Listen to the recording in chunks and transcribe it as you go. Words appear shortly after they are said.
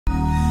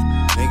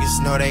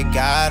Niggas know they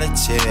gotta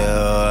chill.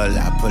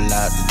 I pull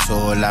out the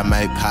tool, I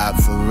might pop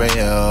for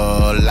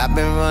real. I've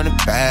been running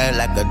bad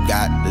like I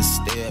got the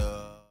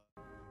steal.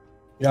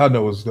 Y'all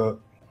know what's up.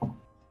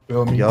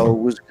 Feel me? Yo,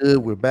 what's good?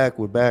 We're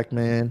back,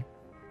 man.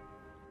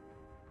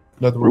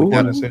 Nothing really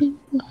got to say.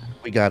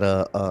 We got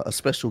a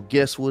special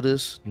guest with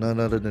us, none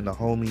other than the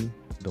homie,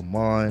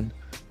 Damon.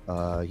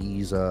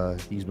 He's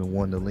been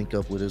wanting to link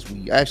up with us.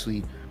 We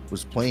actually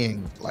was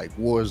playing like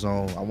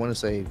Warzone. I want to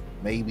say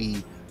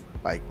maybe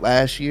like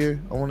last year.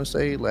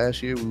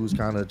 Last year we was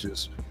kind of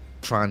just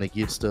trying to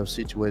get stuff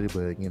situated,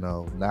 but you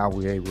know, now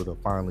we're able to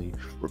finally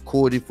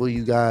record it for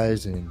you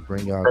guys and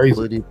bring out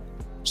footage.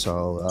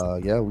 So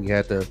yeah, we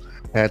had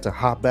to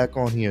hop back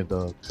on here,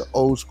 the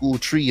old school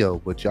trio,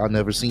 but y'all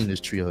never seen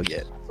this trio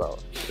yet. So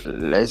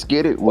let's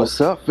get it. What's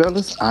up,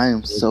 fellas? I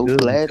am so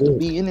glad to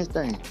be in this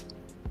thing.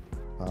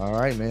 All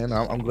right, man.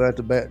 I'm glad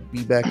to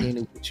be back in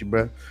it with you,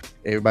 bro.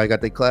 Everybody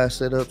got their class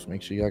setups.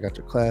 Make sure y'all got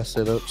your class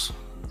setups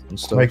and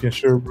stuff. Making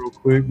sure real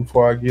quick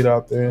before I get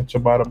out there and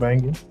Ciabatta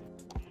banging.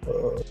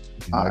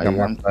 I got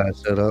my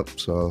class set up,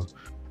 so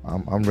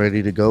I'm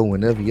ready to go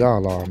whenever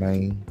y'all are,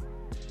 man.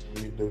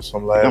 We do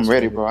some last. I'm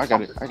ready, bro. I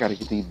gotta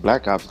get these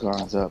Black Ops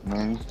guns up,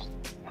 man.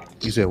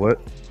 You said what?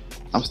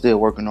 I'm still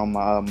working on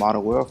my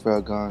Modern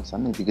Warfare guns. I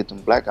need to get them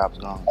Black Ops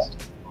guns.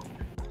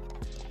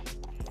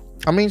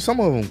 I mean, some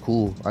of them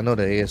cool. I know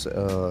the AS,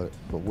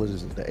 but what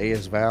is it? The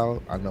AS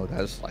Val. I know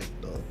that's like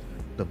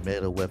the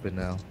meta weapon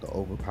now, the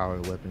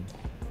overpowered weapon.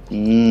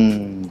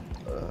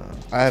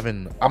 I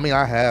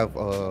have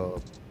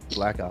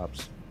Black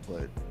Ops,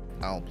 but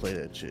I don't play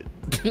that shit.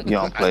 You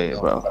don't play it,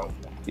 bro.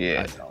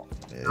 Yeah.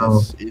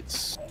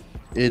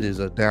 It is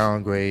a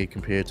downgrade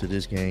compared to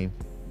this game.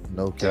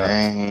 No cap.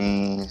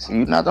 Dang. So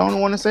you're not the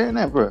only one saying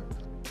that, bro.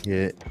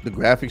 Yeah, the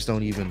graphics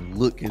don't even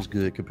look as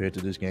good compared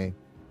to this game.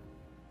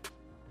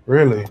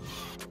 Really?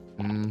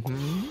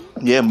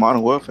 Yeah,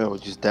 Modern Warfare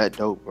was just that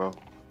dope, bro.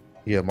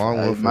 Yeah,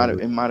 Modern Warfare.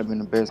 It might have been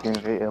the best game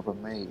they ever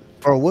made.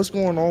 Bro, what's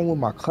going on with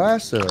my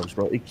class setups,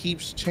 bro? It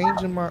keeps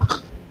changing my.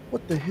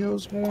 What the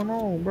hell's going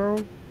on,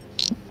 bro?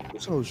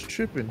 This hoe's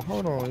tripping.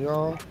 Hold on,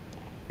 y'all.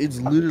 It's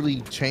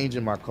literally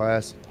changing my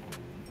class.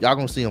 Y'all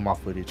gonna see on my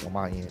footage on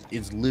my end.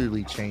 It's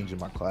literally changing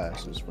my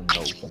classes for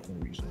no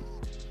fucking reason.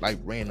 Like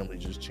randomly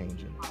just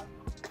changing.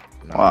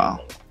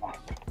 Wow.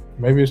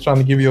 Maybe it's trying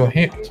to give you a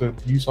hint to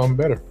use something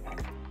better.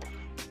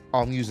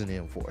 I'm using the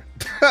M4.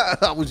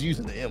 I was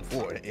using the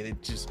M4 and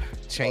it just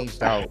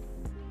changed out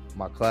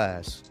my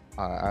class.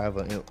 I have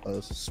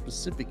a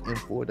specific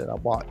M4 that I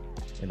bought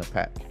in a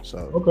pack. So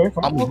okay.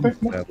 I don't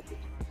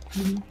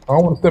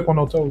want to step on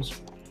no toes.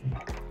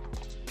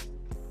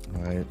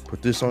 All right,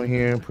 put this on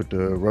here. Put the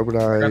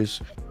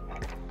rubberized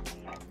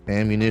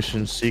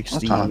ammunition 60.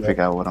 I'm trying to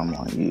figure out what I'm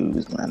gonna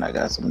use, man. I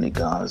got so many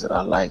guns that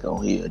I like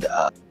on here.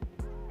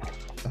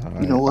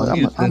 You know what?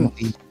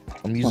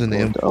 I'm using the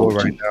M4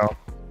 right now.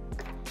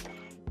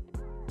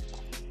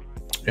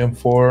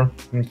 M4,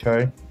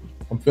 okay.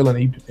 I'm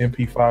feeling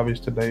MP5-ish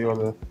today, or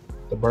the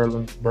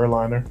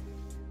Berliner.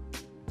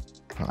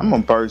 I'm a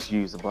burst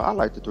user, but I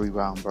like the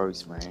 3-round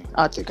burst, man.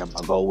 I think I'm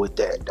gonna go with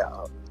that,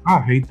 dog. I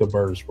hate the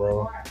burst,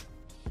 bro.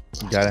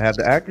 You gotta have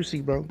the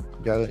accuracy, bro.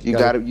 You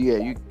gotta be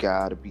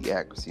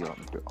accuracy on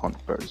the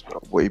burst,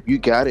 bro. But if you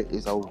got it,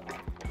 it's over.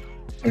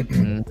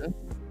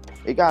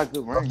 It got a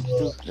good range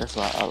too. That's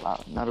why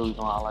not the reason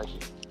why I like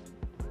it.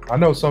 I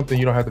know something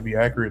you don't have to be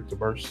accurate to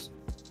burst.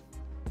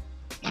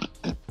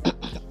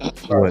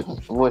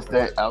 What's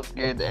that? I was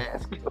scared to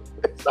ask.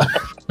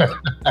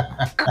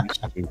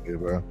 Stupid,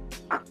 bro.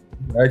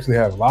 You actually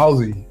have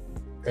lousy.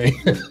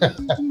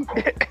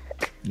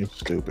 You're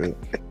stupid.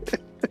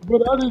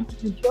 But I didn't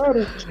even try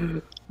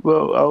to.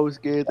 Bro, I was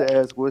scared to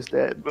ask, what's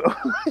that, bro?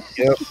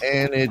 Yep,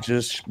 and it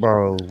just,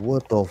 bro,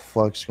 what the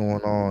fuck's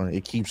going on?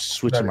 It keeps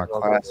switching my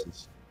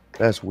classes.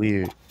 That's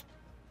weird.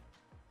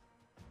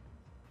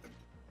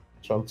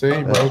 So I'm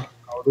telling you, bro, I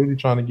was really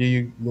trying to give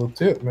you a little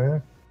tip,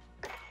 man.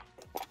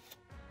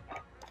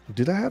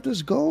 Did I have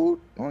this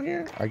gold on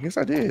here? I guess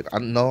I did.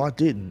 No, I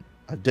didn't.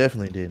 I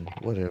definitely didn't.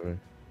 Whatever.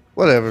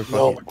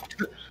 No.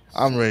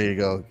 I'm ready to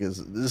go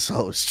because this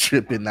hoe is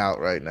tripping out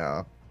right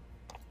now.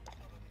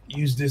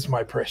 Use this,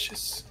 my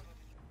precious.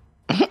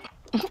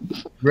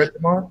 Ready,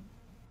 Mark?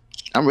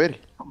 I'm ready.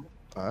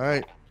 All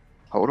right.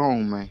 Hold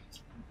on, man.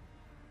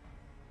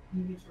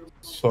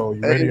 So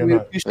you ready or we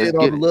not? appreciate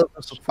all the love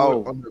and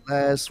support on the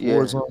last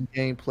Warzone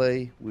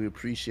gameplay. We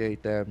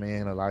appreciate that,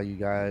 man. A lot of you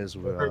guys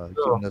were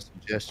giving us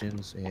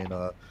suggestions, and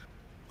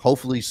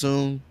hopefully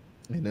soon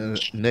in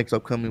the next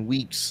upcoming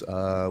weeks,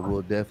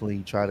 we'll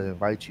definitely try to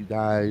invite you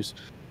guys,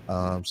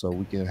 so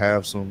we can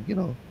have some,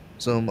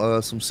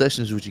 some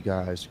sessions with you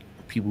guys.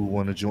 People who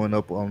want to join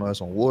up on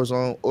us on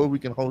Warzone, or we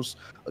can host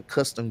a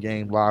custom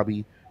game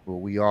lobby where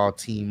we all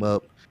team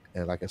up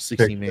and like a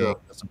 60-man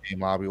custom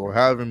game lobby, or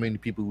however many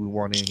people we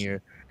want in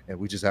here, and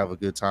we just have a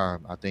good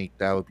time. I think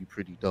that would be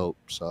pretty dope.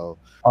 So,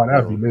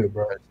 that'd be lit,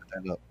 bro.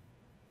 You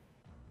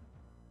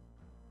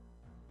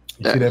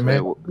see that,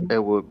 man?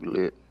 That would be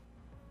lit.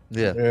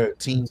 Yeah.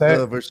 Team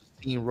Dub versus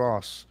Team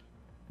Ross.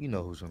 You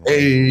know who's gonna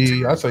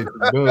win. I say Team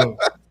Dub.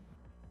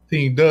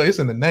 Team Doug. It's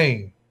in the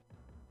name.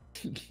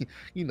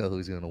 You know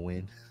who's gonna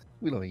win.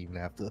 We don't even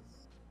have to.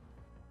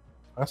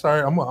 That's all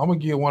right. I'm gonna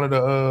get one of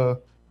the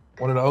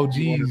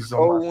OGs.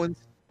 Cold ones.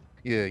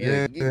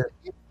 Yeah.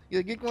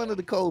 Get one of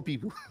the cold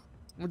people.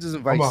 I'm just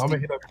invite. I'm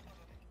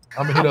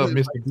gonna hit up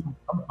Mr. Beast.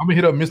 I'm gonna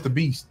hit up Mr.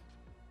 Beast.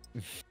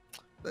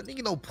 That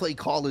nigga don't play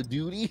Call of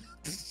Duty.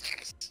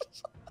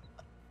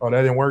 Oh,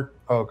 that didn't work?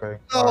 Oh, okay.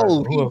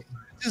 No, right, he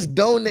just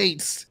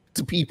donates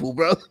to people,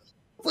 bro.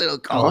 Play on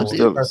Call of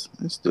still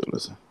Duty.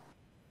 listen.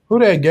 Who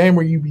that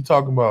gamer you be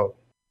talking about?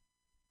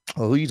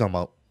 Oh, who you talking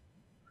about?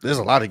 There's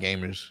a lot of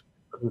gamers.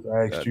 I just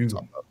asked you.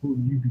 Who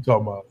you be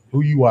talking about?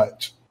 Who you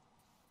watch?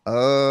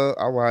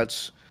 I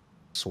watch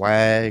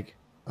Swag.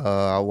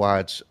 I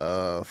watch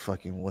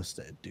fucking what's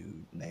that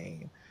dude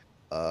name?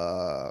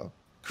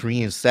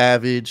 Korean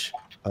Savage.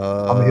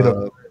 I'm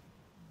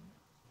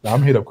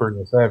hit up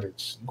Korean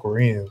Savage.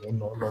 Koreans. I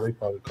know they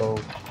probably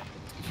cold.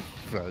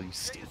 Bro, you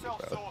stupid,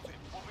 bro.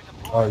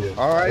 Oh yeah.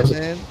 All right,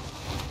 man.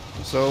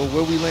 So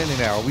where we landing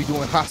now? Are we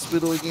doing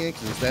hospital again?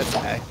 Because that's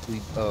actually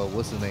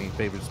what's the name?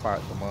 Favorite spot.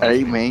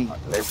 Hey man,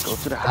 let's go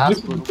to the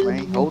hospital,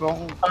 man. Hold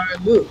on.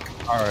 Look.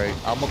 All right,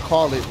 I'm gonna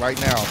call it right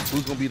now.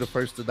 Who's gonna be the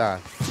first to die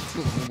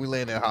when we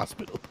land at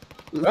hospital?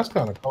 That's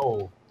kind of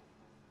cold.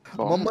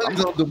 My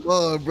money's on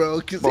Demond, bro.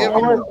 Because I'm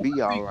gonna be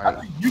all right.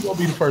 I think you gonna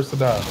be the first to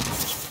die.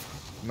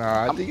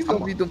 Nah, I think it's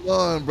gonna be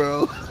Demond,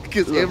 bro.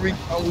 Because every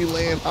time we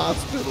land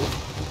hospital,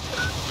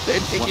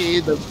 that nigga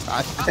end up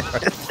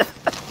dying.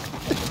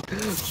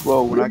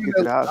 Well, when I get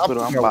to the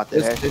hospital, I'm about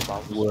to ask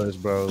about was,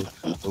 bro.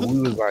 But we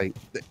was like,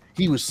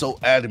 he was so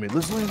adamant.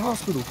 Let's land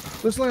hospital.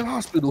 Let's land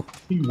hospital.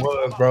 He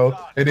was, bro.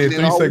 And then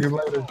 3 seconds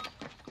later,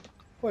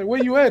 like,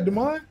 where you at,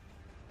 Demond?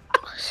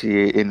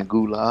 Shit, in the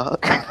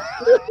gulag.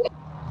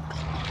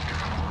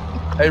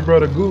 Hey, bro,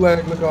 the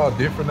gulag look all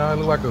different now. It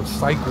look like a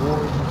psych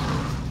ward.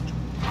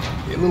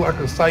 It look like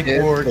a psych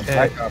ward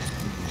at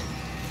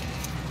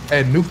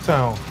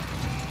Nuketown.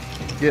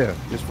 Yeah,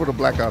 it's for the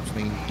Black Ops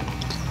team.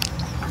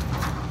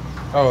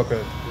 Oh,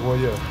 okay. Well,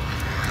 yeah.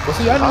 Well,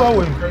 see, I knew I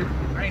wasn't crazy.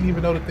 I didn't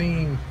even know the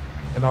theme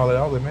and all that.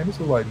 I was like, man, this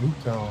is like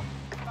Nuketown.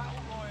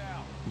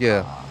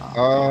 Yeah.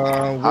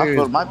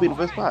 Hospital might be the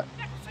best spot.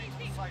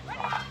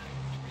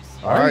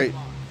 All right,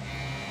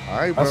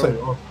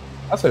 bro.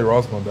 I say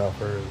Ross gonna die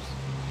first.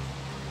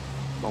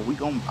 But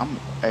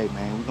hey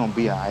man, we gonna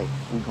be all right.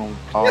 We gonna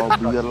all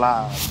be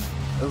alive, man.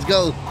 Let's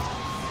go. You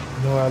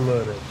know I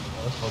love that.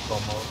 That's what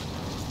I'm talking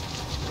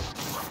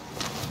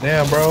about.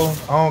 Damn, bro,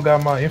 I don't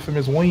got my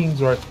infamous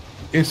wings right.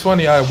 It's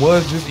funny, I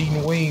was just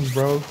eating wings,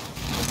 bro.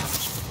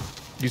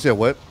 You said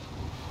what?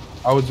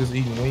 I was just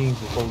eating wings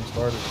before we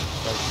started.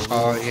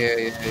 Oh,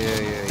 yeah.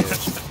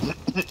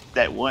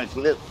 That one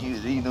clip, you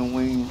was eating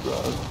wings,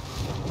 bro.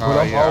 But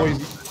I'm always...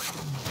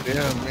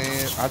 Yeah,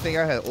 man. I think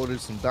I had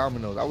ordered some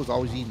Domino's. I was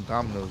always eating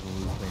Domino's when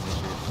we was playing this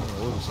shit. I'm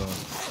gonna order some.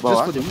 Bro,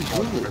 Just for the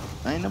week.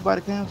 Ain't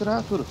nobody came to the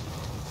hospital.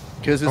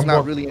 Because it's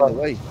not really in the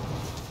way.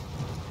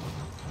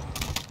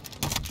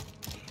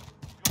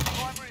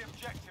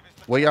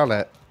 Where y'all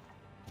at?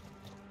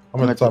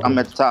 I'm at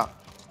the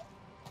top.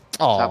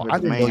 Oh, I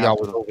didn't know y'all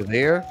was over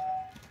there.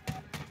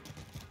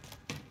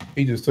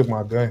 He just took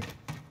my gun.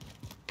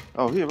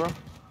 Oh, here, bro.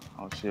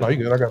 Oh, shit. No, you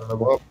good. I got another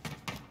one.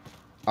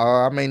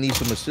 I may need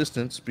some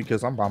assistance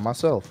because I'm by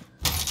myself.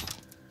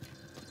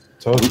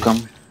 Told you.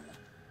 Come.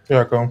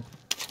 Here I come.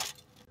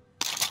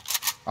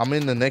 I'm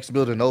in the next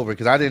building over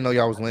because I didn't know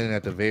y'all was landing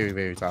at the very,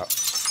 very top.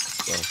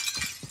 So.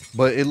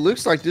 But it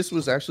looks like this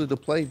was actually the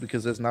play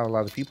because there's not a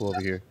lot of people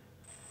over here.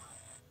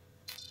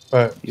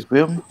 You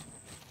feel me?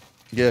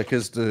 Yeah,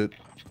 because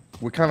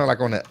we're kind of like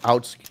on the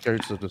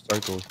outskirts of the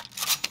circle.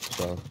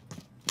 So.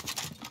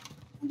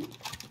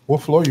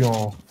 What floor you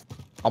on?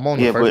 I'm on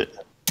the first.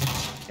 But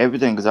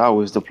everything is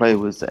always the play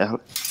with the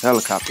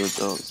helicopters,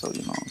 though. So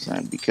you know what I'm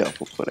saying. Be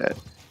careful for that.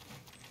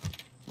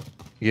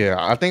 Yeah,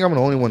 I think I'm the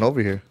only one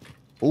over here.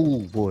 Oh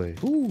boy.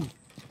 Ooh.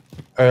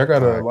 Hey, I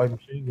got a light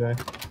machine gun.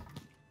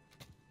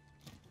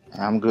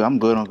 I'm good. I'm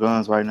good on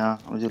guns right now.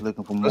 I'm just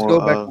looking for more. Let's go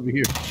back over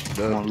here.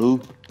 More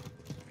loot.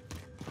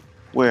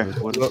 Where?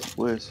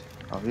 Where's?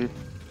 Oh, here.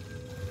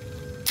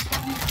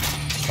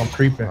 I'm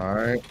creeping. All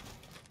right.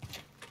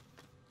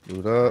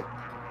 Loot up.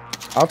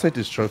 I'll take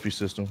this trophy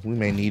system. We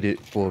may need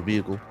it for a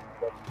vehicle.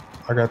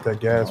 I got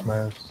that gas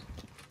mask.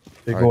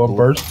 They All go right, a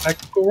burst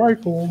tactical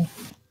rifle.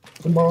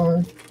 Come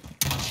on.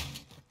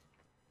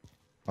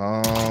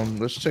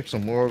 Let's check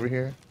some more over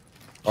here.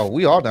 Oh,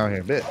 we all down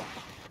here, bet.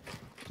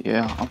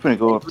 Yeah, I'm finna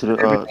go up to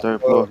the third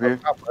floor here.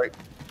 Right.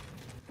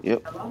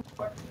 Yep.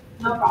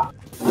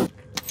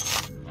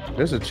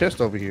 There's a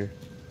chest over here.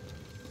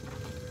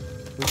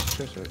 Where's the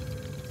chest at?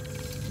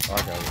 Oh, I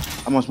got it.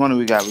 How much money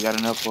we got? We got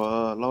enough for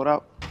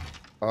loadout?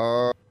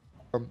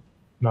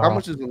 No. How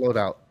much is the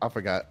loadout? I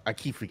forgot. I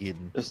keep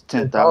forgetting. It's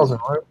 10,000,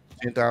 right?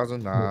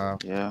 10,000? Nah.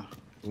 Yeah.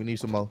 We need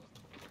some more.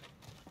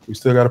 We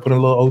still got to put a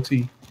little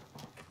OT.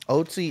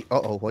 OT.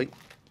 Uh-oh, wait.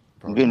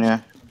 I'm getting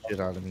there. Shit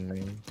out of me,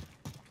 man.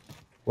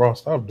 Bro,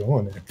 stop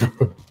doing it.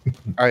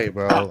 All right,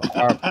 bro.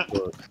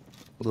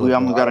 We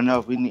almost got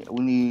enough. We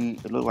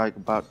need. It look like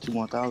about 2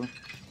 more thousand.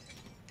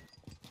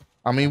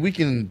 I mean, we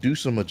can do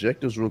some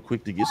objectives real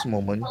quick to get some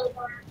more money.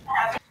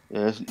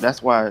 Yeah,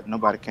 that's why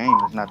nobody came.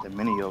 There's not that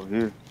many over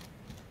here.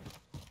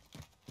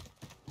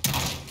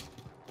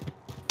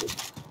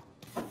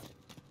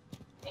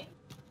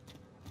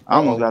 I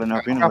almost got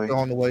enough anyway.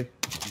 On the way.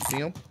 You see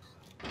him?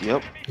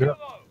 Yep. Yep.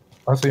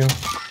 I see him.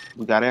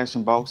 We got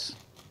action, boss.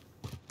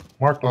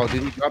 Mark him. Oh,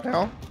 did he drop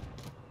down?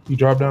 He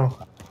dropped down.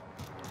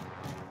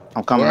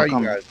 I'm coming. Where I'm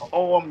coming. are you guys?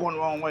 Oh, I'm going the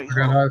wrong way. I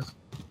got eyes.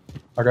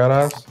 I got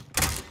eyes.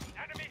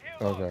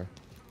 Okay.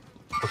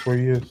 That's where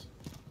he is.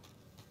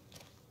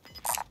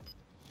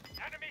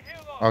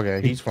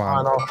 Okay, he's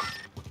flying off.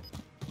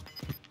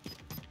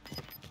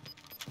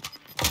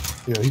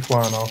 Yeah, he's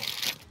flying off.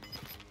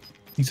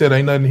 He said,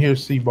 "Ain't nothing here,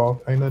 see,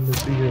 ball. Ain't nothing to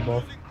see here,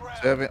 ball."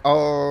 7.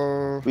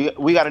 Oh,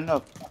 we got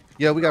enough.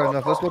 Yeah, we got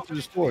enough. Let's go to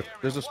the store.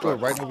 There's a store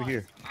right over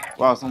here.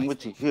 Wow, I'm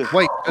with you. Here.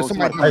 Wait, there's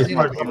somebody.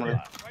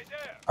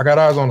 I got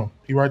eyes on him.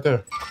 He right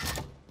there.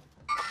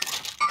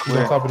 He's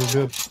Where? on top of the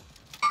building.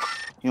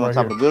 You on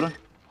top of the building?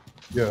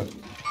 Yeah.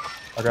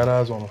 I got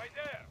eyes on him.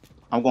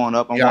 I'm going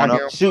up. I'm going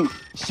up.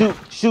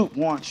 Shoot,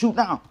 Warren. Shoot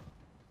now.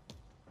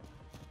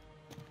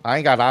 I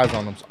ain't got eyes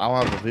on him, so I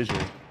don't have a visual.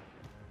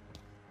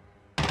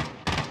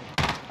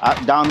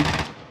 Down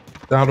him.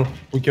 Down him.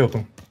 We killed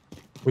him.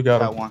 We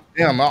got him. One.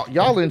 Damn,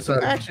 y'all in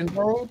some action,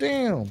 bro.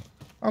 Damn.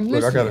 I'm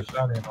missing. Look, I got a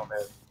shot in on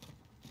that.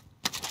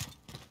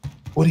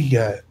 What do you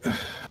got?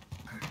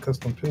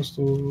 Custom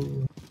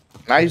pistol.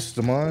 Nice,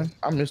 Damon.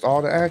 I missed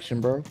all the action,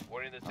 bro.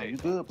 Oh, you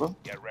good, bro?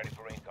 Get ready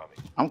for incoming.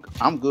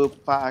 I'm good for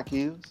 5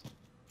 kills.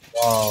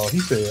 Wow, he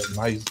said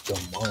nice,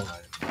 Damon.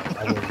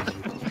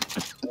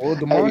 Oh,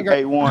 Damon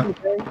hey, Warren.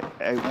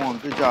 Hey, Warren,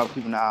 good job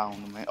keeping an eye on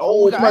him, man.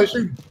 Oh, we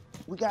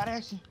got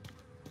action.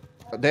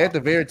 They're at the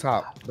very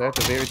top. They're at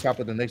the very top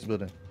of the next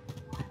building.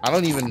 I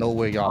don't even know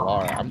where y'all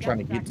are. I'm trying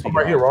to get to you. I'm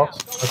right here, Ross.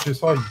 I just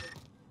saw you.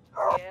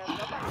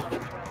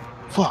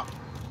 Fuck.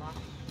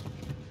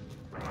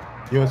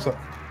 You inside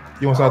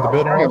the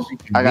building, Ross?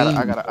 I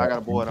got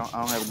a board. I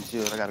don't have any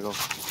shield. I gotta go.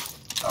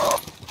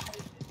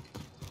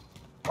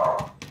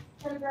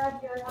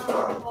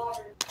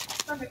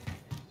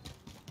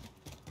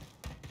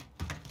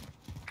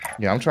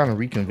 Yeah, I'm trying to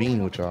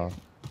reconvene with y'all.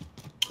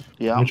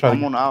 Yeah,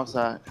 I'm on the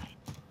outside.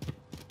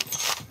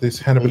 This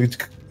Hannibal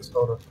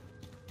soda.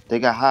 They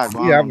got high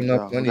ground. We have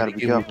enough money gotta to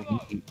be careful.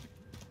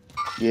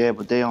 Yeah,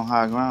 but they on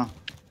high ground.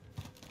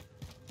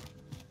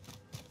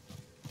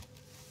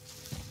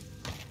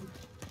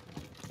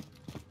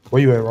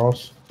 Where you at,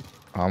 Ross?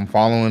 I'm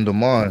following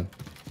Damon.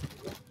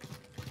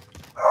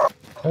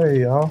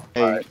 Hey, y'all.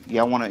 Hey,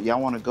 y'all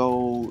wanna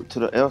go to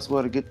the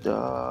elsewhere to get the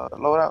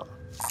loadout?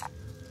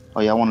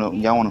 Or y'all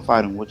wanna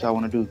fight him? What y'all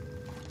wanna do?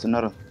 It's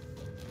another.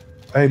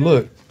 Hey,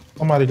 look.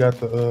 Somebody got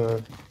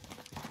the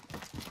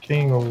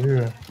king over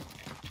here.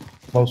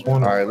 Most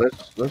wanted. All right,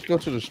 let's go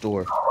to the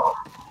store.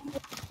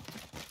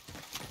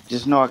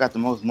 Just know I got the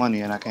most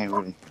money and I can't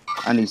really.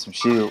 I need some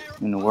shield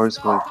in the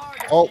worst way.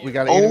 Oh, we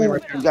got an enemy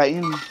right here. We got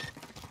enemy.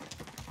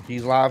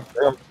 He's live.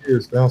 They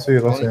don't see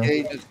it. Don't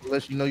engage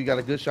unless you know you got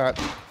a good shot.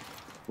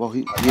 Well,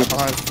 he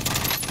behind.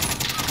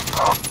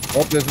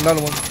 Oh, there's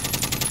another one.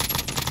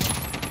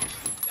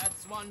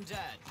 That's one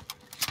dead.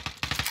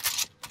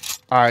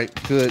 All right,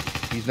 good.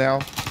 He's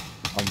down.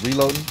 I'm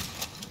reloading.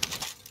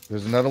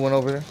 There's another one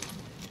over there.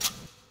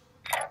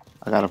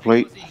 I got a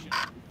plate.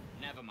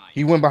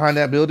 He went behind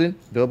that building.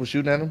 Double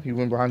shooting at him. He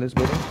went behind this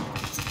building.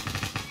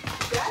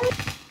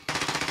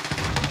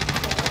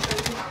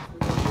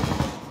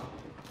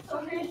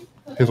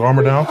 His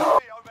armor down.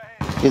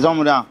 His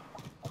armor down.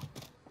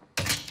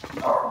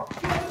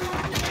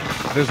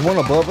 There's one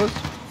above us.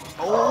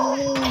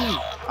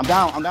 Oh, I'm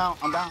down.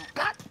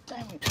 God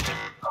damn it.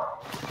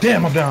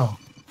 Damn, I'm down.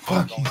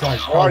 Fuck, he's like,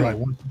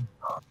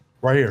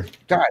 right here.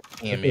 God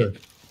damn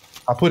it.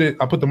 I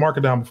put the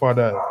marker down before I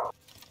died.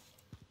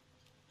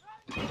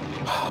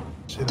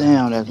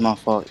 Damn, that's my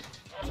fault.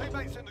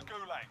 Teammates in the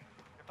gulag.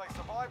 If they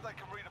survive, they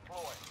can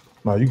redeploy.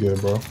 No, you good,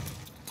 bro.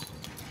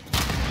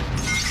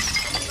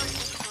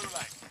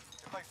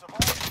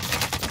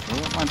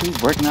 What my dude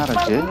breaking out of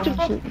jail and shit?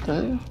 What the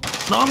hell?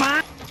 No,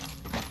 man.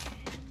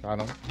 Got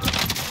him.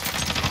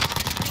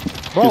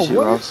 Bro, Shit,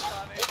 Ross.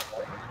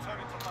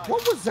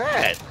 what was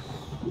that?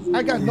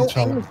 I got no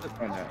aim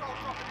assist on that.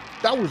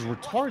 That was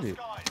retarded.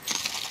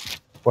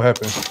 What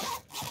happened?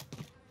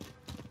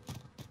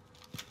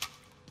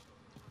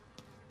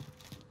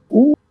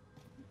 Ooh.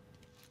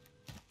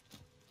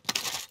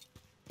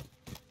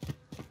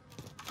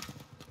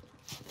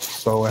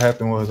 So what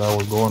happened was I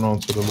was going on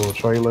to the little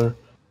trailer,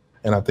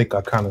 and I think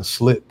I kind of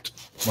slipped.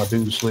 My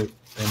dude slipped,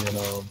 and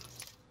then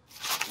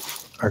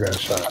I got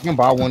shot. I can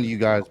buy one of you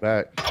guys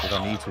back if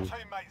I need to.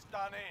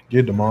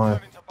 Get to mine.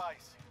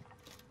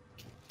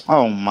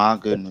 Oh my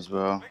goodness,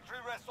 bro.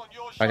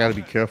 I gotta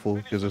be careful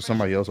because there's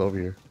somebody else over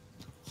here.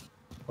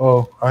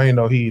 Oh, I didn't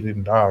know he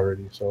didn't die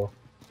already, so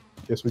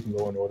guess we can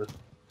go in order.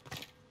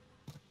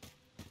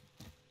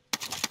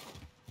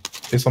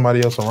 Is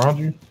somebody else around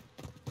you?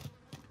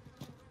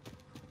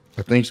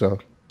 I think so.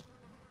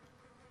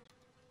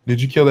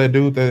 Did you kill that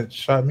dude that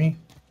shot me?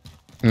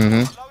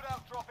 Mm-hmm.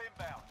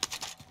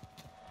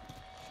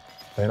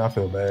 Man, I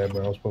feel bad,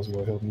 bro. I was supposed to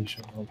go help Nisha.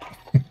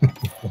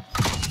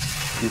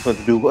 You supposed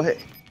to do what?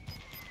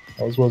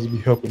 I was supposed to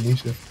be helping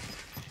Nisha.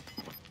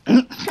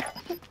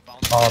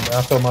 Oh man,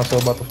 I felt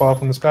myself about to fall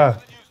from the sky.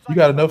 You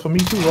got enough for me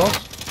too, Ross.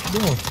 What you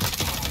doing?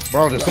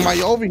 Bro, there's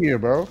somebody over here,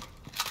 bro.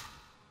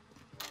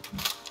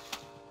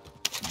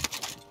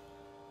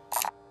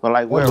 But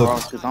like where,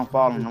 Ross? Because I'm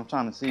following. I'm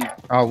trying to see.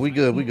 Oh, we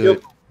good. We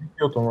good. You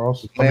killed him,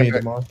 Ross. I mean,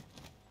 Demond.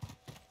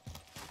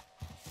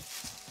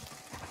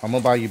 I'm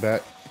gonna buy you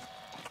back,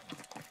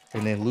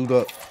 and then loot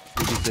up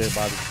with this dead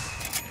body.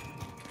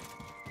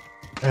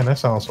 Man, that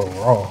sounds so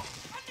raw.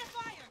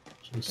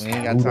 We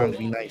ain't got time to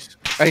be nice.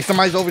 Hey,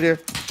 somebody's over there.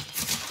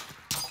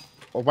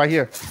 Oh, right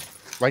here,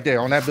 right there,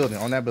 on that building.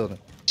 On that building.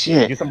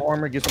 Shit. Get some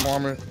armor. Get some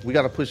armor. We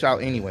gotta push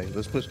out anyway.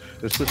 Let's push.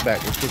 Let's push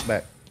back. Let's push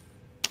back.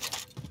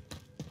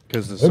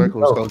 Because the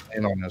circle is closing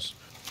in on us.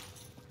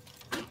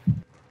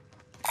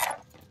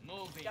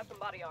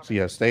 So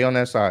yeah, stay on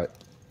that side.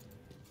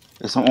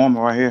 There's some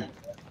armor right here.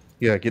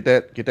 Yeah, get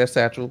that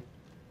satchel.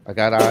 I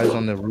got eyes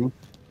on the roof.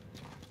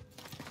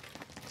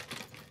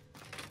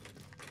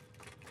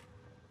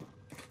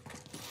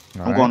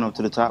 I'm going up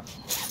to the top.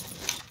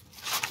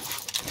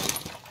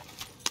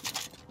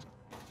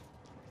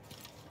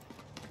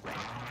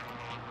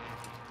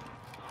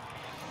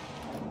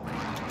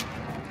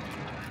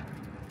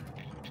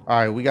 All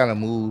right, we gotta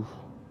move.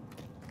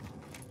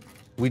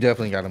 We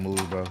definitely gotta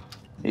move, bro.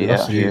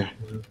 Yeah, here.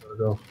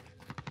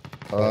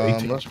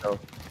 Let's go.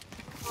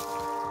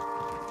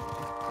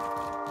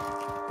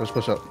 Let's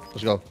push up.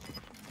 Let's go.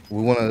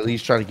 We want to at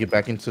least try to get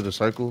back into the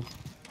circle.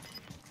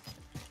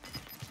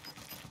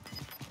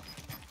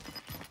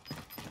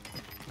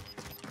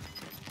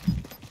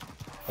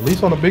 At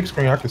least on the big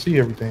screen, I can see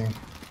everything.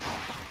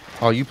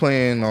 Oh, you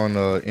playing on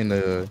in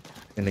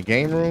the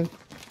game room?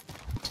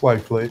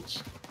 Slight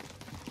flicks.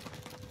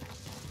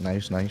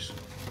 Nice, nice.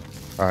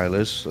 All right,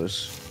 let's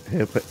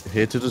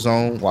head to the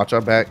zone. Watch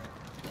our back,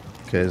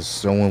 because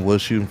someone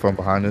was shooting from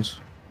behind us.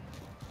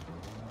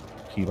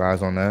 Keep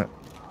eyes on that.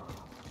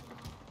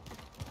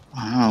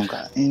 I don't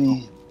got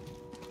any.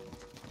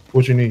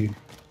 What you need?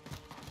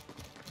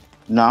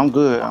 No, I'm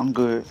good. I'm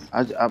good.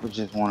 I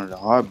just wanted a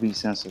heartbeat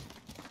sensor.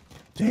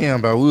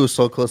 Damn, bro, we were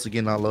so close to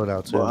getting our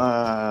loadout too.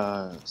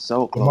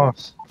 So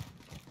close.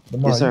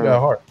 Come on, Yes, you sir. got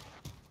heart.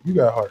 You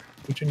got heart.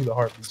 What you need a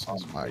heartbeat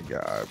sensor? Oh my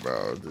god,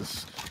 bro,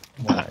 this.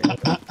 I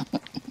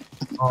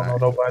don't know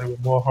nobody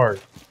with more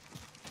heart.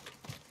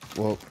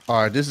 Well,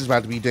 all right, this is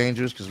about to be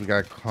dangerous because we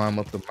gotta climb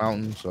up the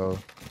mountain. So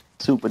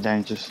Super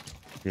dangerous.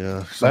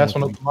 yeah, Last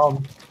one up the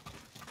mountain.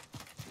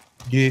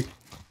 Get.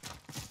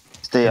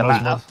 Stay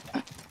alive.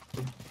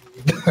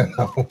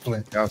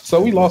 So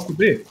we lost a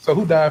bit. So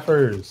who died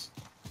first?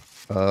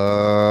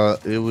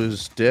 It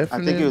was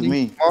definitely. I think it was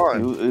me.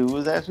 It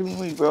was actually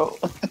me, bro.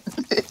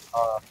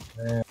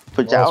 Man.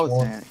 But y'all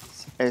was saying,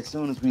 as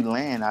soon as we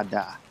land, I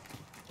die.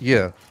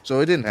 Yeah, so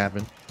it didn't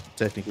happen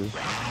technically.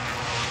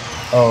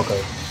 Oh,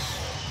 okay.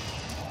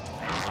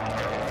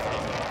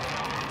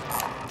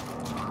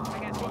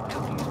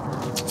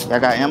 Y'all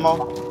got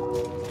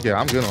ammo? Yeah,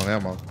 I'm good on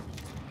ammo.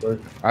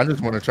 I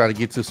just want to try to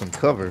get to some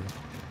cover,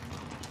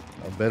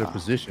 a better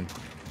position.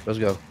 Let's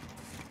go.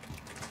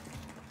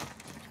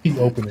 He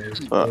opened it.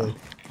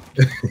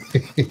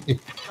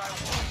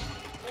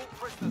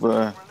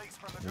 Bruh.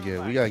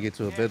 Yeah, we gotta get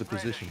to a better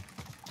position.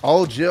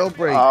 Oh,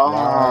 jailbreak! Oh,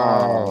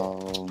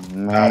 Wow.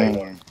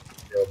 man.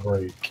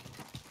 Jailbreak.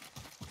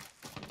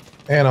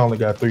 And I only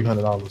got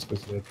 $300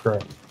 because of that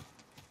crap.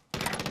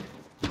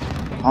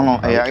 Hold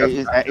on. Hey,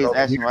 it's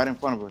action right in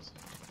front of us.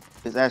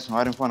 It's action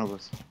right in front of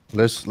us.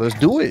 Let's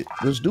do it.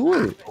 Let's do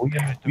it.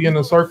 We in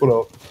the circle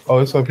though. Oh,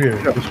 it's up here.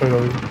 It's straight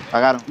over here. I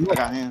got him. I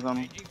got hands on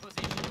him.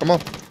 Come on.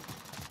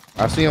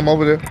 I see him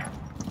over there.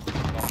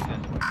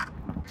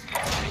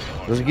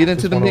 Let's get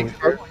into the mix,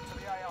 bro.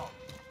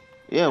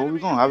 Yeah, where we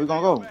going? How we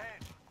gonna go?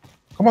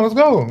 Come on, let's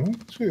go.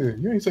 Shit,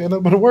 you ain't saying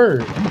nothing but a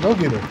word. I'm gonna go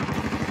get her.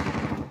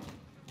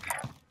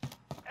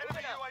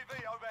 Enemy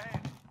UAV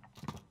overhead.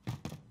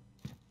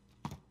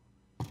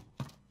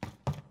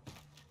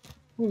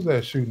 Who's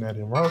that shooting at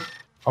him, Ross?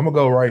 I'm gonna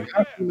go right.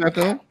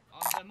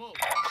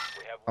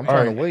 I'm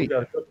trying to wait.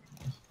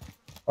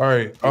 All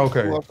right.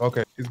 Okay.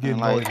 It's getting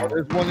noisy.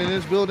 There's one in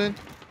this building.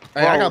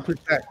 Hey, I gotta push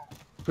back.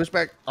 Push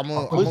back. I'm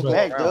gonna Push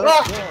back, go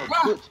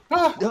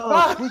Doug.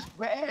 Doug, push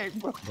back,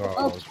 bro.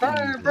 I was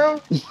trying, bro.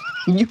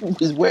 You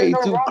was way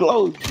too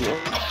close, bro.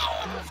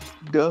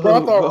 Doug, Bro,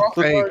 I thought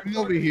bro. Hey, come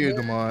over here,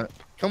 Demond.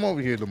 Come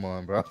over here,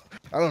 Demond, bro.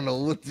 I don't know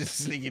what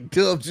this nigga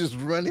Dub just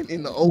running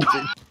in the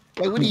open.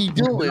 Like, what are you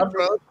doing,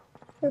 bro?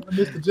 I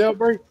missed the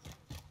jailbreak.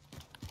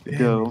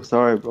 Yo, I'm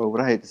sorry, bro,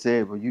 but I hate to say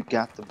it, but you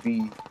got to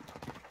be,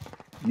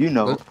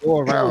 Let's go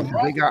around.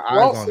 They got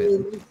eyes on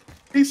it.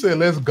 He said,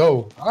 "Let's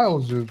go." I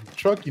was just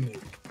trucking it.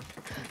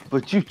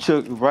 But you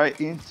took right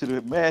into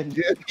the man.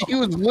 He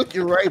was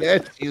looking right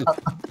at you.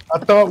 I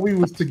thought we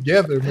was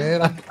together,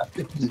 man.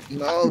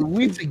 No,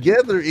 we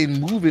together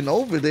in moving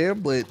over there,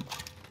 but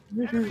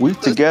We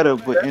together,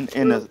 but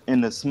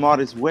in the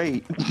smartest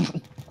way.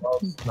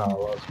 Nah,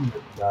 Ross, you let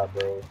me die,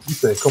 bro. You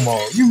said, come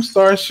on, you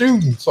start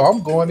shooting, so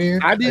I'm going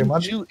in. I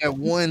didn't shoot at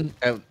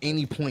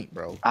any point,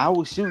 bro. I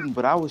was shooting,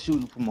 but I was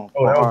shooting from Oh,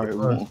 that afar.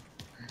 was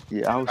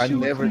Yeah, I was I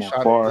shooting never from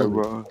shot afar, a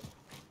bullet. bro.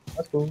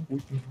 That's cool.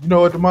 You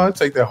know what, Demond?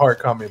 Take that heart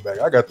comment back.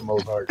 I got the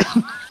most heart.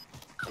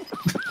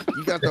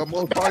 You got the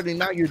most heart, and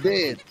now you're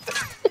dead.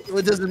 So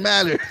it doesn't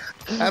matter.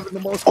 Having the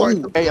most Oh, heart.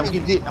 hey, I'm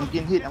getting hit. I'm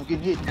getting hit. I'm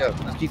getting hit. Yeah,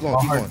 let's keep going.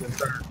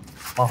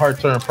 My heart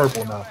turned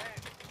purple now.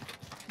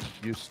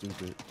 You're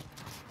stupid.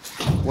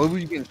 Where were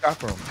you getting shot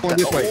from? Going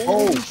this way.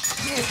 Oh,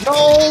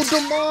 no,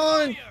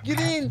 Damon, get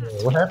in.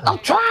 Yeah, what happened? I'm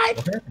trying.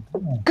 What happened?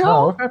 Come on. Go.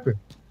 No, what happened?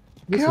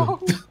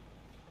 Listen,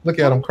 look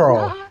at him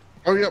crawl.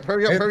 Hurry up,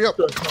 hurry up, hurry up.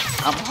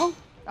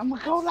 I'm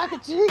gonna go like a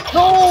G.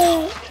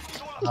 No.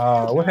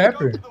 What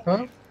happened?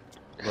 Huh?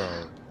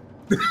 Bro.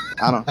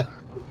 I don't.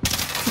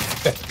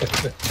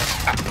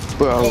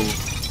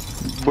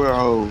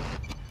 Bro.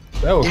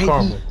 That was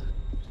karma.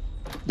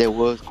 That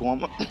was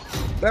karma.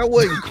 That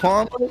wasn't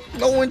karma.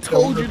 No one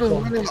told you to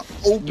run in the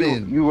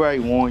open. You right,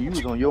 Warren. You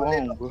was on your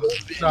own, bro.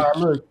 Nah,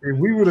 look, if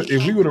we would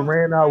have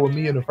ran out with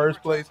me in the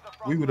first place,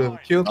 we would have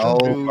killed some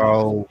dudes.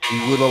 Bro,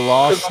 we would have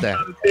lost that.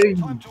 Tell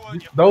you,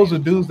 those are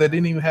dudes that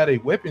didn't even have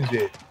their weapons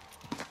yet.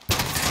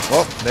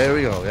 Oh, there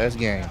we go. That's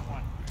game.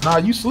 Nah,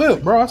 you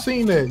slipped, bro. I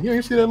seen that. You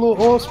ain't see that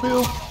little oil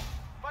spill?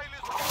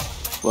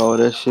 Bro,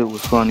 that shit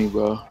was funny,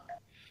 bro.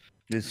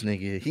 This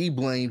nigga, he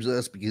blames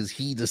us because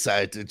he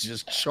decided to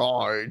just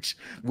charge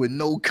with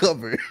no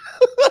cover.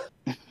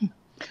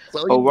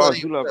 So Oh, Ross,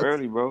 you left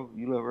early, bro.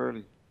 You left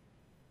early.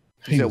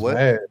 You said what?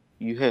 Mad.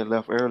 You had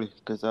left early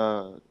because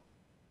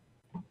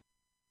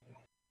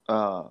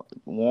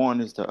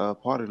Warren is the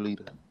party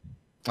leader.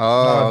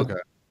 Oh, okay.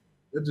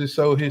 That just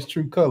showed his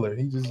true color.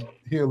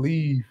 He'll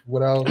leave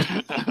without.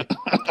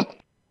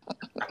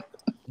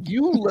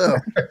 You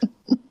left.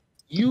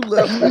 You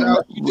left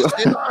without. You just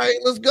said, all right,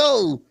 let's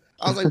go.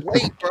 I was like,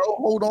 wait, bro,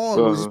 hold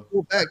on. Let's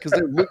pull back because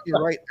they're looking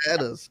right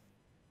at us.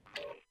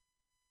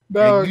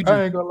 No, I ain't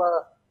gonna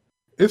lie.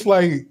 It's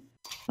like,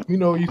 you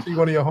know, you see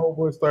one of your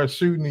homeboys start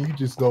shooting and you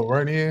just go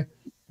run in.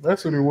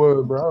 That's what it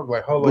was, bro. I was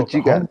like, hold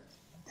on.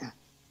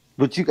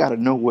 But you got to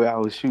know where I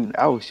was shooting.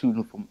 I was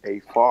shooting from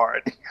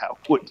afar. I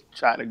wouldn't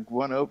try to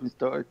run up and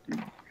start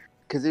shooting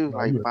because it was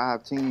like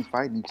 5 teams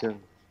fighting each other.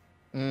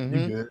 Mm-hmm.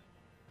 You good.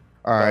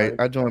 All right,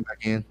 I joined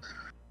back in.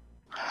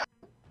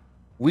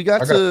 We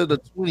got to the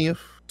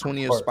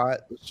 20th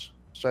spot. Let's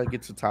try to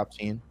get to top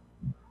 10.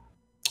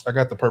 I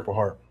got the purple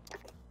heart.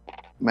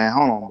 Man,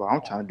 hold on, bro.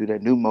 I'm trying to do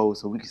that new mode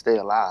so we can stay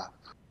alive.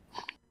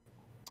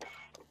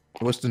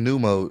 What's the new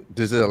mode?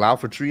 Does it allow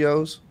for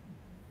trios?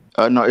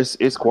 No, it's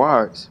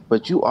squads,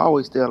 but you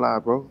always stay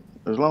alive, bro.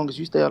 As long as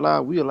you stay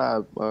alive, we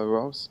alive,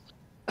 Ross.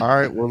 All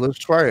right, well, let's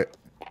try it.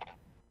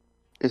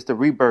 It's the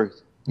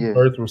rebirth. Yeah.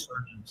 Birth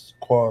resurgence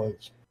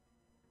quads.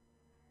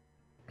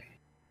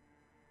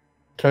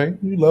 Okay,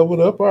 you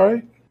leveled up, all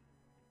right.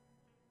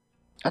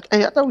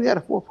 Hey, I thought we had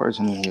a 4th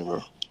person in here,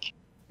 bro.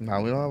 No,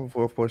 we don't have a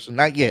 4th person,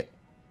 not yet.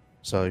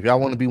 So if y'all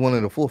want to be one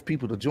of the 4th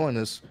people to join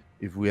us,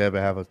 if we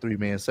ever have a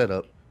 3-man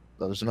setup,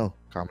 let us know.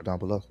 Comment down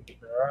below. All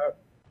right.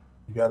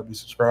 You got to be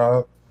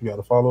subscribed. You got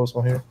to follow us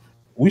on here.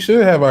 We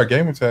should have our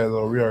gamer tags,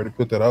 though. We already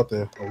put that out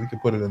there, but we can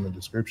put it in the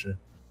description.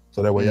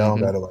 So that way y'all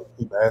don't got to like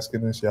keep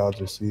asking this. Y'all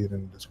just see it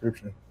in the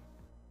description.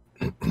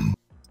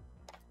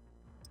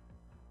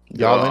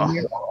 Y'all in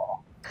here?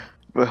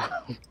 Bro,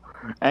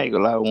 I ain't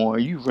gonna lie,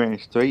 Warren. You ran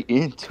straight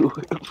into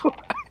it, bro.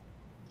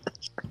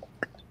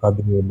 I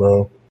did,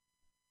 bro.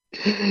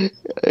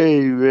 Hey,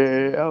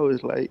 man. I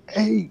was like,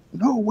 hey,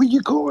 no, where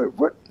you going?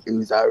 What? It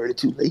was already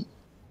too late.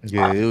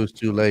 Yeah, it was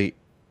too late.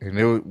 And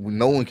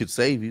no one could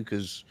save you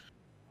because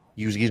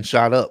you was getting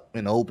shot up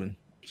in the open.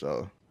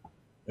 So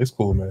it's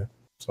cool, man.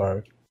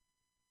 Sorry.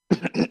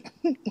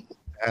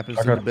 Happens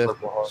to the best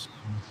of us.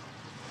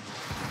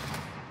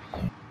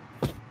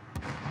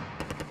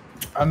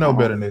 I know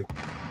better, Nick.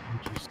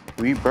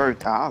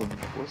 Rebirth Island.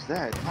 What's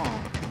that?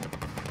 Oh.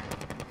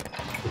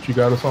 But you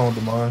got us on,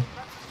 Demond.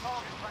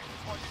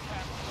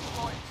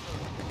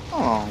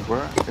 Hold on,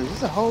 bro. Is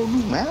this a whole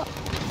new map?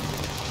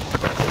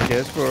 Yeah,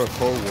 it's for a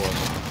Cold War.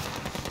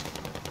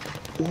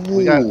 Ooh.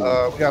 We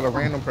got a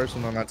random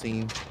person on our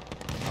team.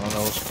 I don't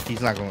know.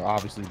 He's not gonna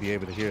obviously be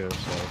able to hear us.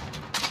 So.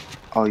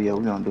 Oh yeah,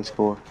 we on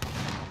Discord.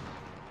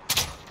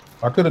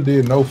 I could have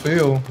did no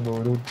fill, but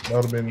that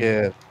would have been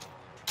yeah. A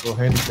little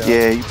handicap.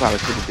 Yeah, you probably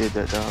could have did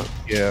that, dog.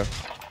 Yeah,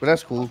 but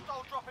that's cool.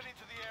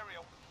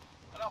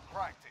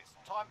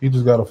 You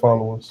just gotta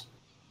follow us.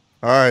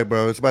 All right,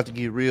 bro. It's about to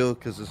get real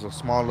because it's a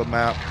smaller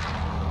map.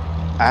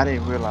 I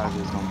didn't realize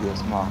it was gonna be a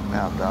small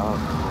map, dog.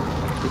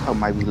 This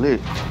might be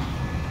lit.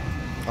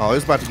 Oh,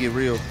 it's about to get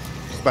real.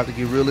 It's about to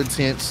get real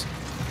intense.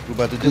 We're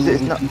about to do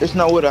it. It's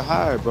nowhere to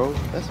hide, bro.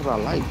 That's what I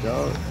like,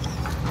 dog.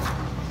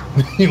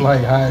 You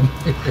like hiding?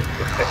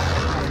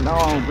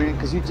 No,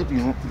 because you just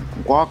be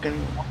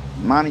walking,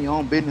 minding your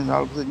own business.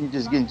 All of a sudden, you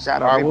just getting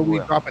shot. All right, where we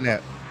dropping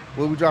at?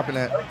 Where we dropping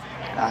at?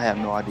 I have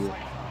no idea.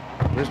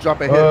 Let's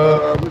drop at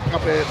let's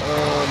drop at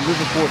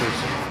living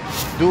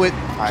quarters. Do it.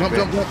 Jump.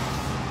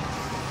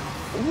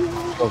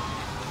 Go.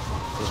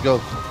 Let's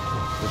go.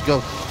 Let's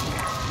go.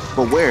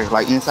 But where?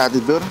 Like inside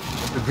this building?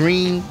 The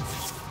green,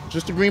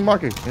 just the green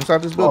marker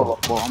inside this building.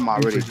 Oh, well, I'm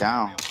already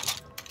down.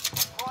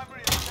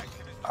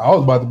 I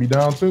was about to be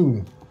down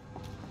too.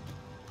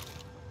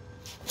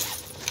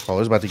 Oh,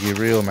 it's about to get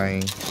real,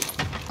 man.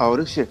 Oh,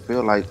 this shit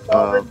feel like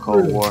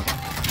Cold War.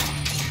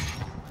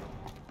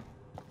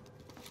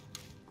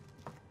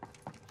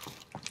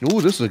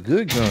 Ooh, this is a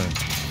good gun.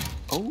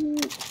 Oh.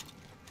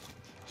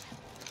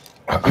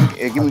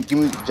 Give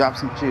me, drop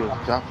some shields.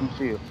 Drop some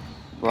shields.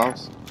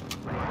 Ross.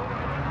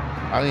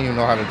 I didn't even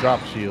know how to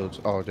drop shields.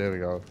 Oh, there we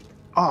go.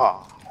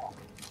 Oh.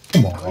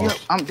 Come on, Yep,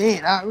 I'm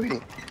dead already.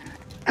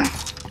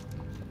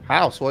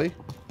 How, Sway?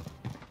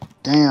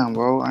 Damn,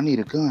 bro. I need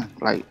a gun.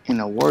 Like, in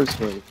the worst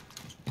way.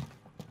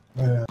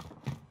 man.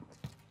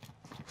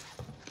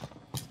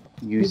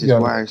 Use this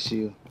wire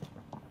shield.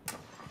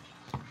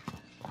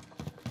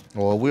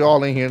 Well, we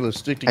all in here. Let's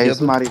stick together.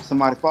 Hey,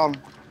 somebody falling.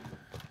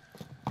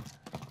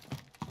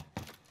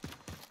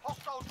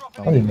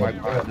 Oh, we might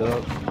find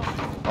up.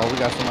 Oh, we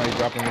got somebody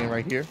dropping in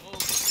right here.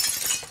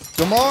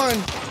 Come on.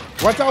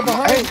 Watch out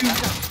behind you.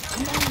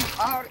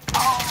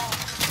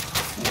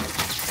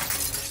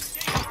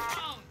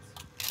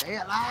 Stay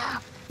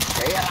alive.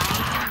 Stay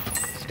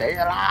alive. Stay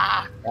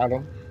alive. Got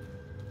him.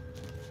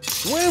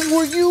 Where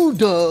were you,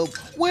 Dub?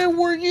 Where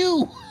were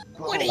you?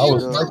 What are you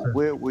doing?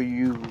 Where were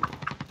you?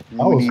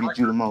 We needed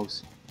you the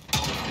most.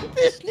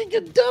 This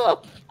nigga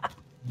Dub.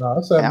 Nah,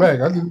 I sat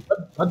back. I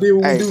did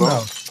what we do bro.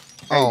 now.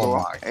 Hey, Oh bro,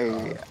 my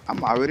hey,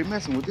 I'm already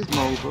messing with this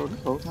mode, bro.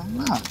 This whole time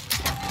now.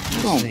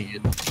 This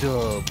nigga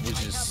Dub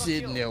was just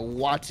sitting there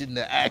watching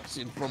the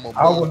action from above.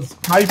 I was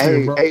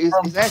sniping, bro. Hey,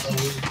 it's action.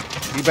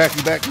 You back.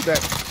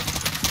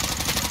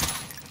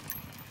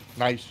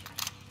 Nice.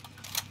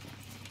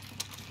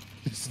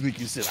 This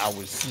nigga said I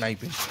was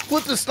sniping.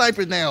 Put the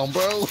sniper down,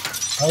 bro.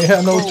 I ain't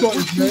had no Bro, choice,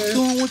 what you man.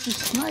 doing with the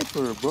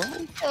sniper, bro?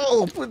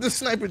 Oh, put the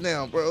sniper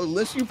down, bro.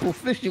 Unless you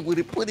proficient with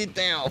it, put it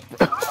down,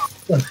 bro.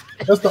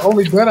 That's the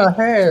only gun I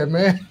had,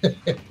 man.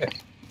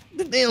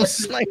 The damn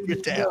sniper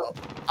down.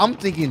 I'm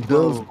thinking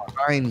Dub's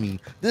behind me.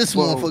 This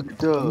motherfucker.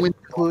 Dub,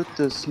 put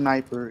the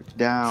sniper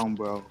down,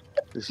 bro.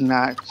 It's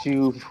not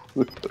you.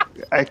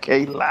 I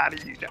can't lie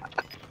to you,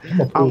 dog.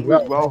 I'm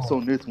with Ross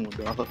on this one,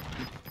 dog.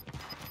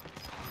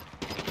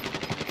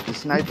 The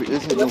sniper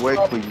isn't the way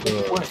for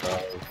you.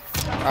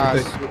 I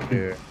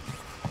swear.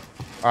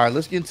 All right,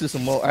 let's get into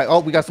some more. Oh,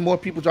 we got some more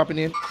people dropping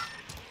in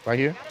right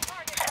here.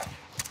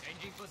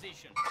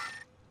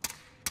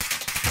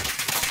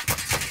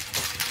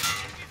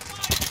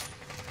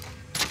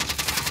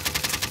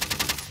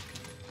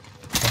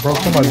 Bro,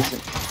 somebody.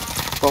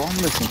 Bro, I'm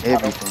missing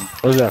everything.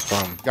 Where's that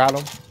from? Got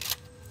him.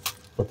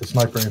 But the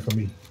sniper ain't for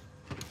me.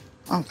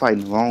 I'm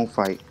fighting the wrong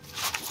fight.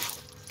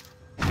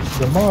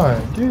 Come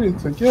on, get it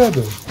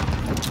together.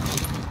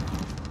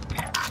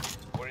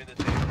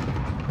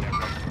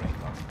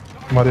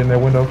 Somebody in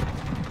that window.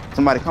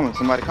 Somebody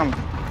coming.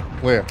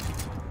 Where?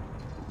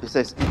 It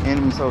says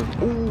enemy soldier.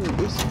 Ooh,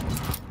 it's...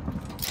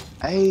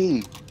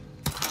 Hey,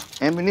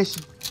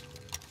 ammunition.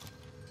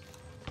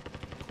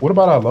 What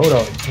about our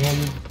loadout? You know what I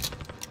mean?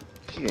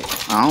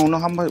 Shit, I don't know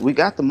how much. We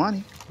got the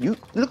money. You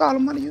look all the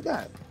money you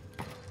got.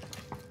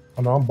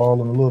 I know I'm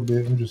balling a little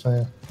bit. I'm just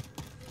saying.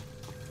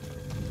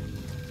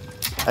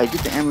 Hey,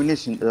 get the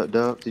ammunition,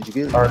 Dub. Did you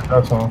get it? All right,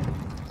 that's on.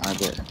 I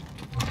bet.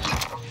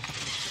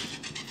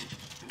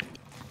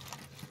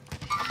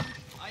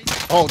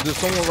 Oh, there's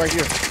someone right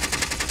here.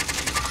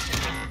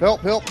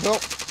 Help.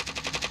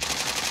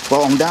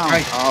 Well, I'm down.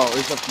 Nice. Oh,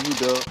 it's up to you,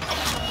 Dub.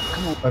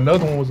 Come on.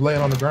 Another one was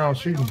laying on the ground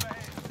shooting.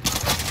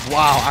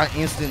 Wow, I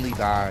instantly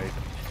died.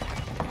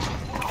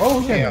 Oh,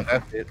 Damn, yeah.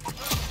 that's it.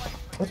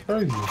 That's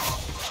crazy.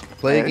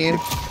 Play again.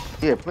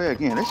 Yeah, play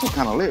again. That shit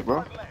kind of lit,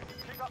 bro.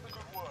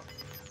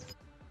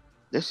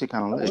 That shit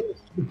kind of lit.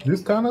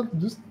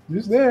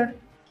 Just there.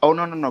 Oh,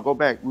 no. Go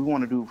back. We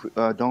want to do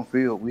Don't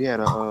Feel. We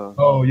had a...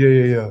 Oh,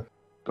 yeah.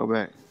 Go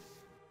back.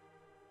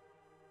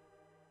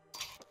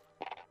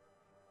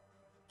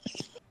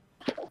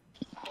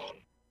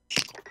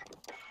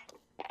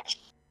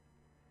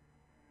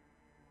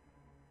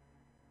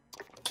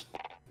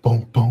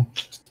 Boom, boom.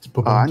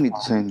 Oh, I need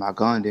to change my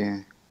gun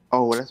then.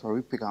 Oh, well, that's why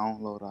we pick our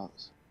own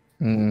loadouts.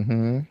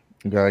 Mm-hmm.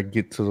 You gotta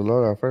get to the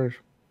loadout first.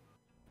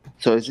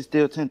 So is it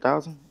still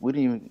 10,000? We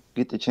didn't even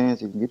get the chance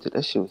to get to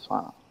that. Shit was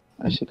fine.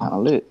 That shit kind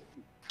of lit.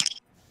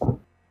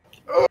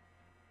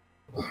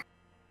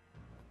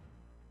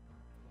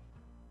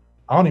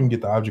 I don't even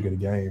get the object of the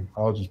game.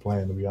 I was just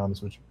playing, to be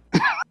honest with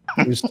you.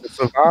 It's to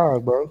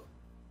survive, bro.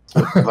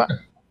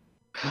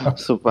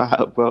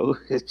 Survive, bro.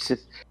 It's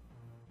just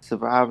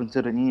surviving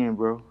to the end,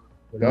 bro.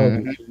 Like, I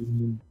was just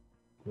shooting,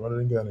 running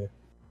and gunning.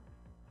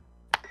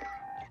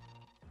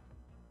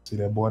 See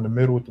that boy in the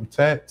middle with them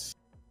tats?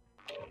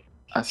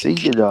 I see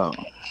you, dog.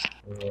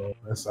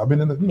 I've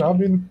been in the, I've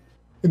been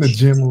in the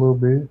gym a little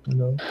bit,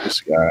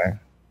 This guy.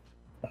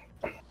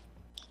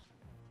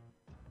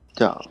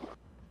 Dog.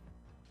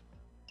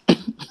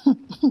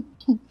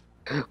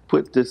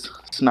 Put this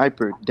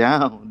sniper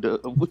down,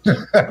 dog.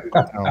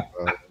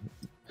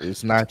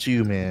 It's not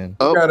you, man.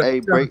 Oh, gotta- hey,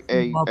 you gotta break, see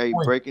hey, my hey,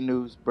 point. breaking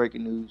news,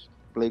 breaking news.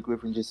 Blake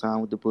Griffin just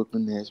signed with the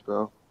Brooklyn Nets,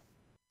 bro.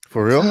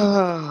 For real?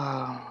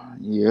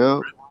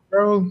 Yep,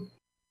 Bro,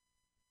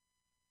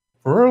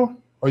 for real?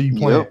 Are you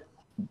playing? yep,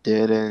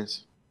 dead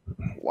ass.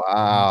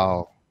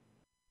 Wow.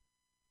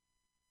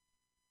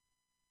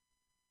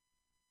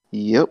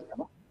 Yep.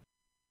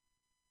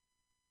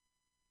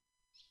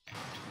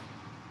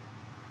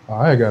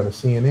 I got a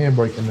CNN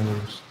breaking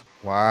news.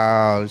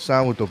 Wow. He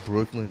signed with the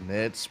Brooklyn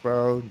Nets,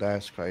 bro.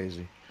 That's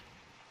crazy.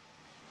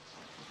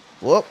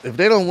 Well, if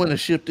they don't win a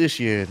ship this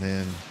year,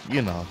 then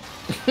you know.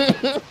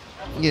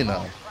 You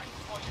know.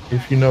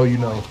 If you know, you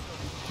know.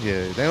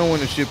 Yeah, they don't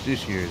win a ship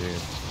this year, then.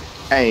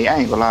 Hey, I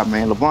ain't gonna lie,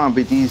 man. LeBron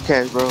beat these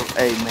cats, bro.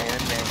 Hey, man,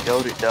 that man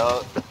goated,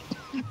 dog.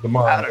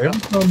 Lamar, every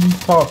time you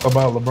talk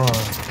about LeBron,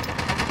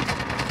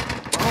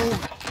 Bro,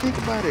 think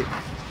about it.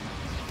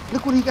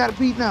 Look what he got to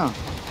beat now.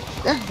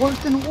 That's worse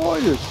than the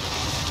Warriors.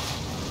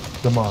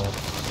 Lamar,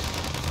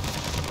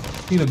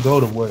 he the go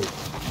to what?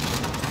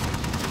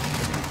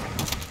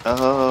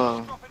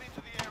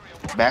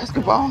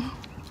 Basketball.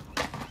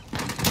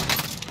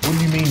 What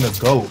do you mean the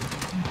GOAT?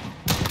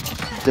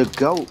 The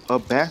GOAT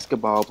of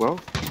basketball, bro.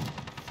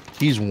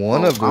 He's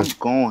one of I'm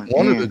going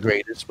one in. of the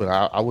greatest, but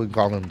I wouldn't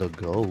call him the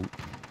GOAT.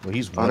 But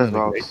he's one that's of the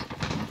Ross. greatest.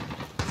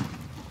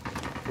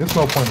 There's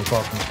no point in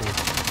talking to.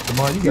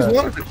 Lamar, you He's got.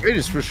 one of the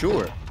greatest for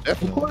sure. Of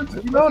Definitely. course,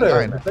 you know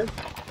that.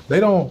 They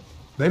don't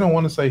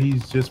want to say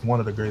he's just one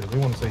of the greatest. They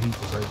want to say he's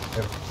the greatest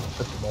ever.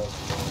 Touch the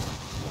basketball.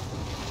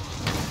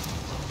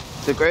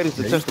 The greatest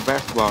to touch the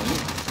basketball.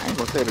 I ain't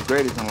gonna say the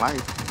greatest in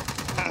life.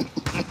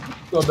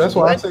 So that's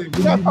why I say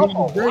We're not talking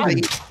about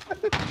greatest.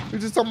 life. We're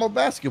just talking about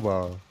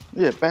basketball.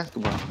 Yeah,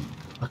 basketball.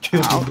 I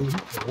can't I believe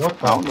I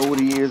don't know what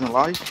he is in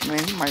life.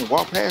 Man, he might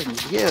walk past me.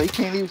 Yeah, he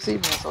can't even see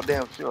me. I'm so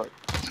damn short.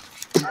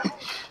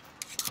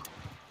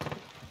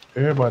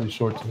 Everybody's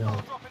short to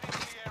him.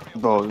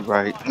 Bro,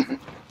 right.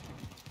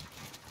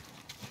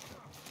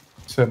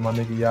 Except my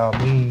nigga Y'all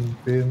Mean,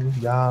 feel me?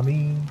 Y'all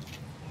Mean.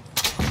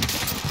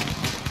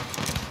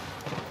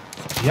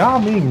 Y'all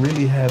Mean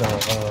really had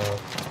a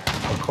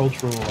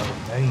cultural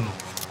name.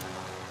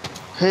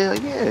 Hell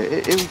yeah,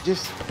 it was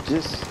just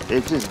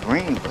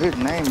ring his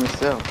name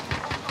itself.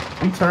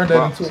 He turned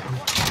that into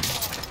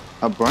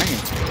a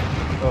brand.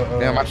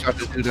 Damn, I shot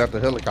this dude out the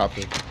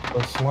helicopter.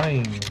 A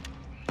slang.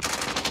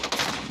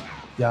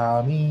 Yeah,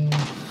 I mean.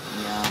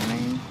 Yeah, I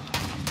mean.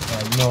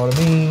 You know what I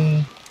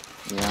mean?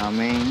 Yeah, I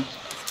mean.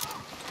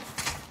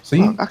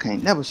 See? I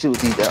can't never shoot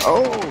these that.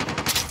 Oh,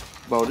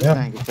 bro, this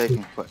thing is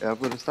taking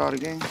forever to start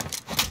again.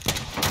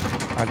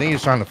 I think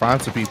he's trying to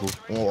find some people.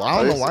 Well, I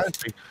don't know why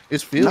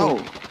it's filled.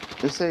 No,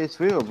 they say it's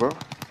filled, bro.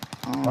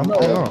 I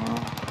know.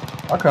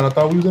 I kind of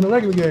thought we was in a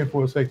regular game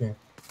for a second.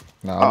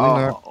 No,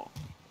 we're not.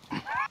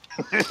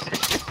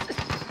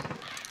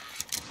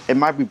 It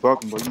might be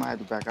broken, but you might have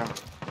to back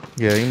out.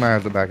 Yeah, you might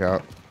have to back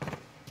out.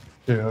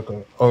 Yeah,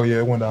 okay. Oh, yeah,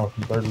 it went down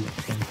from 30 to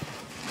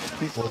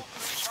 24.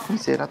 He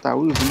said, I thought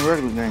we was in a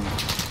regular game.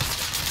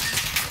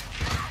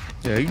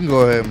 Yeah, you can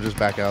go ahead and just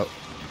back out.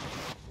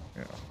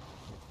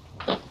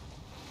 Yeah.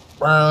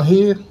 Round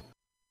here,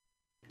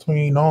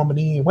 between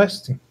Normandy and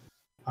Weston,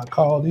 I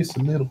call this a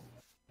little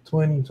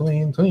twin.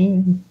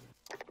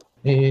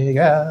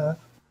 Yeah.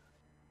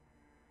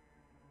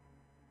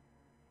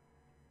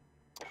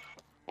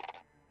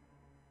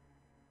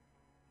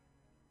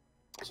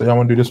 So y'all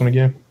want to do this one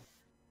again?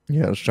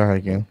 Yeah, let's try it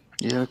again.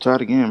 Yeah, let's try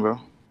it again, bro.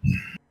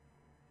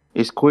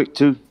 It's quick,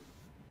 too.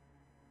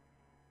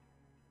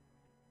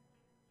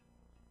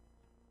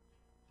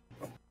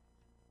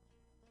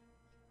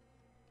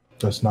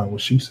 That's not what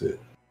she said.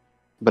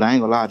 But I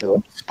ain't gonna lie,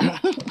 though.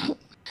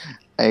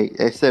 Hey,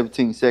 that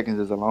 17 seconds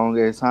is a long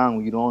ass time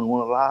when you don't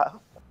want to lie.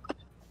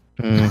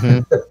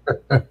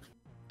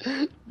 Mm-hmm.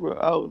 Bro,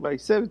 I was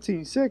like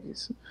 17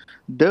 seconds.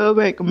 Dub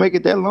ain't gonna make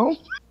it that long.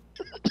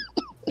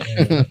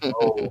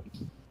 Oh.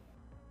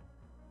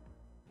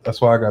 That's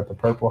why I got the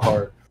Purple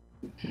Heart.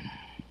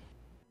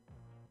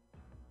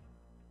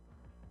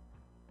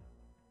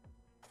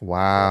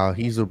 Wow,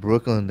 he's a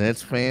Brooklyn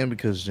Nets fan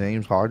because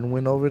James Harden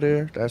went over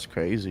there? That's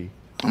crazy.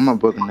 I'm a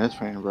Brooklyn Nets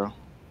fan, bro.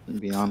 To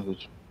be honest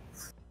with you.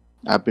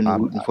 I've been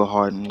rooting for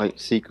Harden, like,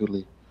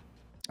 secretly.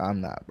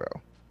 I'm not, bro.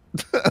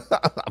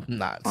 I'm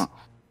not.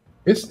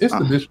 It's the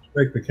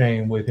disrespect that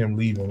came with him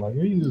leaving. Like,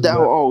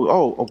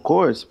 of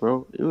course,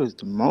 bro. It was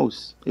the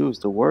most. It was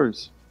the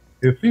worst.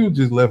 If he was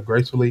just left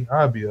gracefully,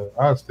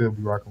 I'd still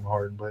be rocking with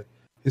Harden. But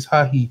it's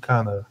how he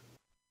kind of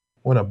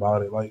went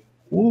about it. Like,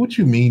 what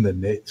you mean the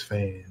Nets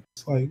fans?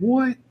 Like,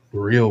 what?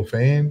 Real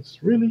fans?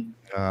 Really?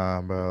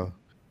 Bro.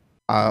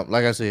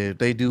 Like I said, if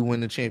they do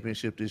win the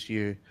championship this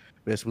year,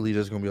 best believe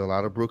there's gonna be a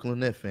lot of Brooklyn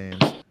Nets fans.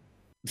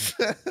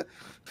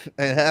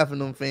 And half of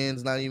them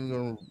fans not even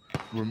gonna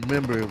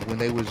remember when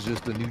they was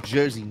just the New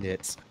Jersey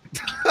Nets.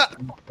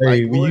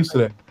 Hey, we used to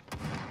that.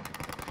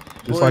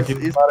 Just like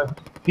everybody,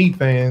 Heat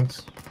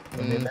fans,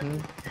 and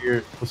then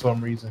here for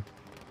some reason.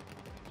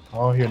 I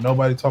don't hear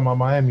nobody talking about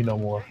Miami no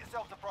more.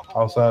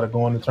 Outside of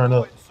going to turn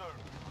up.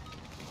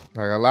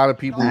 Like a lot of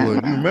people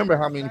you remember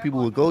how many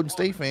people were Golden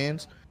State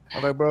fans,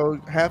 I'm like, bro,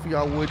 half of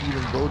y'all weren't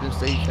even Golden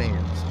State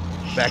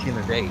fans back in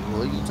the day.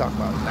 What are you talking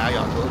about? Now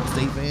y'all Golden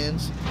State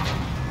fans?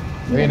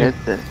 Man,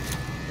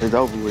 it's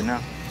over with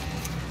now.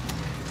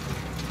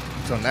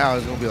 So now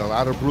there's gonna be a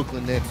lot of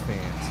Brooklyn Nets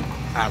fans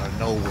out of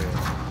nowhere.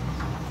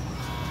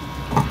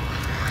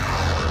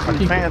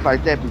 Fans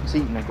like that be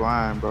cheating the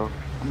grind, bro.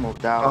 I'm a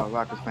diehard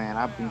Rockets fan.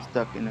 I've been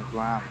stuck in the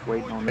grind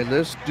waiting on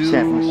this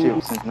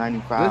championship since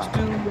 '95. Let's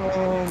do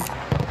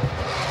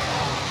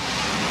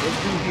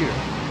here.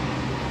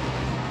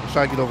 Let's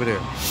try to get over there.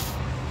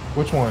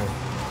 Which one?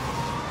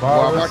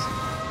 Virus?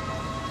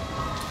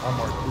 I'm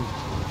Mark too.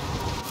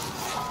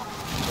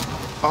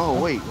 Oh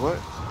wait, what?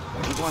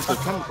 We're going to the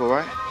chemical,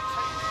 right?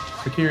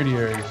 Security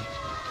area.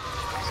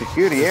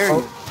 Security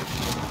area.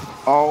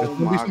 Oh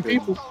my goodness.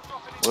 People.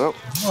 Well,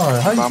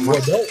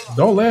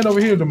 don't land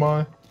over here,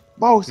 Damon.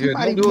 Bro,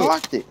 somebody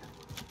marked it.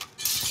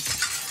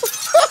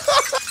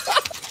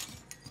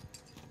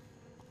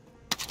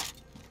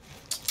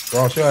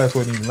 Ross, your ass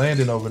wasn't even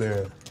landing over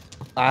there.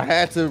 I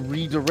had to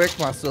redirect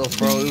myself,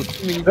 bro. It was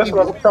too many That's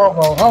people. what I'm talking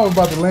about. I was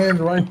about to land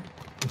right.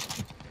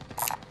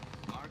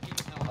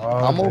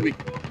 I'm over here.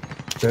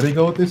 There they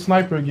go with this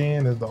sniper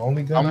again. Is the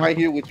only gun. I'm right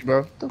here with you,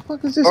 bro. The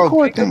fuck is this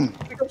court thing?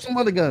 Pick up some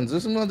other guns.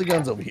 There's some other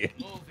guns over here.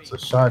 It's a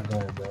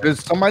shotgun, bro.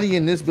 There's somebody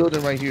in this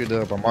building right here,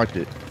 Dub. I marked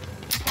it.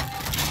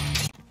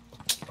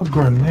 A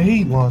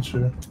grenade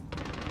launcher.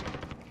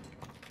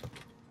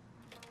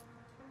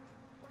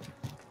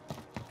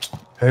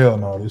 Hell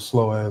no, this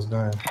slow ass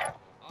gun.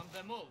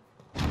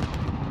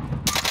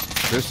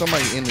 There's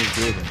somebody in this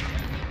building.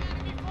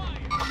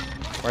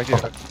 Right here.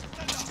 Okay.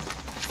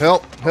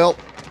 Help, help,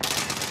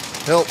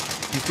 help.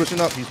 He's pushing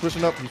up, he's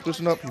pushing up, he's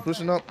pushing up, he's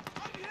pushing up.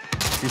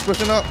 He's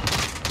pushing up.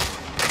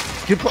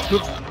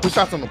 Push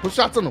shots on him, push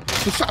shots on him,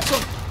 push shots on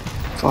him.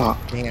 Fuck.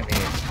 Damn it.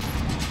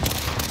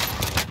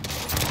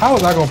 How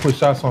was I gonna put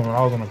shots on when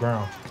I was on the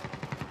ground?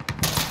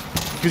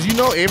 Because you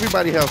know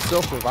everybody has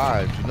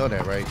self-revives. You know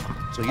that, right?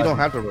 So you don't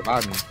have to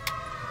revive me.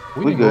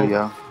 We good,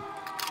 y'all.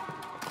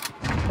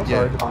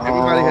 Yeah,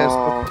 everybody has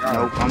self-revives.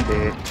 Nope, I'm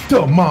dead.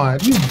 Come on,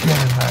 you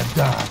better not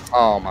die.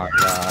 Oh my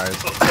god.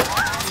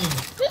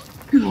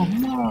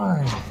 Come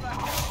on.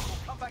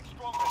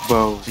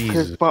 Bro,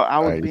 Jesus bro, I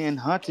was Christ. being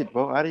hunted,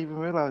 bro. I didn't even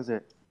realize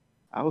that.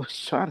 I was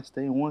trying to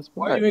stay in one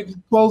spot. Why you didn't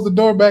just close the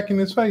door back in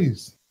his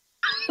face?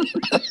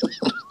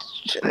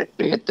 Should have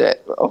hit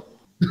that, bro.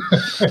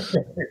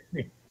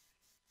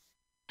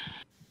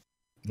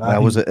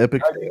 That was an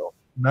epic fail.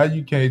 Now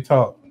you can't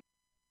talk.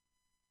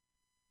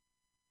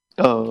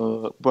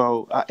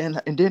 Bro, and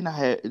then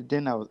I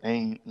was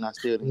aimed and I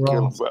still didn't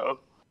kill him, bro.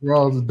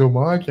 Ross,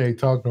 Damon can't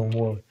talk no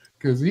more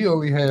because he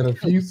only had a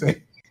few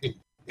seconds.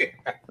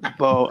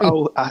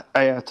 Bro,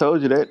 I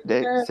told you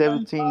that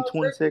 17,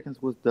 20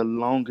 seconds was the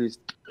longest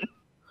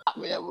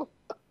ever.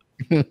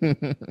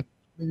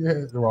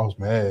 Yeah, Ross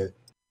mad.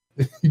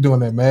 He doing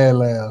that mad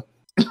laugh.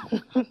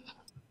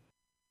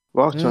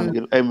 Ross trying to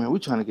get. Hey man, we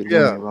trying to get in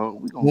there, bro.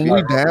 When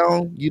we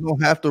down, you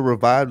don't have to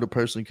revive the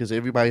person because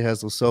everybody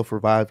has a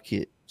self-revive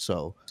kit.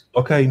 So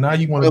okay, now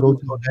you want to go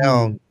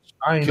down.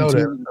 I ain't know that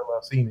until I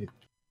seen it.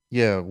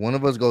 Yeah, one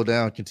of us go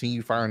down,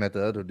 continue firing at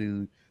the other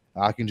dude.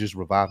 I can just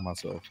revive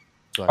myself.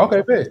 So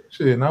okay, bet.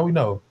 Shit, now we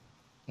know.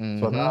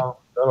 Mm-hmm. So now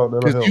that'll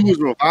because you was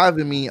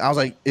reviving me, I was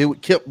like,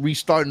 it kept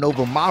restarting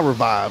over my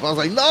revive. I was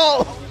like,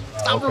 no,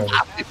 stop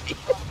reviving me.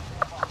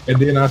 And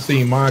then I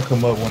seen mine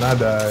come up when I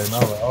died, and I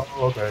was like,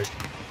 oh, okay.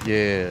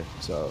 Yeah,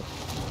 so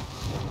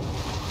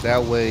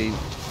that way,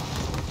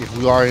 if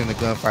we are in a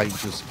gunfight, you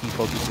just keep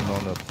focusing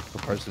on the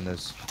person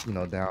that's, you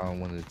know, down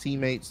one of the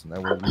teammates, and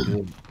that way we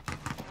do.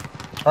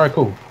 All right,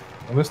 cool.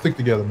 Well, let's stick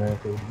together, man.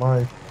 Cause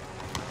mine,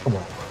 come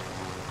on.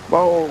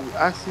 Whoa,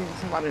 I seen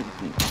somebody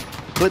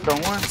clicked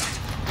on one.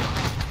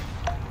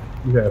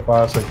 You had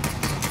 5 seconds.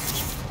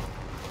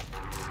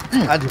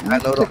 I did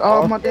not know took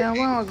all my damn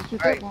rounds that you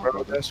took,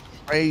 bro. That's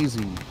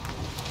crazy.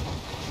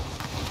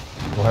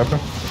 What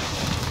happened?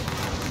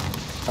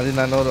 I did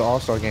not know the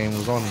All-Star game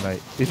was on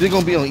tonight. Is it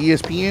gonna be on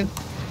ESPN?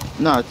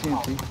 No,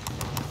 TNT.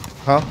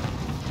 Huh?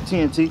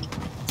 TNT.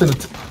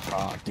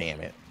 Oh,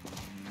 damn it.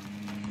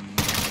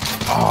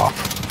 Oh.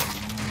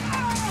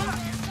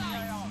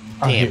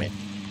 Damn it.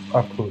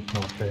 I put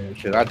no cash.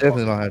 Shit, I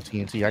definitely don't have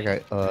TNT. I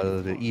got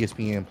the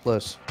ESPN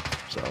Plus.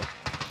 So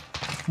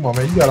come on,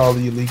 man. You got all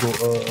the illegal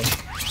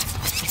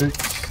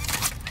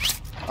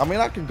tricks. I mean,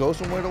 I can go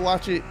somewhere to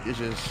watch it. It's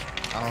just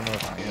I don't know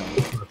if I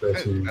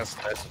am.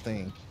 That's the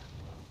thing.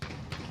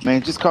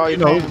 Man, just call your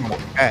name.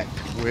 Packed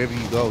wherever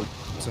you go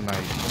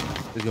tonight.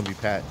 It's gonna be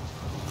packed.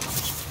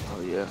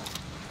 Oh yeah.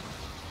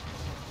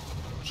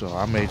 So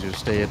I may just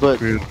stay at the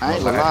crib. I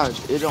ain't gonna lie,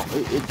 it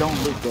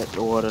don't look that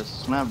or the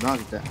slam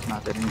dunk is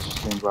not that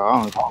interesting, bro.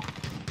 I don't know.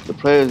 The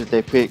players that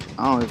they pick,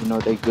 I don't even know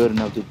if they good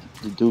enough to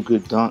do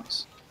good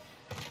dunks.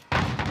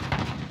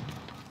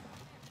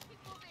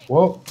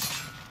 Well,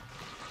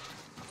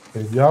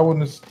 if y'all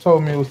wouldn't have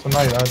told me it was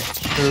tonight, I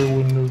sure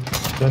wouldn't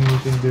have done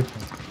anything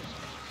different.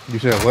 You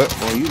said what?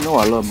 Well, you know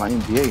I love my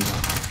NBA.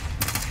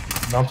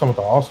 No, I'm talking about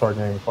the All-Star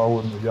game. If y'all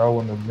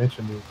wouldn't have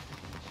mentioned it.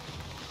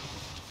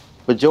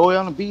 But Joey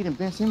on the beat and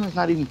Ben Simmons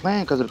not even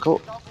playing because of the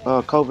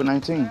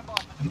COVID-19.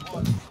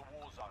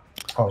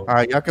 All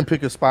right, y'all can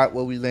pick a spot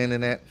where we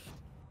landing at.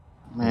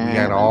 Man, we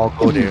gotta all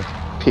go there.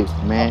 Pick,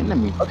 man. Let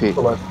me pick.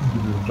 Like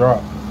just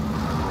drop.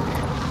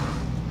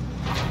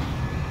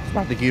 It's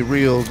about to get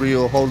real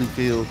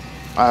Holyfield.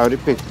 I already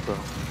picked it, bro.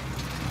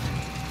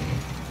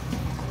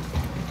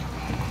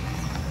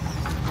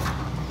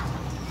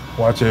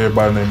 Watch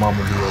everybody and their mama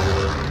do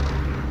over there.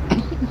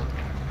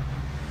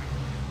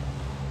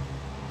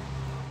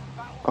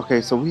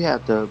 Okay, so we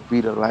have to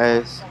be the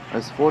last.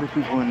 There's 40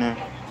 people in there.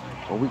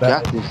 But we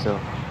got this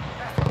stuff.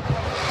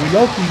 We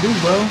low-key do,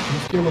 bro. You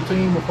kill a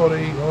team before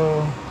they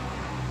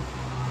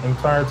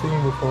entire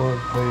team before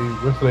they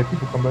rest of their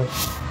people come back.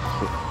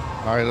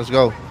 All right, let's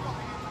go.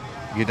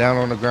 Get down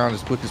on the ground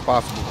as quick as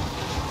possible.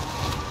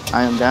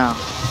 I am down.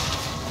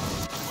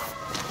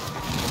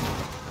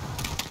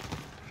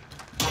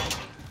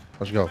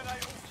 Let's go.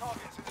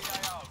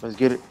 Let's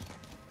get it.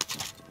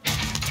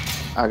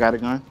 I got a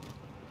gun.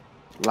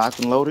 Locked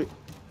and loaded.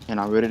 And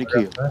I'm ready to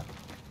kill.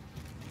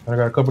 I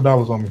got a couple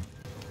dollars on me.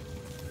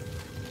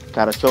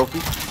 Got a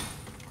trophy.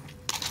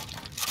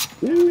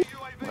 Ooh,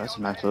 that's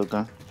a nice little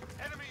gun.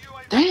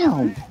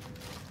 Damn.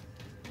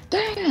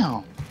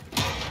 Damn.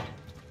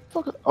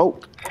 Fuck it. Oh,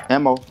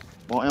 ammo.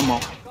 More ammo.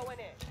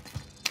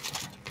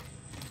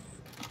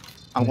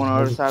 I'm going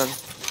on the other side of it.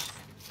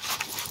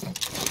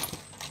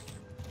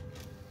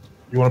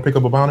 You want to pick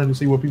up a bounty to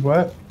see where people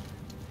at?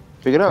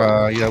 Pick it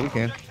up. Yeah, we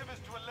can.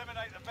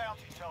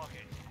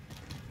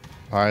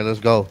 All right, let's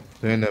go.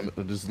 They're in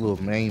this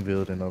little main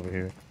building over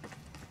here.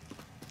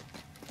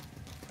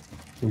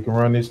 We can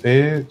run this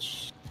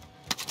edge.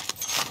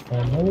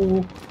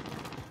 Oh,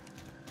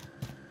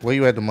 Where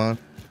you at, Damon?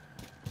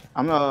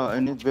 I'm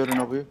in this building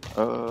over here.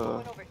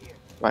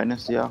 Right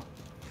next to y'all.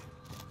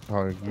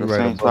 Oh, you The right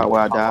same up spot there.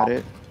 where I died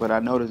at. But I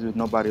noticed there's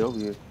nobody over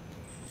here.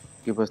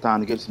 Give us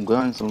time to get some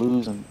guns, some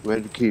loot, and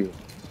ready to kill.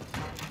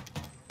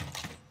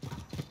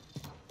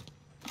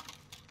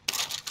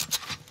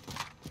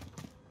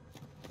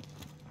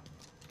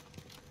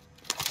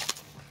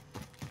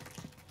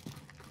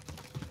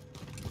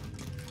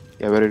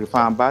 You ready to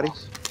find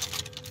bodies?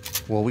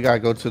 Well, we gotta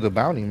go to the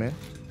bounty, man.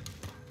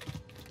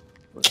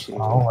 Let's see. I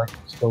don't like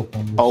the scope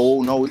on this.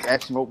 Oh no, we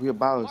action over here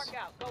about us.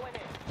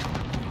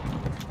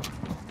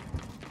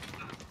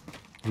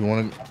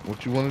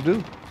 What you wanna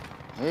do?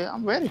 Yeah,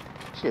 I'm ready.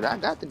 Shit, I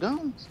got the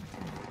guns.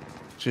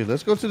 Shit,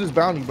 let's go to this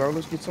bounty, bro.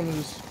 Let's get some of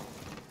this.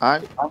 All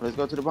right, let's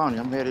go to the bounty.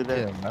 I'm headed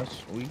there. Yeah,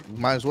 we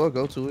might as well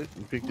go to it.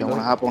 We picked You it want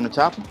to up. hop on the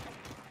chopper?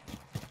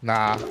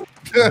 Nah.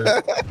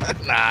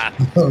 Nah.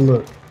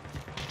 Look,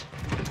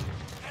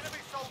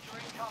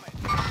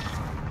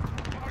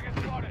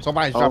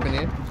 Somebody's dropping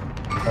in.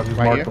 I just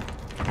Right marked them.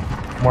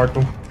 Marked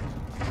them.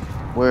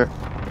 Where?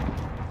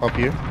 Up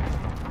here.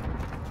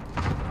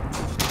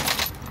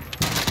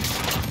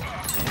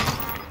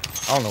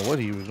 I don't know what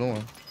he was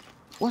doing.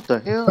 What the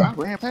hell? I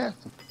ran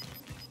past him.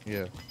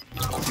 Yeah.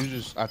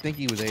 I think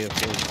he was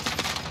AFK.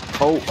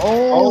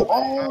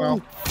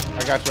 Oh.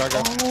 I got you.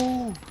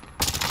 Oh.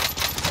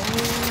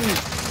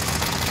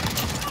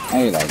 I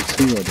ain't like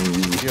two of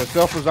these. Yeah,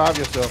 self-resolve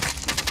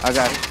yourself. I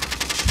got it.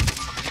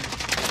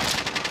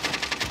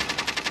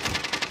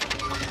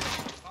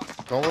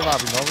 Don't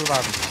revive me. Don't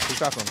revive me. Two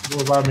shots on him. You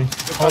revive me.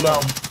 Hold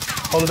down.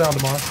 Hold it down,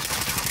 Demar.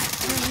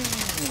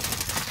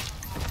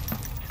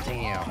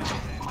 Damn.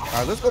 All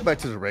right, let's go back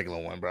to the regular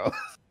one, bro.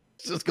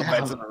 Let's just go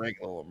back to the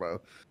regular one,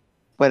 bro.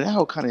 But that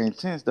was kind of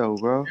intense, though,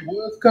 bro. It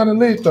was kind of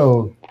lit,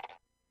 though.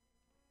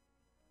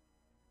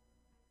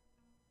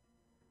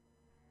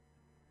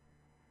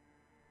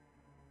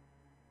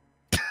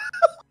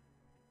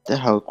 That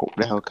hoe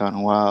kind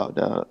of wild,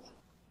 dog.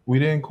 We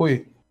didn't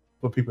quit.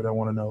 For people that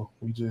want to know,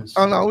 we just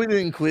Oh no, we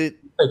didn't quit.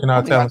 taking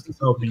our talents to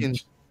South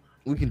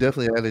We can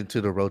definitely add it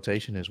to the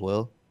rotation as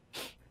well.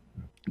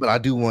 But I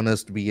do want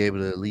us to be able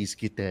to at least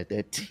get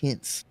that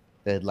tense,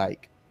 that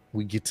like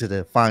we get to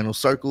the final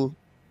circle,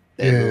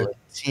 that little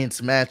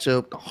tense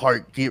matchup, the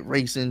heart get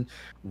racing.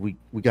 We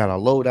got our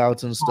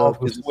loadouts and stuff.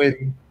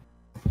 Sweating.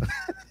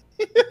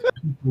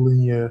 People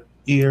in your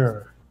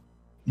ear.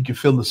 You can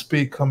feel the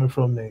spit coming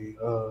from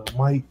the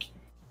mic.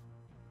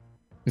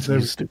 It's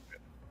stupid.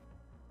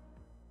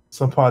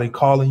 Somebody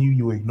calling you,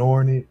 you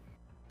ignoring it.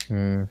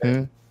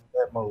 Mm-hmm.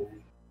 That mode.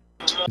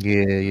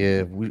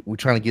 Yeah. We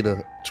trying to get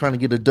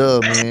a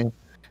dub, man.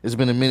 It's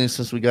been a minute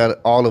since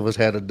all of us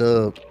had a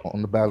dub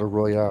on the Battle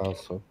Royale,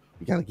 so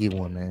we gotta get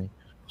one, man.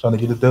 Trying to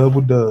get a dub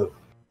with Dub.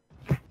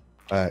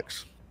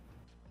 Facts.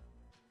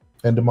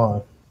 And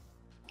Demond.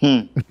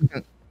 Hmm.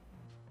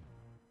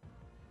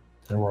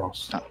 And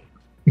Ross.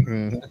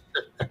 You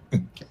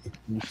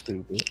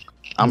stupid.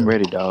 I'm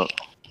ready, dog.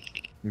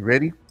 You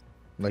ready?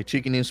 Like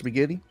chicken and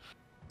spaghetti?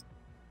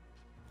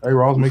 Hey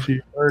Ross, make sure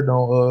your bird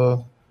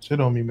don't shit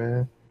on me,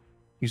 man.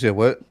 You said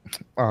what?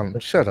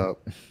 Shut up.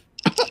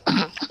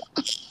 I'm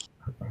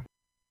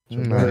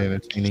not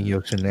entertaining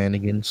your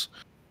shenanigans.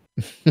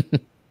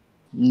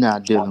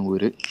 Not dealing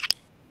with it.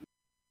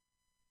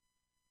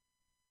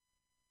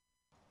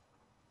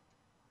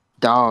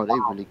 Dog, they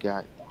really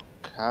got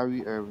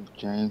Kyrie Irving,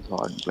 James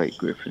Harden, Blake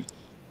Griffin,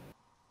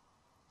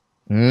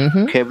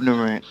 Mm-hmm. Kevin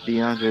Durant,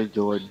 DeAndre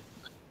Jordan,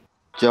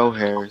 Joe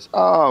Harris.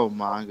 Oh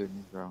my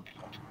goodness, bro.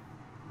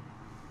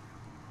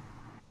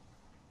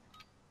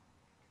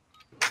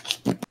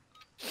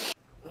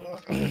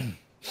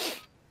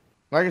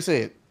 Like I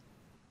said,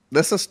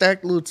 that's a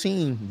stacked little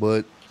team,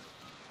 but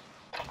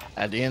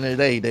at the end of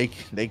the day,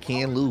 they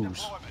can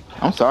lose.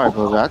 I'm sorry,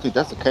 bro. I think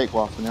that's a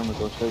cakewalk for them to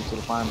go straight to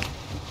the final.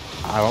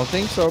 I don't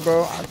think so,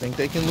 bro. I think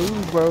they can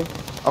lose, bro.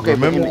 Okay,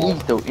 Remember, but in the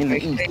East, though, in the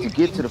East, to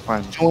get to the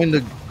final. Join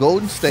the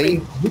Golden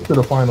State. Get to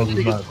the finals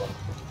is not.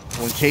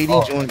 When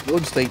KD joined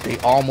Golden State, they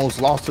almost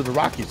lost to the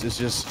Rockets. It's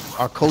just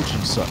our coaching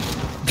sucked.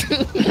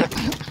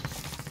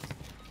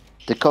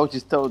 The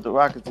coaches told the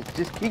Rockets to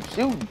just keep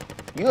shooting.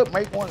 You'll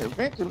make one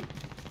eventually.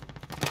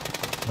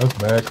 That's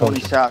bad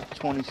coaching.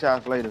 20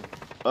 shots later.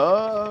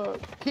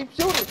 Keep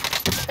shooting.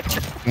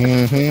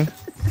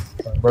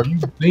 Mm-hmm. Bro, you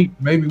think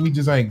maybe we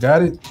just ain't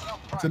got it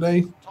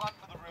today?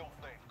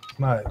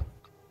 Not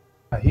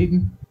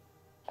hitting.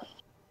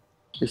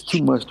 It's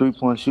too much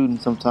 3-point shooting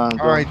sometimes.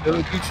 All right,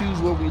 Doug, you choose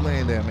where we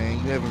land at, man.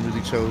 You haven't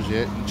really chose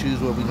yet. You choose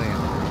where we land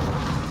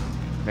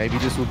at. Maybe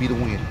this will be the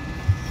win.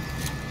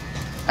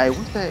 Hey,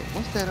 what's that?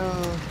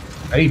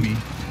 Maybe.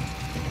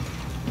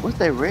 What's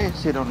that red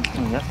shit on the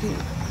screen? That's it.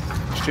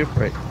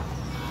 Shipwreck.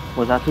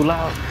 Was I too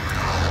loud?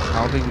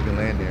 I don't think we can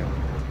land there.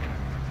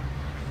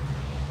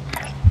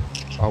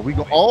 Are we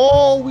going?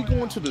 Oh, we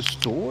going to the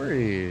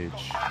storage.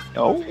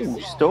 Oh,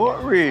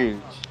 storage.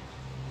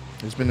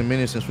 It's been a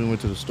minute since we went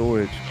to the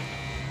storage.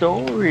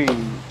 Storage.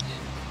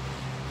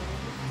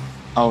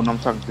 Oh, no, I'm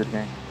talking to the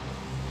game.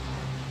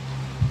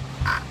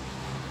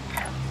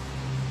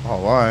 Oh,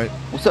 all right.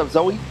 What's up,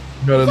 Zoe?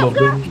 You got a little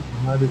building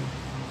behind it.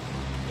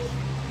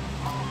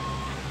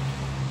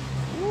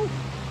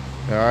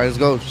 All right, let's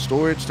go.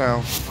 Storage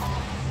town.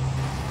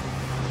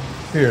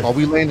 Here. Are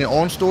we landing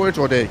on storage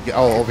or that?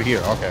 Oh, over here.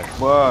 Okay.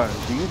 Boy,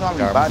 do you know how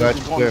many I'm bodies glad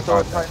is you going to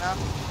storage clarified right now?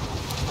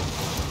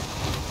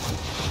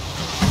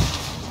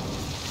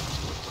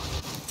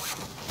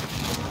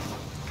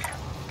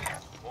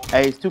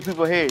 Hey, it's 2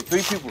 people ahead,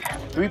 3 people,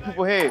 3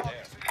 people ahead,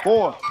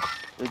 4.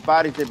 There's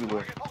bodies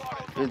everywhere.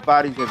 There's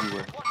bodies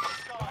everywhere.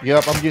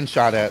 Yep, I'm getting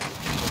shot at.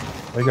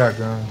 They got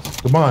guns.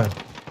 Come on.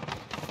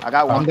 I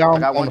got one. I'm down. I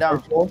got one down.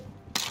 First floor.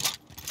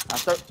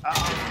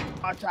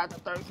 I tried to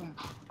thirst him.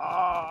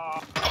 I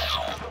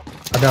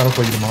got him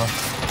for you tomorrow.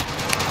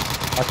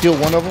 I killed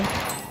one of them.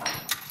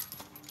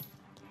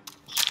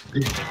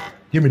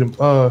 Give me them.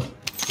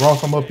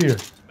 Ross, I'm up here.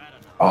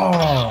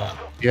 Oh.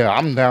 Yeah,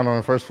 I'm down on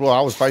the first floor.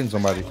 I was fighting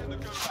somebody.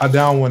 I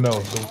downed one though.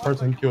 The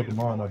person who killed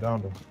tomorrow, I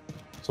downed him.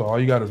 So all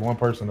you got is one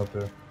person up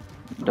there.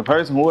 The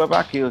person, whoever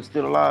I killed, is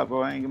still alive,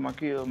 bro. I ain't get my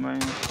kill, man.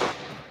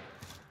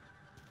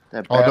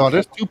 That Oh no, bastard.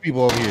 there's 2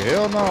 people over here.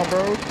 Hell no,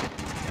 bro.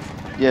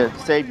 Yeah,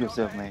 save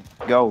yourself, man.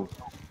 Go.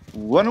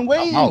 Run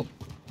away. I'm out.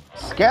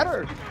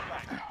 Scatter. If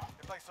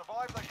they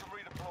survive, they can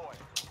redeploy.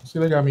 See,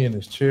 they got me in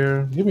this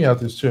chair. Get me out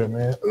this chair,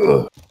 man.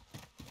 Ugh.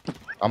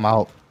 I'm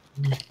out.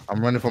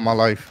 I'm running for my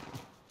life.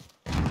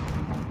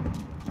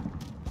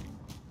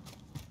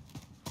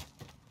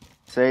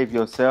 Save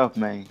yourself,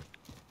 man.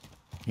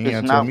 He ain't It's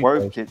told not me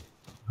worth first. it.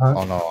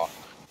 Oh no,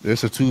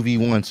 it's a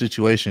 2v1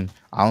 situation.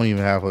 I don't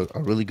even have a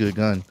really good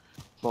gun.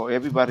 Bro,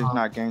 everybody's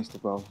not gangster,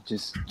 bro.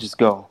 Just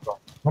go.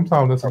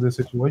 Sometimes that's a good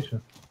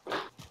situation.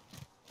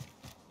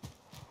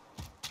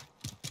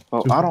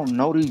 Bro, I don't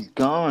know these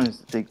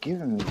guns that they're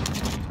giving me.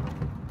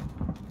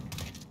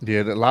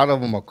 Yeah, a lot of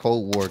them are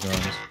Cold War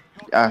guns.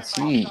 I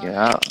see, yeah.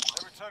 They're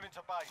returning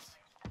to base.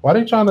 Why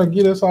they trying to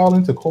get us all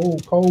into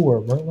cold war,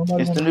 bro?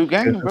 Nobody It's the wanna- new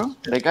game, bro.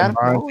 They got it.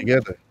 Combined bro.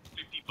 together.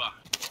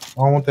 I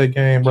don't want that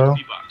game, bro.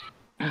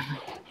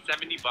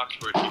 $70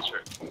 for a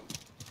t-shirt.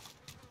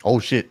 Oh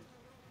shit.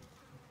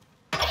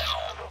 Your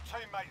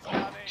teammates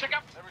down in. Check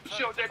out They're the returning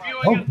show to base.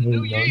 debuting Oh, in the new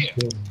there you year.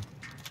 go.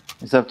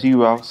 It's up to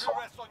you, Ross. The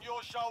rest on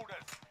your shoulders.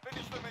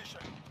 Finish the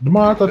mission.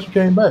 Demar, I thought you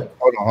came back.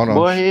 Hold on.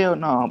 Boy, hell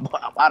no. Boy,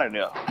 I'm out of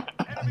there.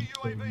 Enemy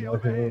UAV Hell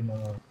overhead. no.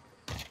 Enemy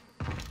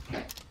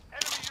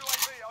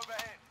UAV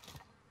overhead.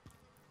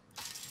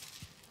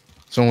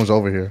 Someone's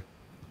over here.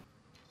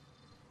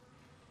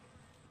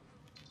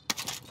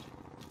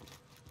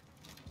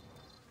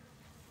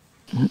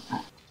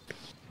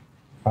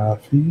 I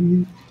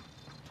feel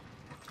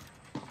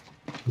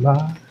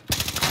like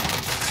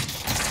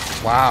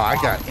Wow, I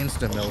got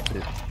instant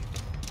melted.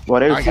 Boy,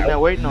 they were I sitting got there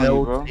waiting on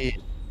you, bro.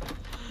 melted.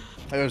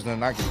 There's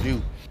nothing I can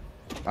do.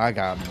 I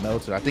got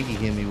melted. I think he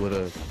hit me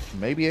with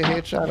maybe a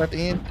headshot at the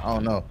end. I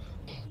don't know.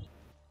 This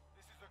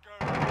is the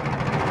go.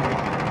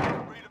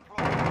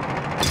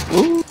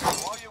 Redeploy.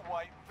 While you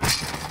wait,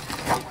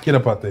 get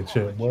up out that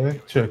chair,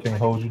 boy. Chair can't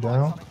hold you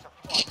down.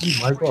 You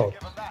mic off.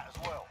 give them that as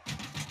well.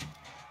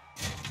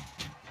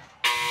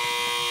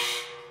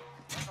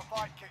 There's a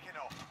fight kicking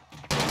off.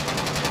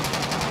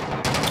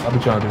 I'll be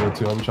trying to do it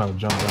too. I'll be trying to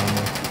jump down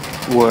there.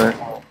 What?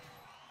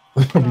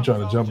 I'll be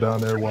trying to jump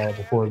down there while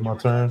before it's my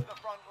turn. The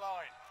front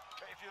line.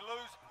 But if you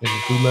lose, In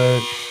the 2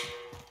 legs.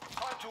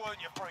 time to earn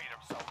your freedom,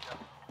 soldier.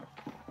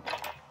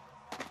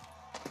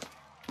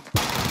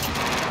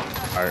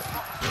 All right.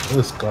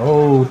 Let's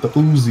go with the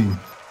Uzi.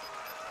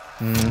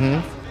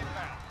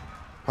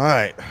 All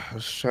right.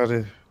 Let's try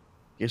to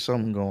get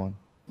something going.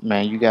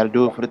 Man, you got to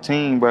do it for the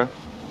team, bro.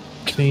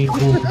 Team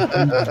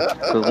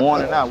Cause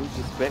one and out, we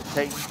just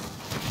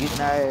spectating,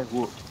 getting our ass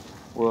whooped.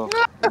 Well,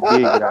 we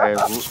did get our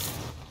ass whooped.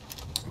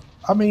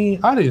 I mean,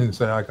 I didn't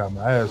say I got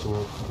my ass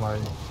whooped.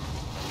 Like,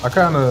 I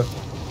kind of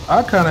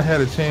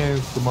had a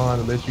chance to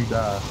mind to let you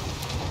die.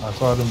 I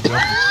saw them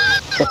jumping.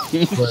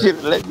 You should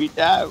have let me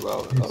die,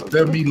 bro.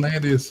 Instead of me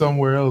landing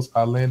somewhere else,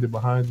 I landed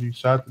behind you,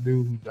 shot the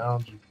dude who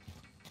downed you,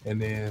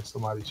 and then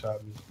somebody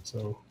shot me.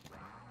 So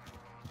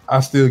I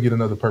still get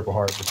another Purple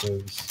Heart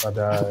because I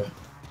died.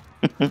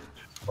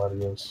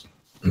 Somebody else.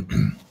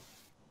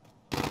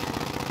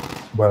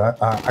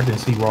 But I can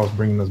see Ross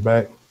bringing us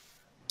back,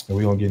 and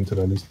we're gonna get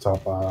into at least the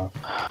top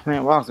 5.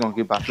 Man, Ross gonna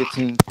get about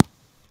 15,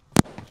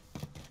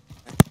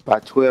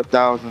 about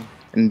 12,000,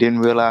 and didn't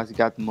realize he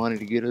got the money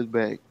to get us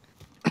back.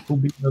 Who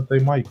beat up they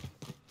mic?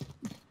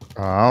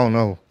 I don't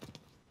know.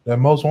 That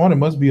most wanted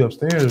must be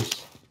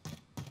upstairs.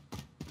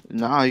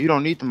 Nah, you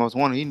don't need the most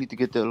wanted. You need to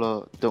get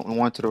the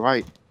one to the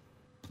right.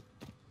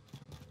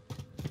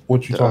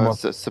 What you talking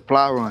about?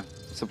 Supply run.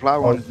 Supply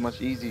run is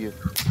much easier.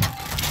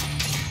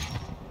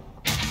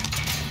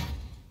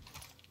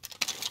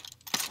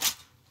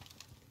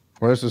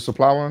 Where's the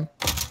supply one?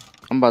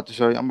 I'm about to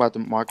show you. I'm about to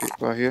mark it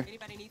right here.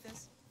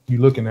 You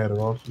looking at it,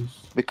 Ross?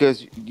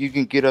 Because you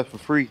can get us for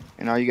free,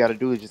 and all you got to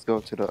do is just go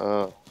to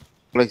the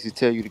place you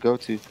tell you to go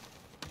to.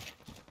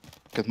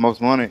 Because most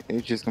wanted,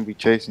 it's just gonna be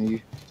chasing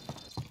you.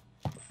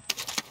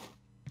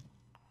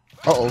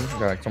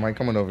 Got somebody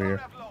coming over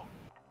here.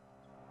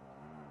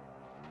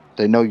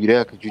 They know you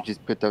there because you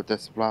just picked up that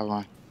supply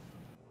line.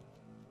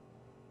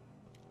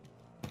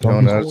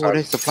 Don't be Oh,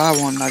 this supply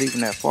one not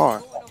even that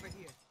far.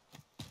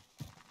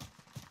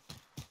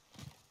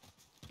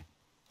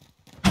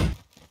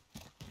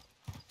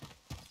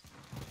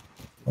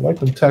 I like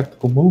them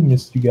tactical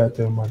movements you got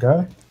there, my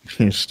guy.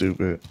 You're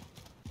stupid.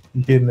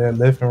 You hitting that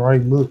left and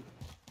right look.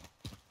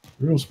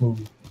 Real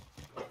smooth.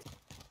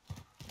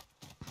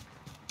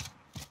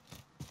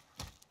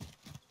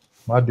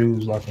 My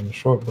dude's like in the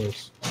short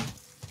bus.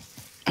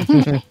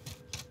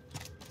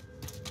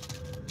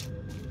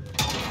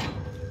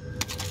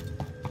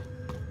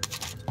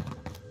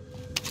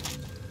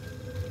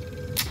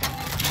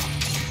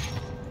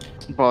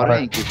 Bro, they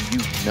ain't giving you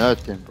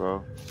nothing,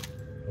 bro.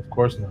 Of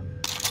course not.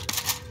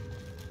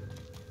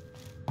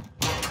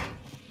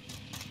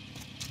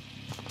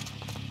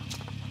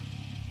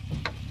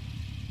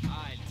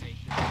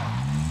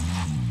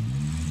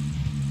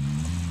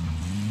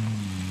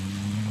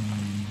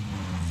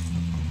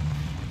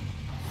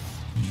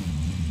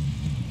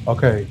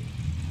 Okay.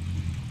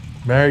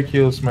 Marry,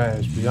 kill,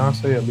 smash.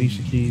 Beyonce,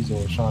 Alicia Keys,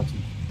 or Ashanti?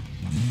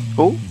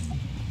 Who?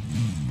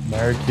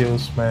 Marry, kill,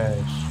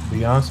 smash.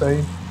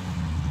 Beyonce,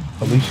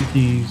 Alicia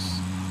Keys,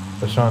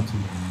 Ashanti.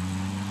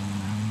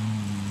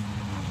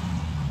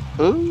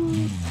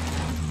 Who?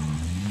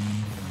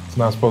 It's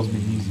not supposed to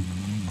be easy.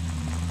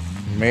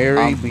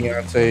 Mary,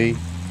 Beyonce,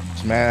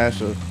 Smash,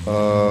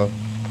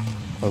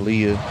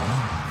 Aaliyah,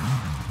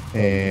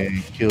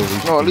 and kill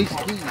Alicia. No, Alicia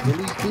Keys.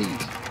 Alicia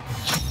Keys.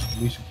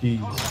 Alicia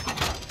Keys.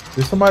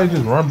 Did somebody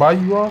just run by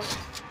you, Ross?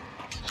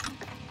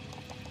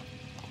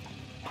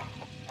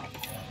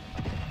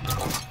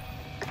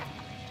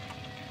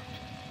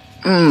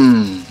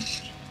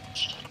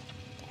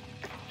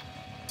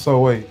 So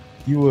wait,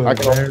 you were I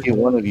can only get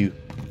one of you.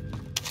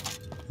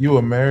 You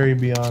would marry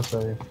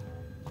Beyonce.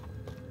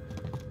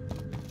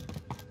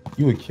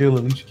 You would kill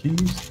Alicia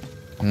Keys?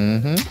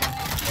 Mm-hmm.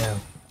 Damn.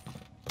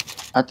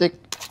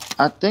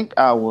 I think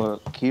I would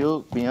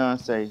kill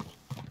Beyonce.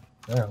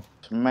 Damn.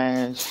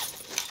 Smash.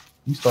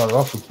 You started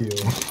off with kill.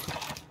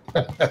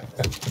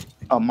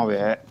 Oh, my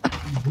bad.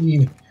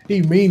 He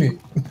mean it.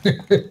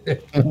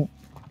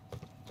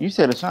 You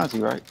said Ashanti,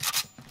 right?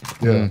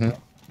 Yeah. Mm-hmm.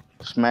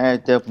 Smash,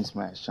 definitely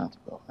smash Ashanti,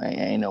 bro.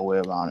 Ain't no way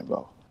around it,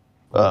 bro.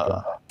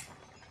 Okay.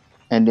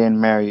 And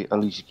then marry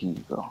Alicia Keys,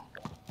 bro.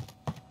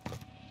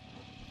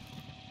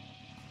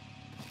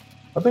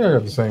 I think I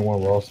got the same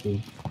one Ross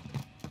did.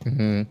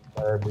 Mm-hmm.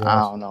 I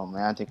don't know,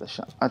 man. I think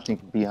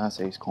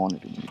Beyonce's corny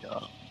to me,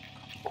 dog.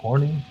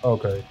 Corny?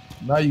 Okay.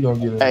 Now you gonna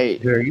get it.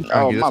 Hey,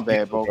 oh, my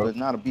bad, bro. Because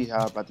not a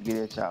beehive about to get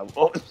that child.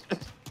 Oh.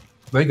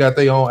 They got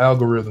their own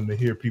algorithm to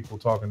hear people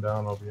talking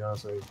down on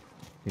Beyonce.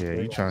 Yeah,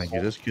 you trying to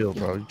get us killed,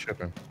 bro. You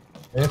tripping.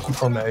 And she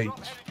from the H.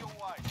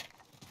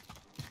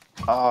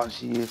 Oh,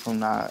 she is from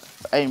that.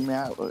 Hey,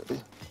 man.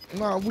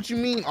 No, what you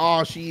mean?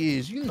 Oh, she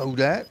is. You know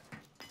that.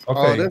 Okay.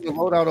 Oh, there's a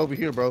loadout over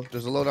here, bro.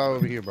 There's a loadout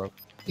over here, bro.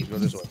 Let's go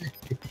this way.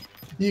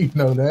 You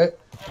know that.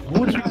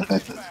 What you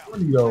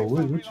mean, though?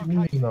 What you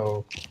mean,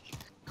 though?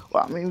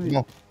 Well, I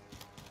mean,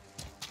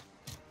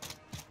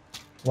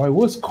 like,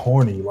 what's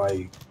corny?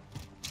 Like,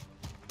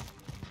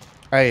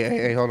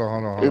 hey, hold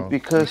on. it's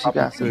because she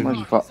got so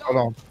much fuck. Hold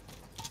on.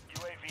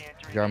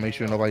 You gotta make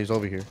sure nobody's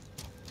over here.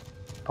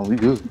 Oh, we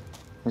good.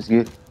 Let's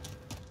get it.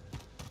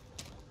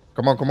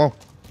 Come on.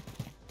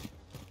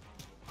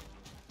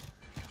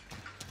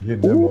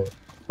 getting that one.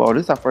 Well,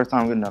 this is our first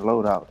time getting a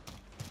loadout.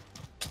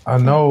 I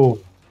know,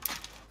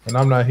 and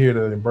I'm not here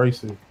to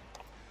embrace it.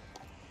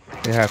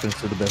 It happens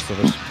to the best of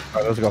us.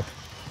 All right, let's go.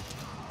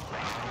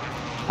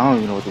 I don't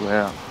even know what to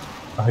wear.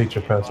 I hate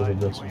your passive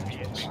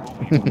aggressiveness.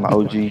 My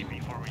OG.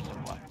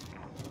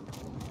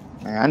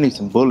 Man, I need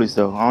some bullets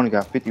though. I only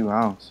got 50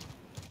 rounds.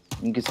 I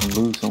can get some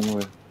loot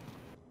somewhere.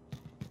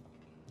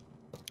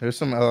 There's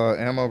some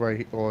ammo right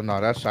here. Oh no,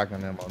 that's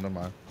shotgun ammo. Never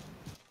mind.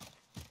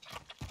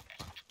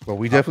 But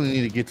we definitely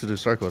need to get to the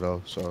circle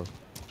though, so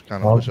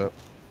kind of push up.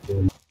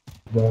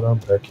 But I'm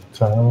back in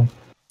town.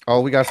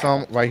 Oh, we got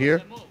some right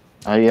here.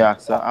 Oh yeah,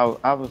 so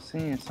I was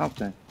seeing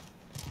something.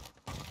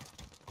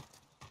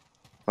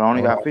 But I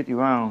only got 50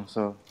 rounds,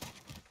 so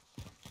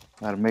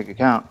gotta make it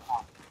count.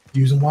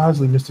 Use them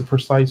wisely, Mr.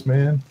 Precise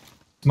Man.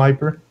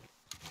 Sniper.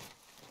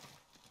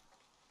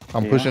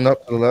 I'm pushing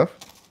up to the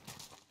left.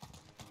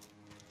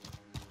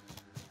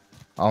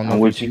 I don't know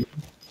what you.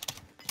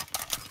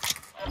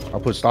 I'll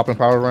put stopping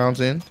power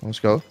rounds in. Let's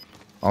go.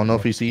 I don't know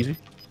if he sees you.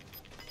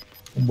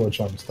 That boy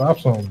trying to stop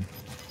something.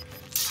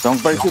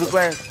 Don't break through the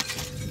glass.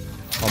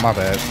 Oh, my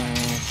bad.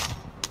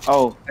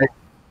 Oh. Hey.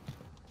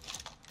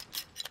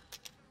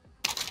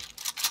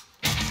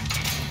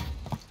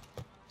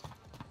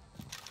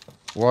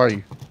 Where are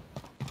you?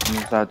 I'm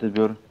inside this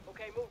building.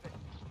 Okay, move it.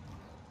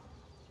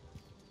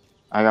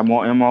 I got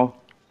more ammo.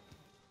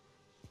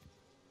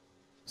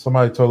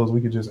 Somebody told us we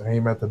could just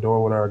aim at the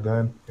door with our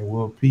gun and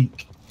we'll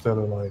peek instead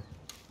of like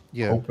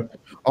open.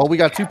 Oh, we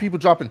got 2 people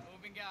dropping.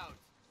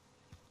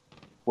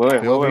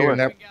 Where? Over here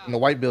in the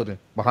white building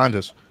behind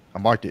us. I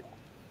marked it.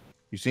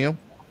 You see him?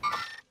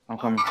 I'm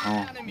coming.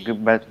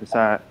 Get back to the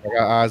side. I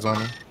got eyes on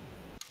him.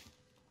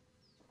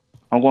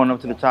 I'm going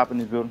up to the top in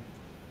this building.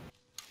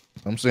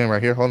 I'm sitting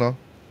right here. Hold on.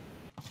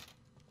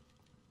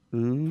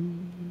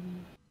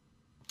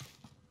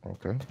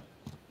 Okay.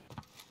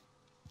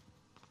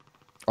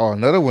 Oh,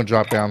 another one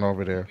dropped down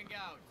over there.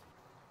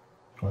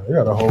 Oh, they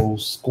got a whole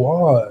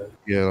squad.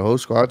 Yeah, the whole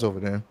squad's over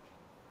there.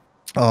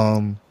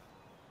 Trying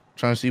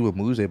to see what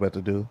moves they about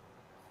to do.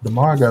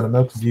 DeMar got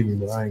enough to give me,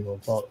 but I ain't gonna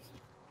talk.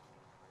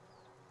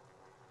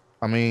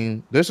 I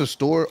mean, there's a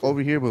store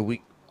over here, but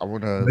I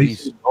want to at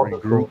least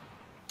regroup.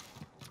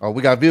 Oh,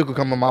 we got a vehicle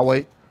coming my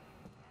way.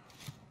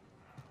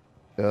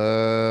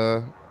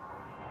 Right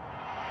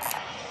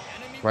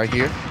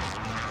here.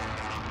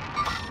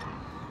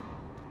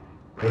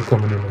 They're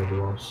coming in there,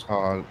 doors.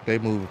 They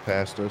moving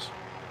past us.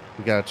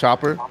 We got a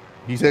chopper.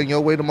 He's heading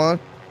your way, Damon.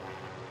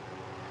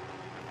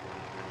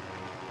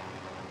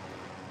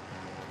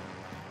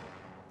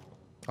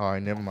 All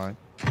right, never mind.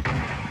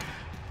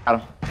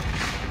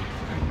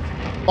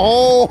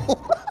 Oh!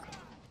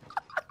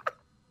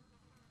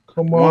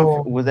 Come on.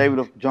 One was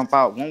able to jump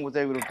out. One was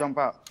able to jump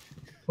out.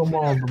 Come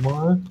on,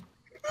 Damon.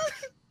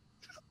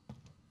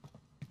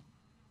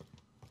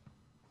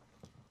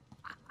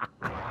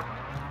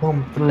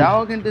 Come through.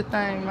 Dog in the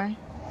thing, man.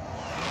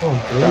 Come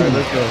through. All right,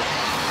 let's go.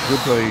 Good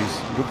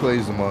plays. Good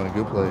plays, Damon.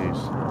 Good plays.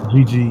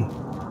 GG.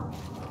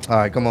 All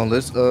right, come on.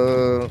 Let's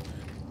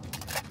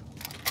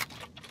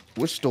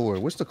which store?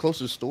 What's the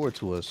closest store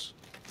to us?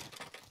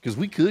 Because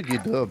we could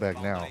get Dub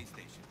back now.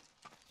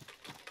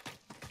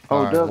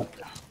 Oh, right. Dub.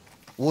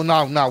 Well,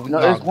 no.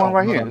 There's one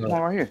right here. There's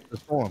one right here.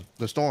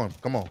 The storm.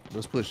 Come on.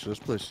 Let's push.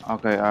 Okay, all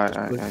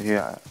right,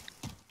 yeah.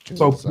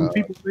 So do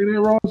people say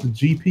that, Ross?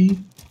 GP?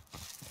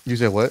 You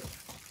said what?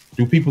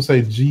 Do people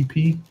say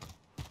GP?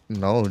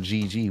 No,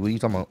 GG. What are you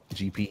talking about?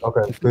 GP.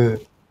 Okay,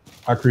 good.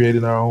 I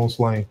created our own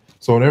slang.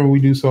 So whenever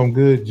we do something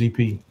good,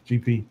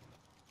 GP.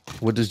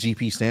 What does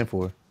GP stand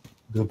for?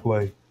 Good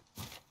play.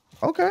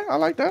 Okay, I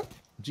like that.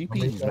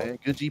 GPs, man.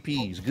 Good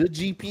GPs. Good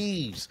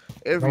GPs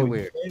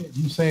everywhere. No,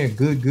 you saying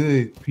good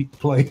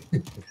play.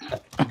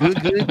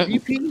 good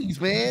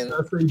GPs, man.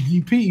 I say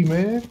GP,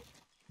 man.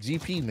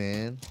 GP,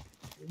 man.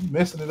 You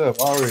messing it up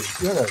already.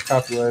 You gotta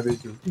copyright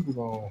it because people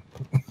gonna.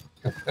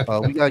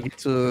 We gotta get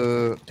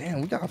to.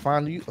 Damn, we gotta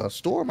find you a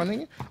store, my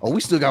nigga. Oh,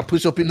 we still gotta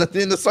push up in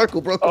the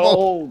circle, bro. Come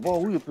on.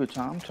 Boy,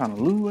 I'm trying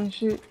to loot and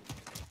shit.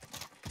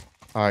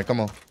 All right,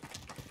 come on.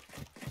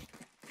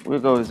 We'll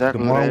go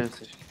exactly where it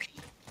is.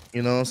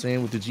 You know what I'm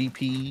saying? With the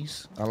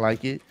GPs. I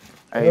like it.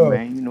 Hey,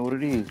 man, you know what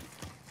it is.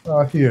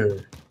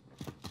 Here.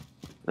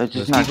 Let's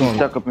just not get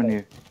stuck up in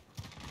here.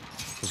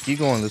 Let's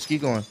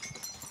keep going.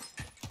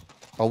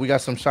 Oh, we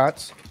got some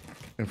shots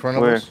in front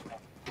of us.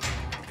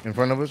 In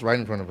front of us? Right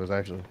in front of us,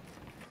 actually.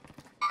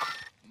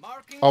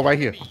 Oh, right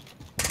here.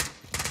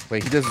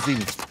 Wait, he doesn't see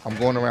me. I'm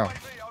going around.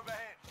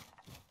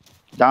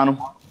 Down him.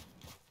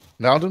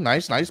 Down him.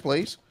 Nice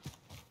place.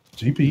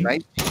 GP.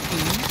 Nice.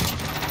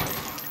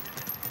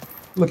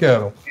 Look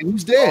at him. And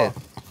he's dead.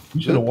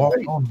 You should have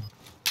walked on him.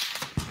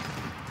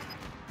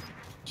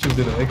 Should have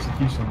did an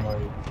execution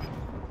like,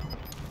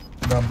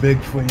 I'm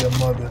big for your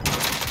mother.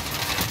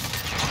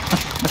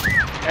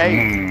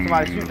 Hey,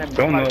 somebody shooting at me.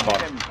 Don't know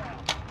about it.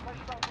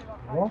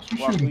 Ross, you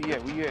shooting? We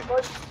at?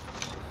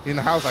 In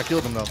the house, I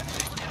killed him though.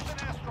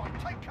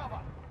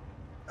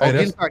 Hey,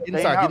 get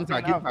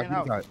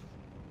inside.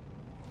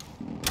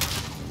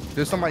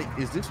 There's somebody.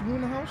 Is this you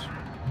in the house?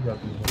 Yeah,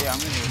 I'm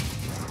in here.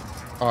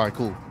 All right,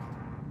 cool.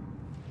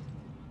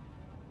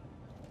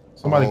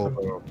 Somebody.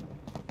 Oh,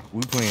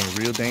 we playing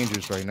real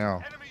dangerous right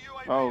now.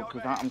 Oh,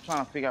 because I'm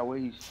trying to figure out where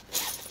he's.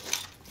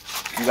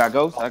 You got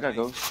ghosts? I got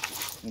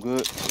ghosts. I'm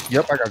good.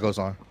 Yep, I got ghosts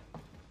on.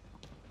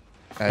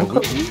 Hey, we're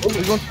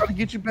gonna try to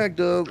get you back,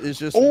 Dub. It's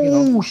just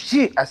Oh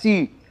shit! I see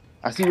you.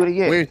 I see where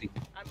he at. Where is he?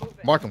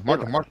 Mark him.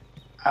 Mark him. Mark him.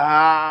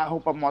 I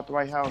hope I'm at the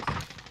right house.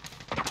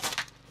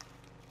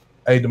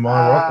 Hey,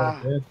 Demar,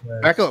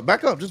 back up.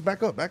 Back up. Just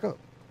back up. Back up.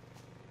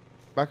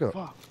 Back up.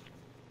 Fuck.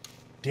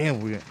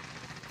 Damn,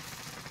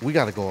 we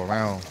gotta go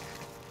around.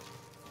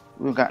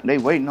 They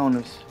waiting on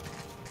us.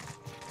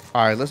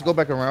 All right, let's go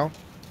back around.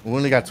 We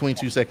only got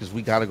 22 seconds.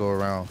 We gotta go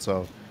around.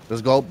 So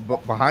let's go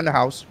behind the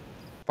house.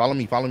 Follow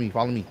me. Follow me.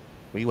 Follow me.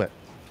 Where you at?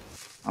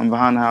 I'm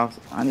behind the house.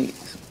 I need.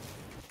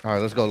 All right,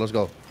 let's go. Let's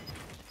go.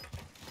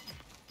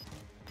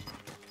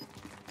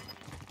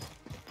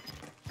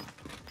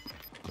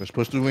 Let's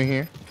push through in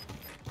here.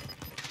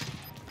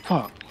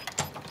 Fuck.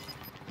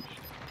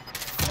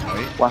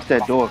 Right. Watch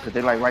that door, cause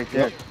they're like right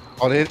there. Yep.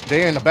 Oh,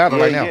 they're in the battle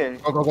right now. Yeah.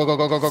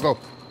 Go.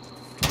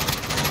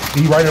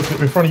 He right up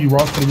in front of you,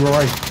 Ross, to your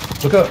right.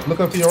 Look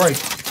up to your right.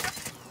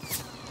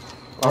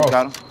 Oh,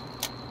 got him.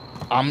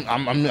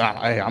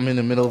 I'm in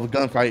the middle of a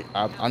gunfight.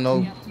 I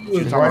know.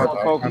 It's hard to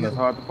focus. It's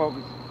hard to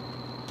focus.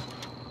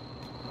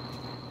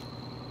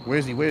 Where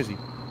is he?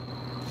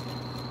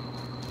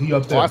 He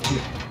up there. Oh,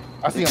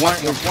 I see him. One.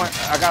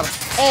 I got him.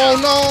 Oh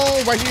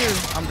no! Right here.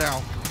 I'm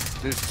down.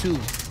 There's two.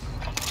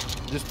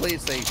 Just play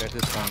it safe at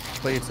this point.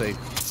 Play it safe.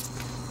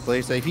 Play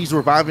it safe. He's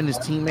reviving his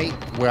teammate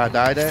where I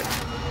died at.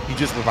 He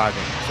just revived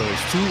him. So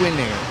there's two in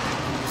there.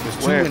 There's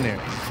two in there.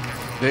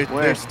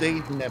 They're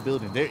staying in that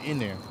building. They're in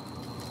there.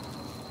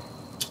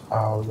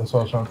 Oh, that's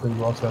what I was trying to think.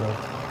 Ross had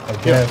a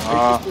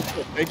gas.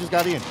 They just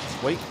got in.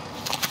 Wait.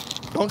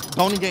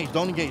 Don't engage.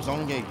 Don't engage.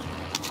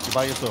 You're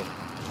by yourself.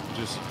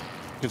 Just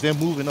because they're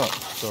moving up.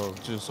 So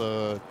just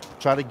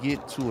try to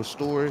get to a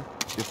store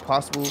if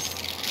possible.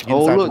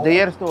 Oh look,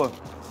 they at a store.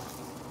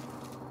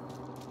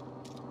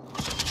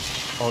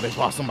 Oh, they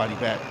brought somebody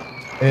back.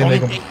 And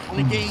Don't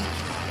engage.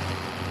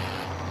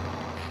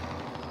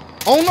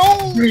 Oh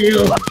no!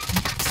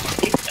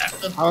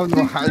 I don't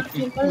know how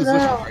he was looking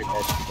right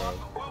at you, bro.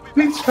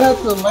 He tried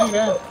to lay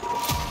that.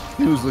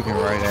 He was looking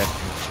right at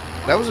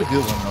you. That was a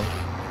good one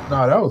though.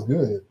 Nah, that was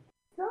good.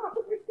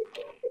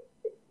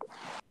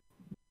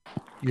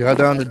 Y'all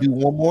down to do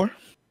one more?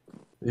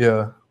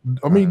 Yeah.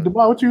 I mean,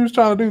 what you was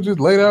trying to do, just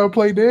lay down and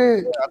play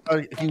dead? Yeah, I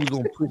thought he was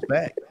gonna push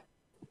back.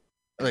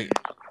 Like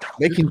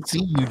they can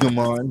see you,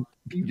 Damon.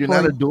 You're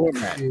not a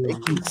doormat. They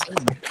can see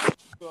you.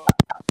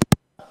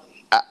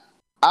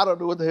 I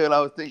don't know what the hell I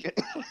was thinking.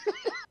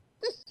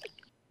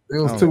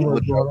 It was too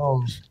much going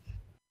on.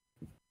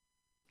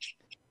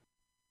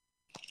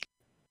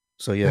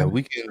 So yeah,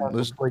 we can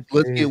let's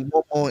get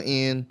one more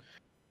in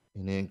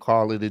and then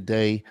call it a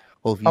day.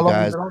 Hope you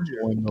guys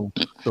enjoying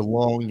the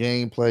long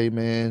gameplay,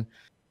 man.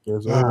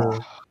 Yes,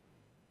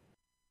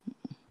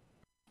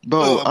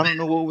 bro, I don't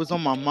know what was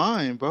on my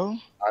mind, bro.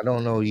 I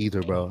don't know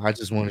either, bro. I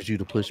just wanted you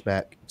to push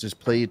back. Just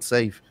play it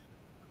safe.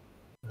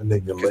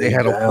 They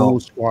had a full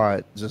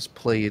squad. Just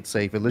play it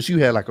safe. Unless you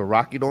had like a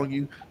rocket on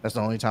you, that's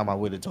the only time I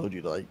would have told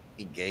you to like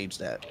engage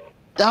that.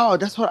 Oh,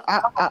 that's what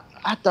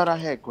I thought I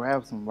had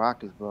grabbed some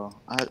rockets, bro.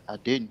 I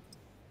didn't.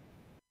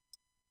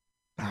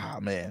 Ah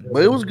man,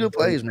 but it was good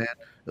plays, man.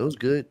 It was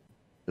good.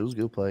 It was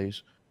good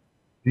plays.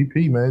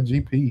 GP, man,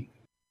 GP.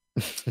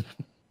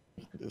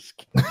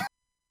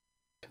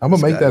 I'm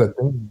gonna make that a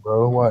thing,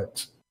 bro.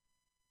 Watch.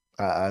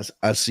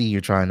 I see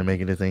you're trying to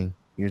make it a thing.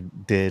 You're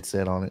dead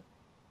set on it.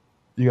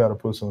 You gotta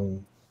put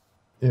some,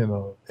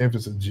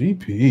 emphasis.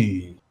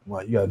 GP.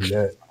 Like you gotta do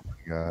that. Oh my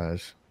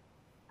gosh.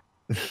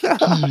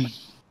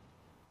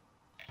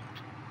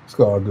 It's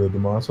all good,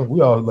 Demar. So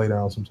we all lay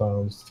down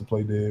sometimes to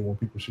play dead when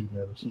people shooting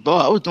at us. Bro,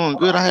 I was doing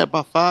good. I had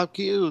about 5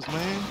 kills,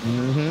 man.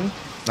 Mm-hmm.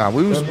 Nah,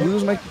 we was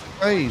making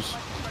plays.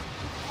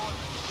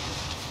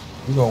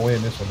 We gonna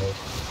win this one though.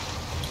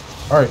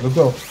 All right, let's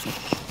go.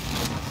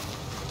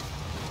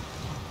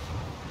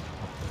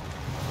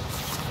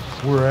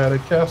 We're at a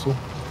castle.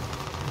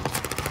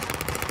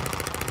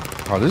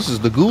 Oh, this is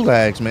the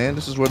gulags, man.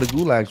 This is where the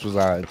gulags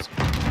resides.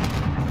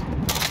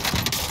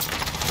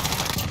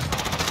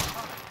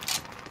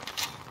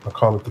 I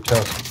call it the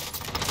castle.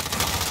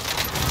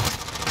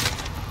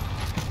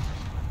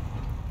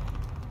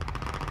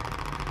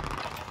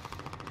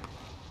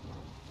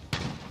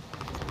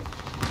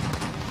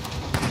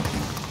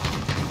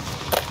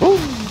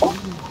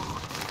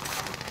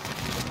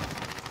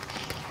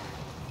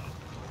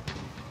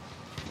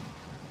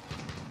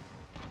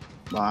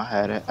 No, I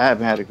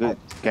haven't had a good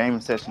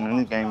gaming session in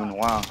this game in a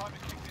while.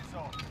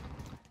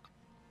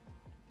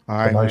 All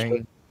right,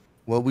 man.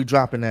 What we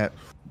dropping at?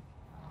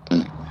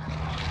 Let's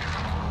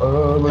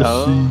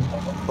see.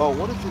 Bro,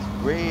 what is this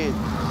red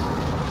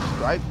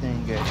stripe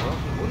thing at, bro?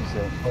 What is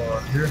that?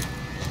 Here.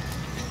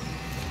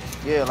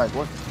 Yeah, like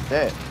what's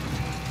that?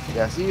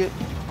 Y'all see it?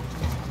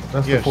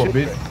 That's the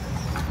 4-bit.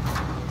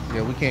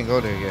 Yeah, we can't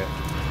go there yet.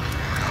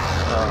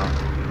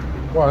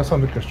 Why, it's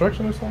under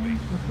construction or something?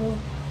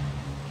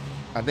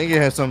 I think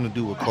it has something to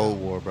do with Cold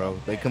War, bro.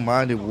 They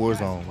combined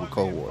Warzone with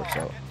Cold War,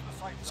 so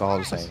it's all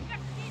the same.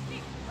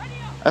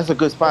 That's a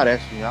good spot,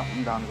 actually.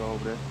 I'm down to go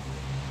over there.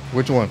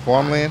 Which one?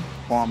 Farmland?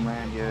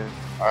 Farmland, yeah.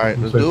 All right,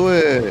 let's do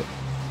it.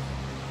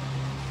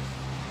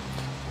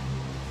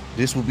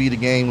 This will be the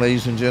game,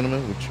 ladies and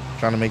gentlemen. We're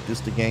trying to make this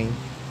the game.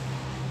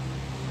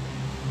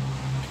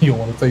 You don't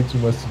want to take too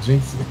much to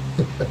jinx it.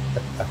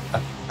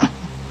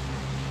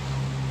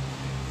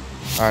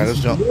 All right, let's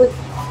jump.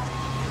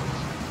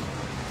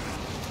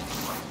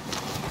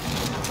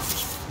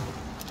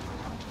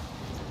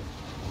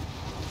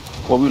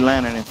 Well, we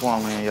landing in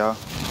farmland, y'all.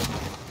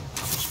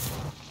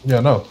 Yeah,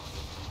 no.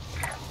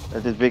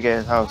 At this big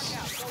ass house.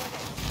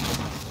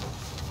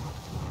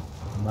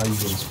 Now you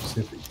getting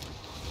specific.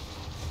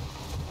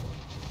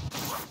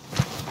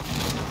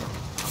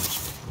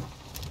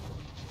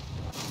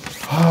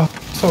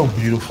 So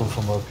beautiful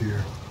from up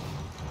here.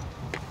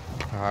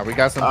 All right, we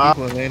got some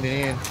people landing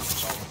in.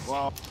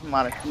 Well,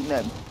 somebody shooting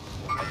at me.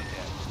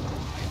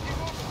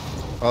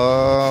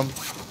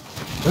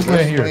 Let's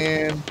land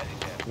here.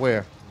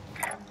 Where?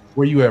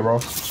 Where you at,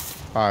 Ross?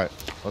 All right,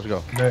 let's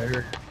go. That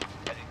area.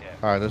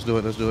 All right, let's do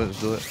it. Let's do it. Let's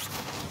do it.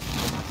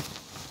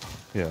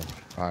 Yeah.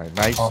 All right.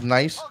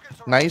 Nice.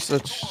 Nice.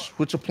 Let's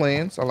switch of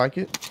plans. I like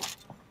it.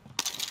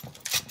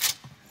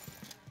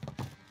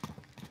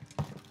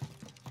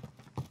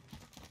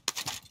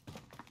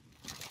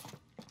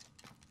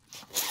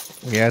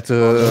 We had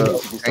to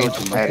so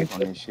dramatic on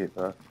this shit,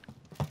 bro.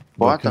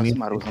 Boy, I thought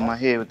somebody was in my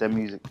head with that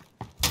music.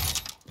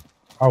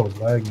 I was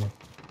lagging.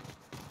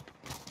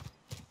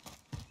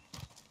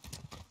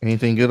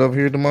 Anything good over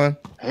here, Damon?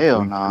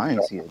 Hell no, I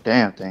ain't see a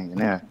damn thing in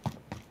there.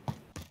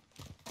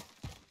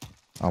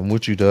 I'm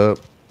with you, Dub.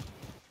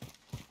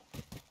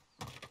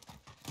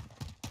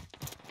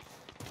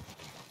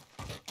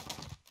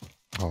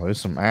 Oh,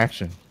 there's some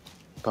action.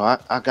 Bro,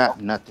 I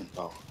got nothing,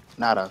 bro.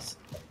 Not us.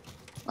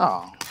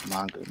 Oh,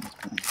 my goodness,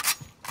 man.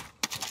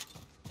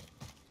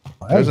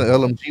 There's an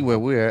LMG where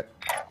we're at.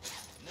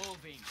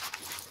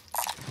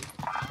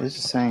 It's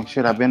the same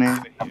shit I've been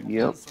in.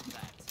 Yep.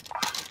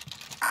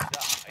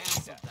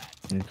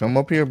 You come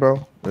up here,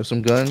 bro. There's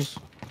some guns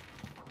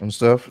and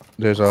stuff.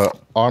 There's a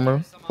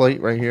armor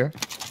plate right here.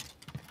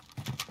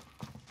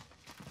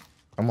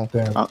 Come on.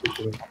 Damn.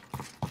 You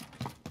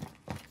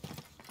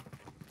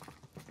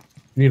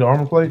need an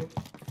armor plate?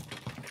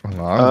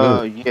 No,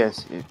 I'm good.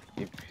 Yes,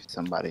 if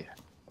somebody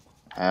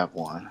have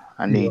one.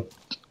 I need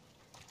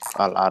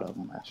a lot of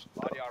them, actually.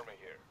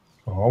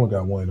 Oh, I only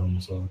got one on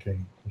me, so I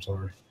can't. I'm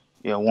sorry.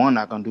 Yeah, one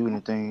not gonna do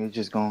anything. It's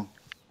just gonna.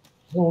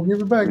 Well, give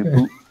it back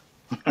then.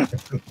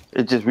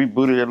 It just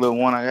rebooted that little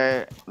one I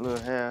had, little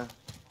hair.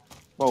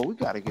 Whoa, we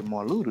gotta get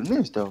more loot than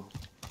this, though.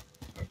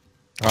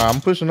 I'm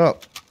pushing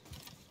up.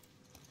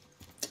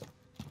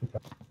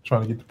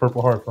 Trying to get the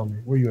purple heart from me.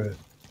 Where you at?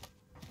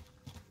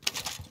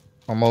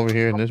 I'm over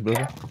here in this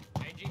building.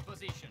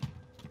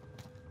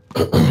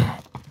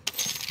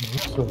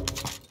 What's up?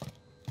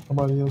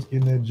 Somebody else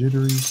getting that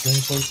jittery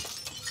gameplay?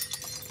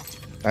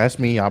 That's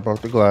me. I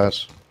broke the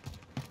glass.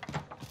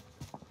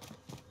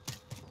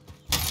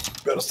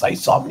 Better say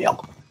something, yo.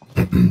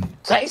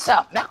 Say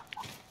something now.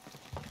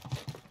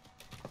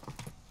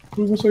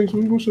 Who's gonna say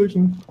something? Who's gonna say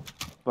something?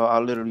 But I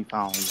literally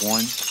found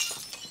one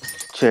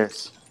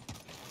chest.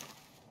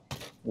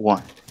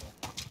 One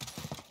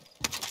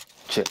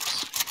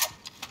chest.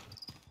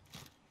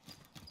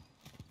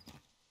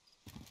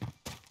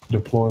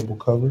 Deployable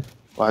cover.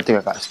 Well, I think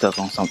I got stuck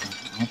on something.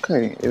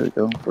 Okay, here we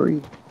go.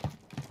 Free.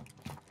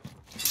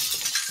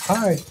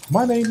 Hi,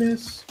 my name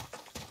is.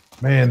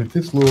 Man, if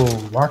this little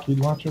rocket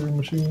launcher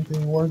machine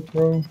thing worked,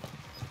 bro,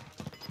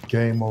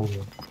 game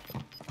over.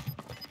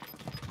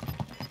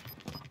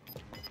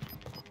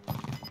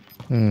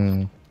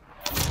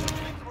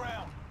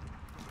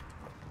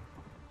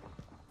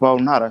 Well,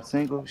 not a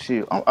single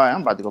shit. All right,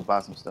 I'm about to go buy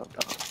some stuff,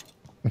 dog.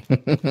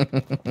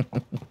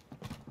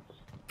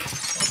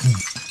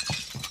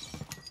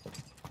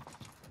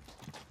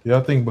 Yeah,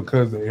 I think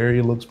because the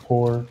area looks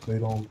poor, they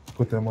don't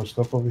put that much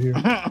stuff over here.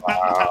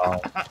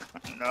 Wow.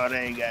 No,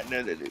 they ain't got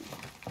nothing to do.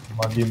 Am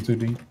I getting too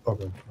deep?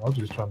 Okay, I was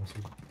just trying to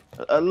see.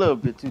 A little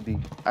bit too deep.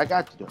 I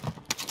got you, though.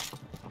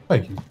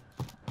 Thank you.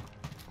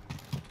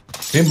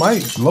 It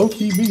might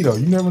low-key be, though.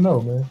 You never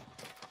know, man.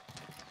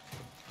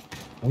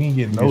 We ain't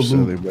getting no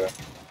loot. Bro.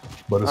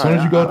 But as soon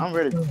as you go... I'm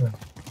ready.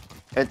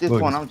 At this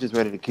point, I'm just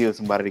ready to kill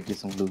somebody to get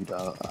some loot,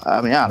 dog. I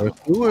mean, let's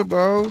do it,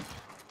 bro. What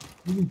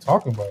are you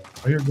talking about?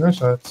 I hear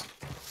gunshots.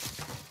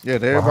 Yeah,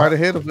 they're right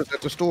ahead of us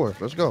at the store.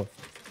 Let's go.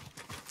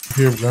 I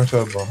hear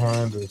gunshots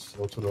behind us,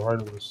 or to the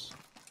right of us,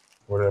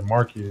 where that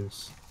mark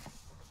is.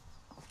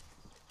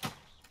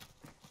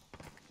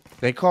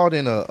 They called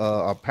in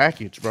a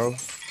package, bro.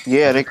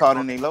 Yeah, they called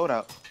in their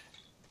loadout.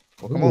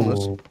 Well, come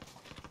on,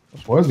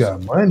 Boys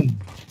got money.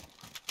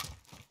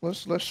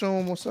 Let's show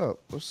them what's up.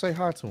 Let's say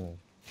hi to them.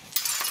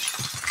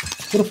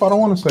 What if I don't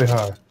want to say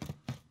hi?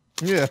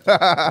 Yeah.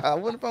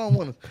 What if I don't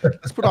want to?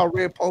 Let's put our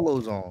red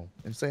polos on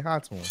and say hi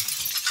to them.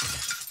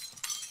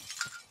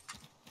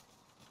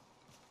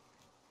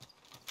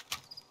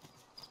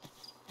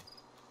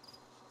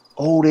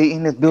 Oh, they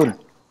in this building.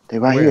 They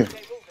right Where? here.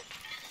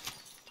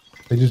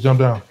 They just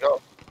jumped down.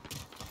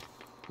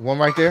 One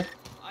right there.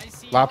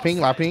 La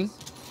ping.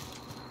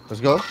 Let's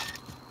go.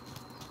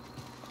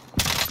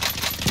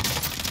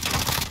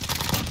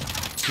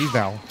 He's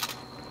down.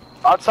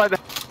 Outside the.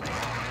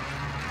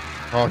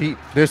 Oh,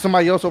 there's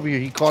somebody else over here.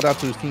 He called out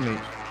to his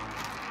teammates.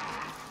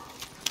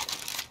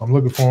 I'm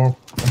looking for him.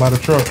 I'm by the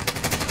truck.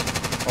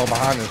 Oh,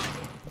 behind us.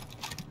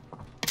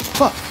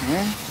 Fuck,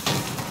 man.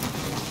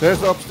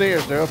 There's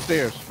upstairs. They're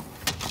upstairs.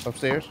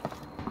 Upstairs.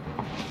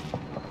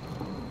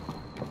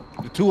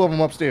 The two of them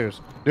upstairs.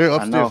 They're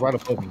upstairs right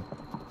above me.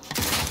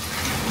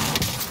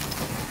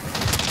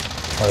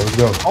 All right, let's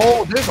go.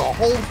 Oh, there's a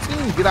whole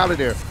team. Get out of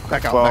there.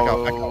 Back out. Back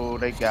out. Back out. Oh,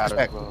 they got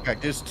us, bro. Back.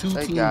 There's two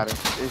teams. They got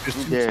us.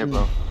 It's dead,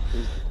 bro.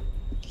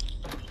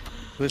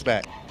 Push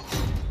back.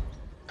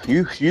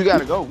 You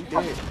gotta go. We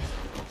dead.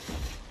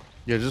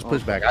 Yeah, just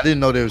push back. I didn't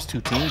know there was two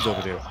teams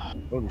over there.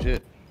 Holy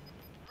shit.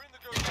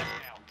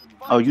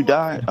 Oh, you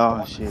died?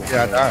 Oh shit.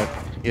 Yeah, I died.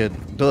 Yeah,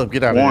 Dub,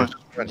 get out of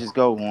there. Just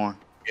go, Warren.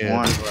 Yeah,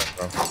 Warren.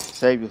 bro.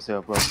 Save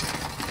yourself, bro.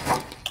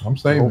 I'm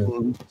saving.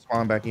 Hopefully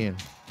spawn back in.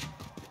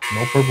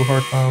 No purple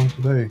heart time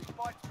today.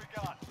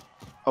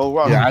 Oh,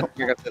 Ross. Yeah,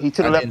 he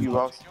to the left of you,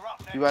 Ross.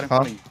 You right in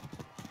front of you.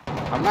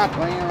 I'm not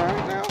playing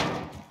right now.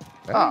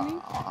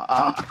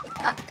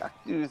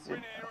 You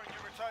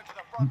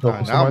go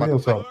for somebody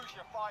else out.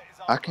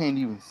 I can't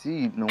even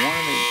see. No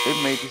wonder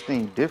they made this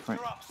thing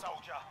different.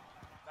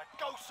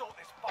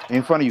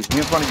 In front of you.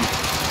 In front of you.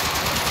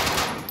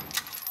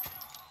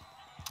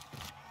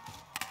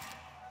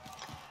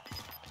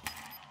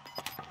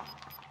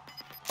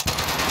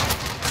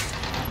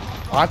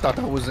 Oh, I thought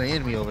that was an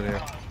enemy over there.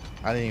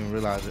 I didn't even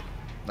realize it.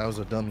 That was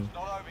a dummy.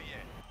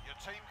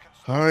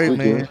 All right,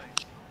 man.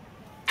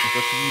 It's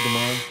up to you,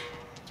 Damon,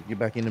 to get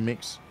back in the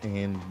mix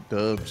and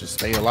Dub just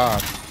stay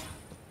alive.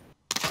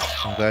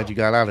 I'm glad you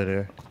got out of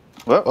there.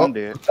 Well, I'm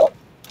dead.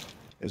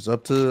 It's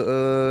up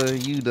to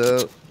you,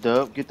 Dub.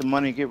 Dub, get the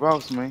money and get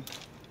Ross, man.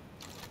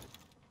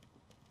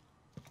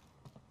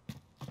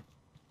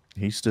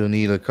 He still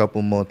need a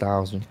couple more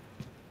thousand.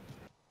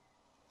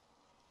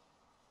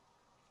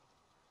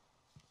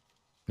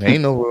 There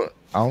ain't no.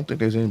 I don't think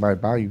there's anybody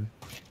by you.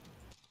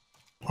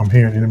 I'm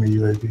hearing enemy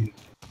UAV.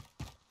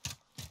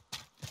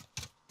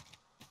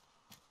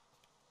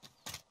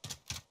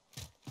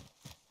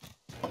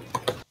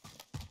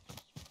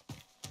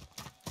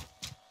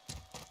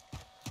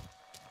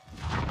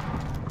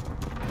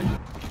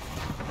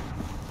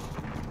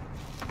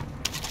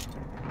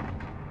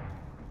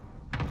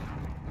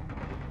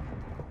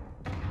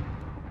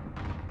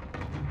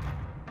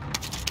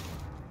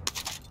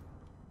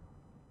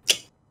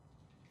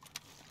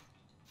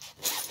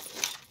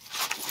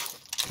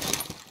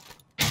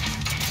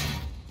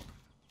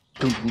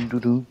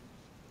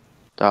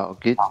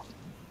 Dog,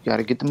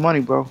 gotta get the money,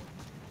 bro.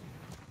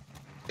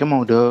 Come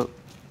on, Dub.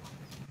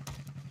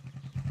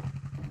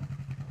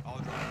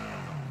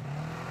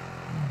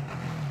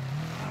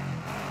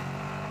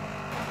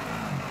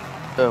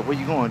 Dub, where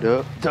you going,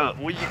 Dub? Dub,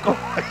 where you going?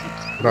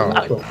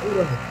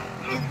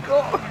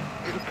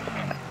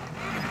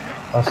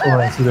 I swear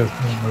I see that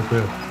thing right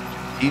there.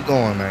 Keep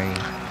going, man.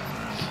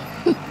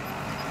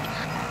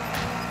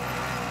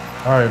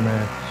 All right,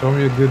 man. Show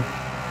me a good.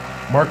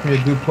 Mark me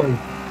a good play.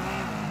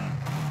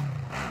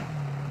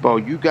 Bro,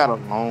 you got a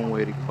long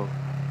way to go.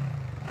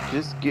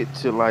 Just get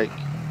to like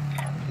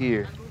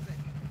here.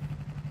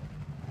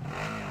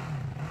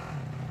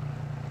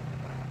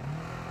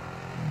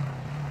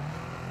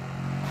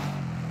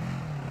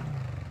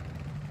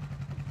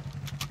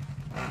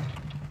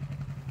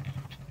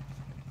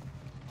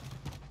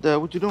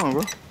 What you doing,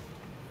 bro?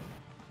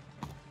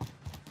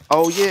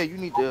 Oh yeah, you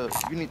need to,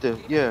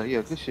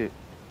 yeah, good shit.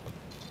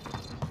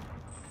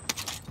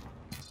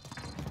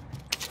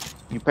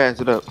 You pass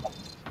it up.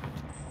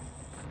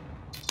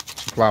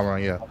 Fly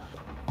around, yeah.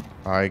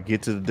 All right,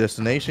 get to the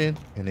destination,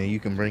 and then you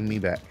can bring me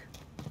back,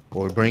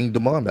 or bring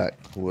Damon back,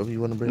 whoever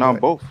you want to bring. No,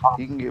 back. both.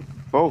 You can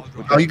get both.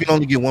 Oh, you can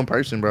only get one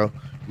person, bro. You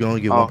can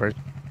only get one person.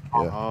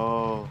 Yeah.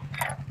 Oh.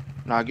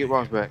 Nah, get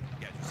Ross back.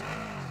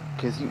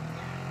 Cause he.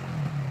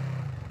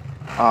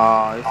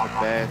 It's a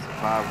bad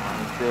supply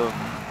run.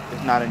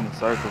 It's not in the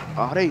circle.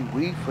 Oh, they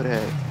weak for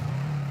that.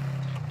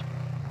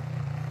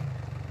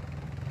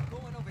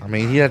 I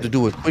mean, he had to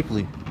do it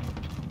quickly.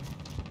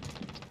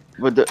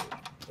 But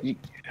I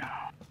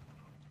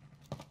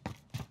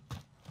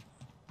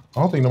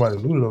don't think nobody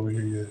looted over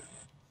here yet.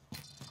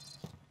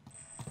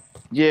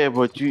 Yeah,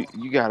 but you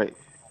got it.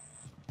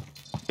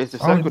 Is the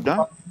circle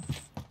done?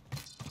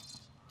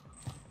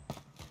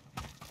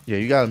 Yeah,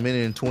 you got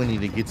 1:20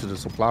 to get to the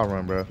supply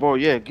run, bro. Bro,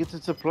 yeah, get to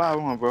the supply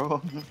run,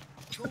 bro.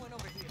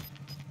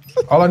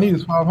 All I need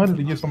is 500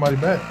 to get somebody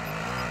back.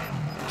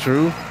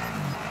 True.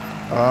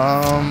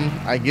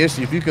 I guess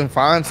if you can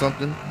find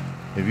something,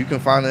 if you can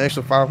find an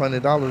extra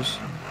 $500,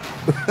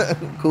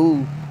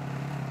 cool.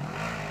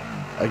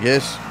 I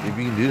guess if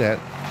you can do that,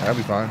 that'll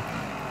be fine.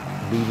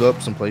 Loot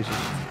up some places.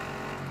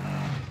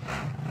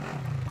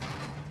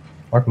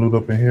 I can loot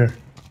up in here.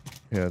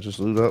 Yeah, just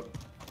loot up.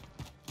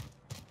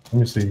 Let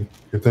me see.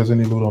 If there's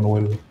any loot on the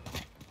way to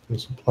the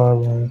supply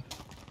room.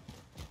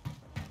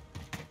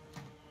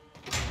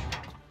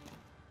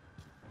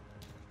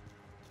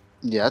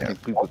 Yeah, I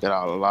think people get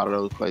out a lot of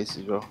those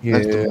places, bro. Yeah.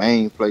 That's the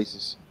main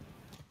places.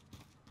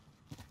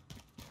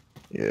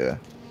 Yeah.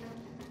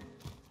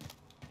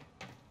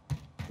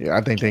 Yeah,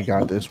 I think they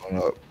got this one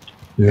up.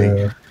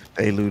 Yeah.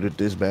 They looted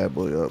this bad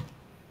boy up.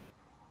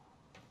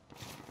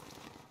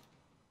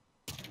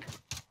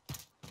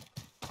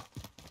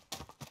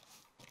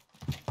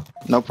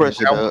 No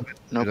pressure, Doug.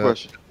 No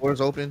pressure. The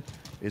door's open.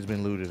 It's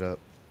been looted up.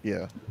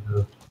 Yeah.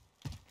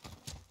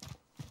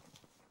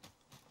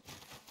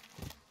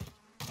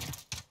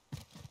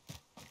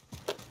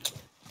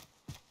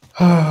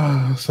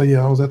 So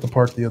yeah, I was at the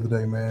park the other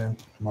day, man.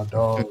 My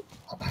dog.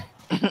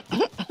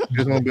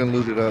 This one been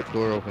looted up.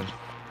 Door open.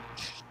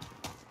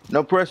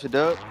 No pressure,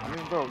 Doug. I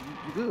mean, bro,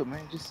 you good,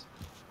 man. Just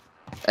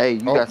hey,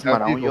 you got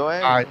somebody on your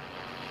ass.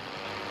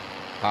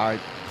 Hide.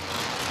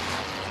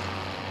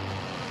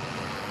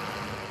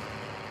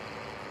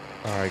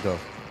 All right, go.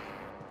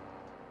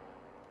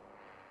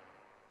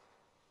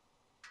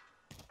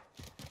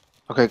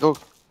 Okay, go.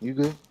 You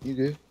good? You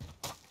good?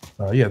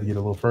 You have to get a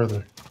little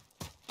further.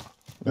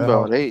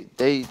 Bro, they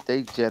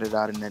jetted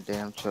out in that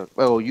damn truck.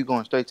 Oh, you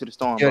going straight to the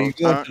storm, Yeah, bro. you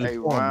going to the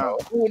storm, bro.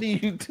 What are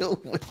you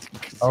doing with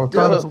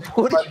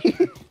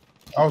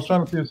I was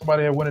trying to see if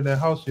somebody had went in that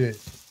house yet.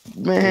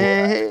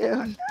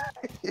 Man,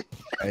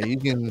 hey, you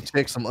can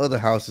check some other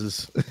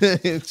houses.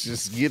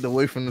 Just get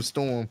away from the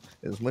storm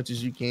as much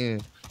as you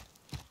can.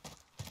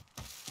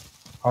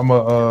 I'm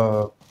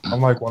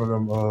like one of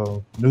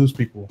them news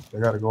people. They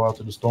got to go out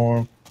to the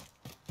storm.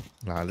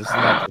 Nah, this is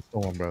not the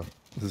storm, bro.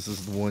 This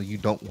is the one you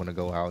don't want to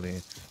go out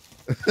in.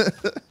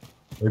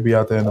 They be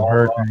out there in the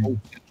hurricane.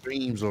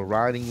 Dreams or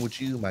riding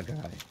with you, my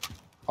guy.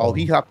 Oh,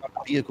 he hopped out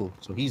the vehicle,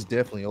 so he's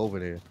definitely over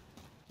there.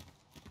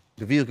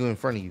 The vehicle in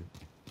front of you.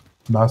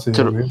 No, I see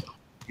it.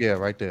 Yeah,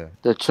 right there.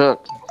 The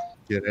truck.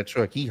 Yeah, that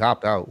truck. He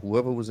hopped out.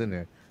 Whoever was in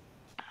there.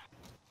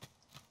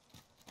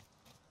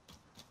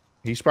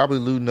 He's probably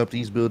looting up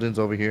these buildings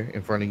over here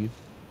in front of you.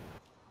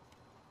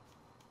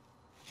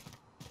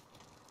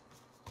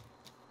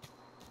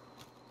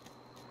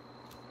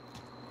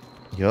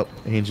 Yep,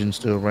 engine's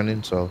still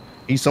running, so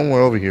he's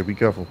somewhere over here. Be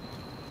careful.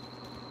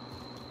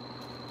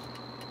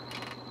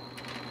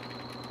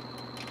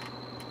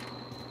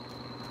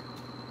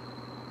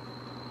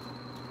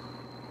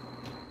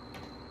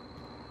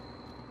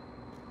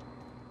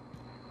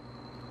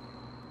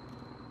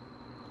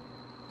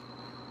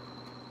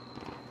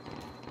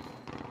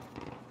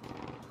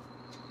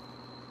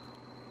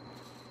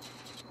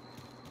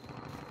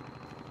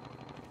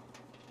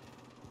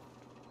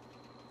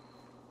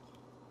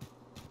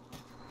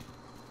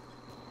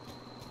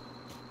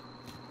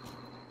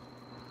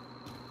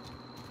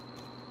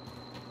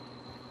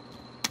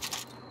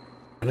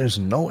 There's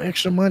no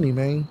extra money,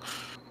 man.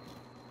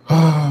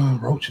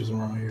 Roaches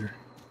around here.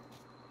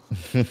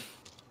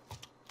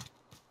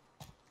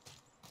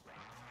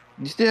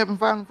 You still haven't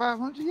found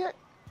 500 yet?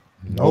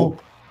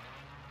 Nope.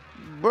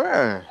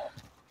 Bruh.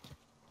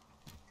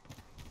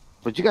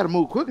 But you got to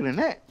move quicker than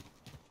that.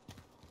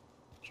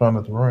 Trying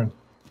not to run.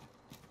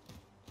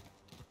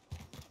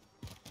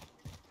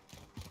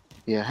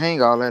 Yeah,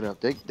 hang all that up.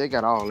 They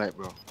got all that,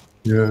 bro.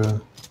 Yeah.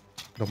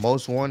 The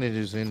most wanted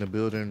is in the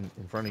building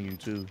in front of you,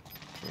 too.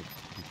 So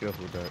be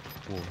careful with that.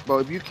 Cool. Bro,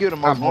 if you kill the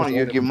most wanted,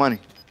 you'll get money.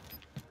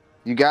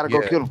 You got to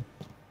go kill him.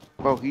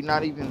 Bro, he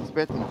not even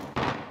expecting.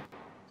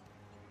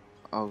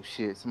 Oh,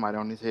 shit. Somebody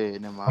on his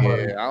head. Never mind.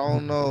 Yeah, I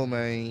don't know,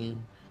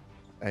 man.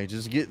 Hey,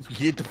 just get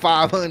the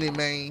 500,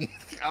 man.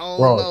 I don't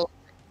know.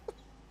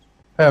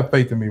 Have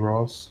faith in me,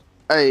 Ross.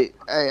 Hey,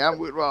 I'm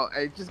with Ross.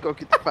 Hey, just go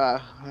get the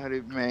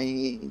 500,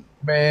 man.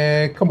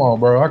 Man, come on,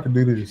 bro. I can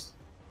do this.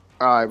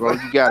 All right, bro.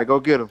 You got to go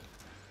get him.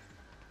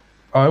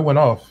 Oh, it went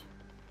off.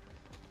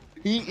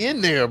 He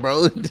in there,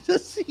 bro.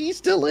 He's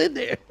still in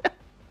there.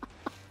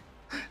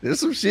 There's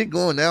some shit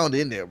going down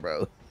in there,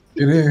 bro.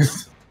 It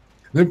is.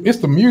 It's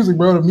the music,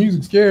 bro. The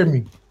music scared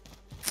me.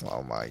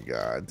 Oh my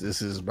god,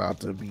 this is about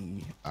to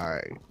be all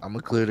right. I'm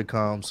gonna clear the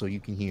comm so you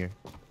can hear.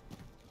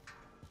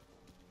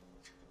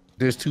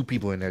 There's two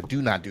people in there.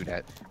 Do not do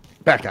that.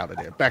 Back out of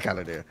there. Back out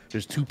of there.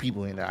 There's two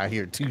people in there. I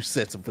hear two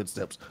sets of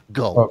footsteps.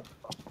 Go.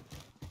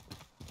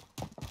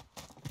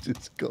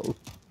 Just go.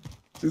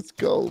 Just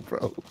go,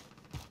 bro.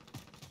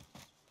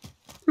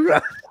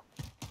 Right.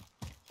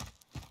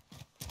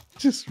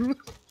 Just run.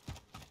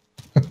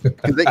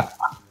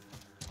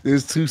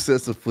 There's two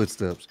sets of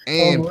footsteps,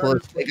 and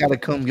plus they gotta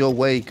come your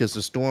way because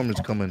the storm is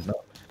coming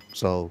up.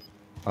 So,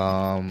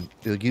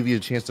 it'll give you a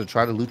chance to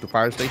try to loot the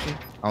fire station.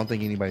 I don't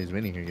think anybody's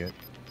been in here yet.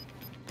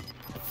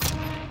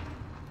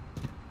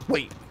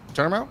 Wait,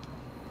 turn them out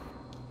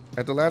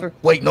at the ladder.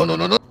 Wait, no.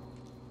 No.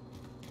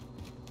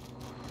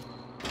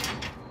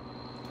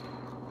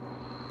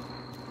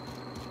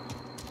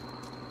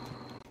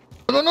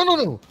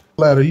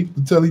 Ladder. He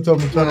told me to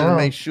turn around.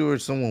 Make sure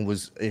someone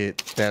was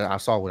that I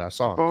saw what I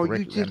saw. Bro,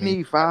 you just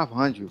need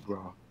 500,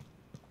 bro.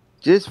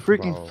 Just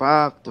freaking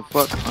 5 to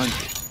fuck 100.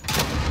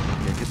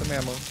 Yeah, get some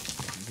ammo.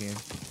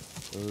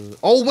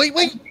 Oh, wait.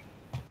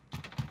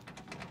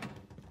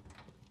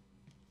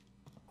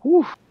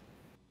 Whew.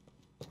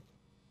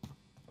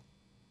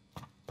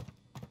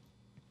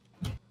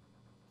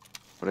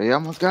 But they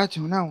almost got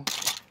you now.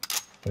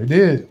 They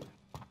did.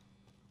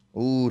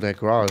 Ooh, that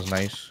garage is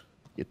nice.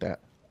 Get that.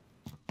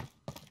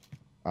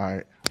 All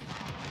right.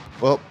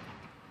 Well,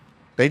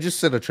 they just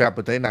set a trap,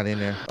 but they're not in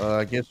there.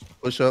 I guess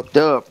push up.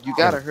 Dub, you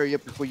gotta hurry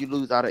up before you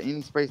lose out of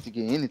any space to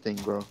get anything,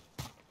 bro.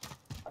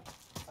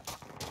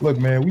 Look,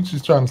 man, we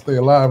just trying to stay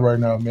alive right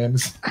now, man.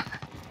 It's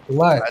a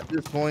lot. At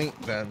this point,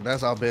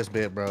 that's our best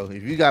bet, bro.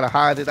 If you gotta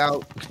hide it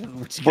out,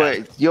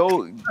 but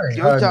your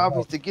job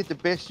is to get the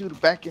best shooter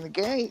back in the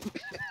game.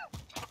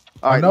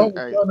 All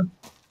right,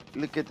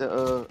 look at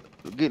the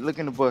look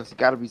in the bus.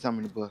 Gotta be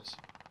something in the bus.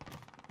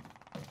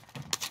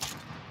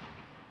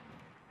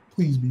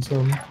 Please be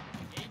something.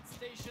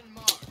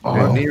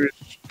 The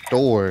nearest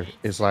store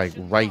is like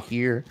right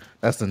here.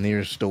 That's the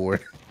nearest store.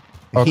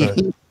 Okay.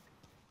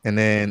 And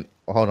then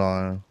hold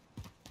on.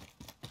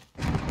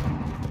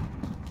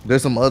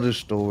 There's some other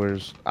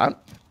stores. All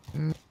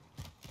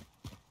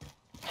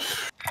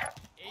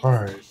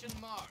right.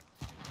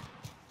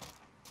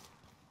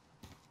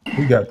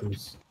 We got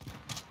this.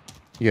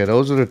 Yeah,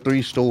 those are the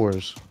 3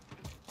 stores.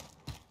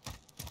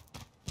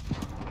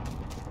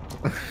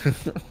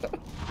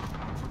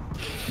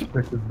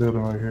 Check this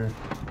building right here.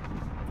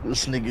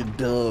 This nigga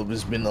Dub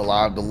has been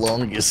alive the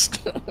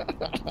longest.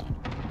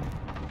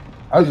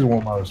 I just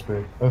want my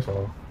respect. That's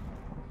all.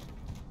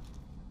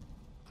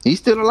 He's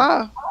still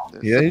alive.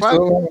 Yeah, he's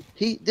still alive.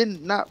 He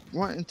did not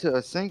run into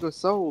a single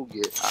soul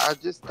yet. I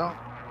just don't.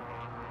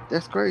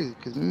 That's crazy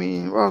because me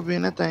and Robbie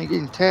and that thing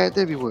getting tagged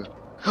everywhere.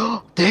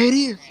 Oh, there it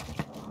is.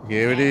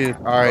 Here it is.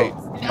 All right.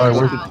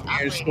 Where's the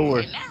nearest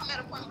store?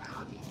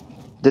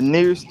 The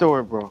nearest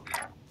store, bro.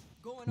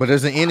 But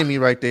there's an enemy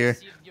right there.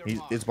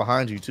 It's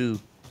behind you too.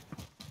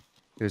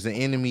 There's an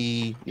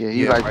enemy. Yeah,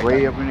 he's like right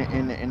way up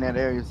in that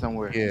area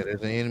somewhere. Yeah,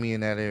 there's an enemy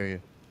in that area.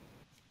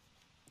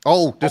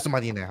 Oh, there's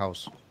somebody in that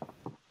house.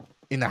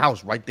 In the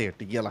house right there,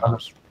 the yellow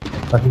house.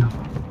 All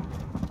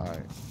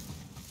right.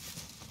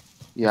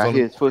 Yeah, I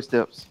hear his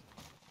footsteps.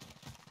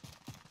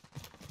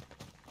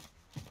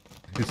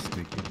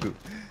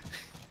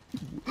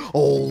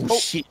 Oh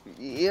shit.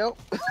 Yep.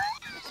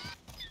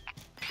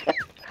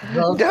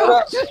 No,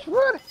 just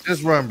run.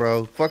 Just run,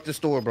 bro. Fuck the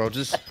store, bro.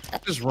 Just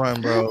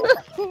run, bro.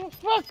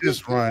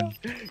 Just run.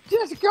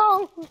 Just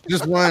go.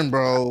 Just run,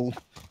 bro.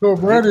 Go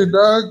running,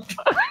 dog.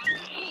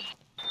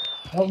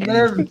 I'm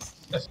nervous.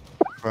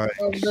 Right.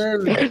 I'm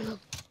nervous.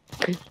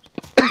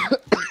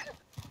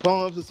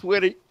 Palms are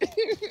sweaty.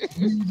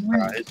 His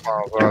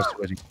palms are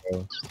sweaty,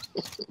 bro.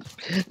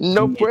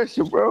 No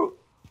pressure, bro.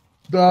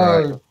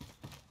 Dog.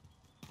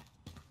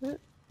 This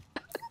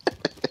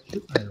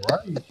ain't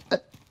right.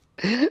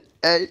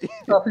 Hey,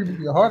 Stop people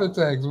get heart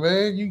attacks,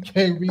 man. You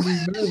can't be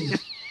these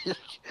nervous.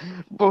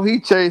 Bro, he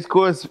changed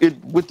course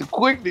with the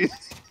quickness.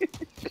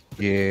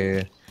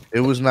 Yeah,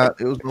 it was no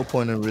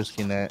point in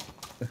risking that.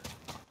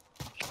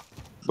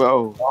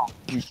 Bro,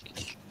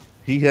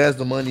 he has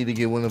the money to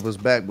get one of us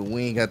back, but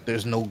we ain't got.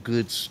 There's no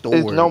good store.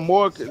 There's no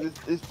more. Cause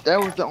that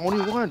was the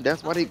only one.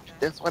 That's why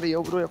they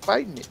over there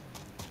fighting it.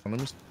 Let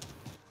me.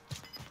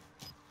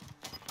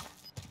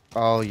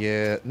 Oh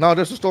yeah, no,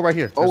 there's a store right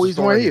here. Oh, he's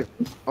right here.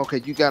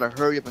 Okay, you gotta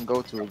hurry up and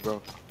go to it, bro.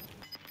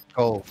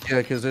 Oh yeah,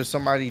 because there's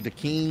somebody, the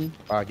king,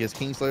 I guess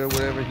Kingslayer or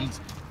whatever.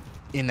 He's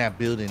in that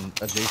building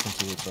adjacent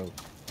to it. So as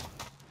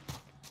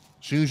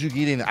soon as you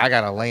get in, I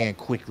gotta land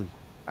quickly.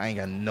 I ain't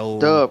got no.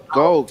 Dub,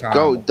 go, time.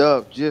 go,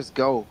 Dub, just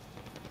go.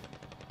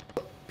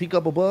 Peek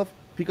up above.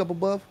 Peek up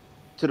above.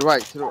 To the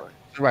right, to the right.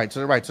 To the right. To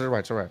the right. To the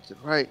right. To the right. To the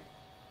right.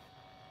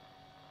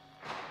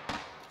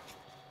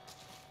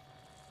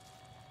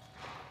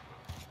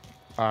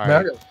 All right. Man,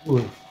 I gotta do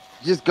it.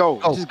 Just go.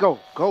 Oh. Just go.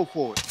 Go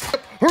for it.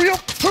 Hurry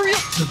up. Hurry up.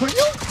 Hurry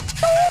up.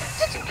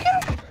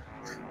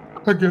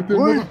 I get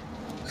there.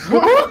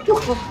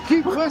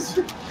 Keep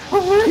pushing.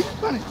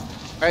 Keep running.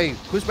 Hey,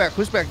 push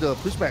back, Dub.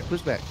 Push back,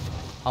 push back.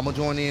 I'm gonna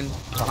join in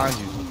behind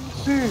you.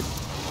 Shit.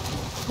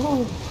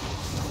 Oh.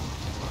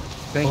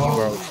 Thank you,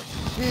 bro.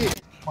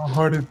 Shit. My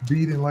heart is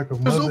beating like a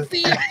mother.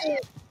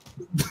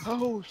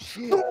 Oh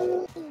shit.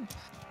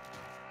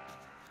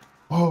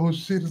 Oh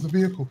shit, it's a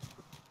vehicle.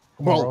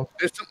 Come Bro, on, bro.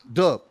 there's some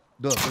Dub,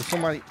 there's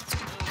somebody.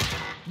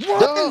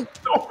 Dub,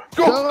 no,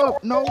 go.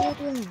 Dub, no,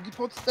 you're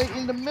supposed to stay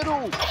in the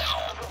middle.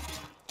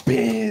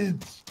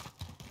 Bitch.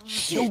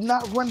 Do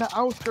not run the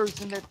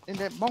outskirts in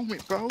that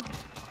moment, bro.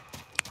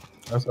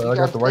 That's right, I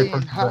got the right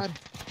person.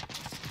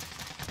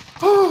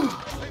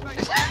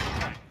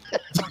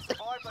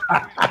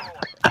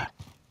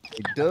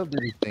 Hey, Dub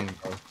did his thing,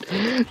 bro.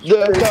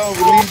 Dub don't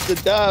release the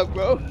dog,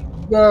 bro.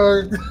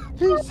 Dog.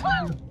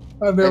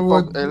 I never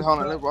want. Hey, hold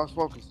on, let Ross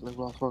focus. Let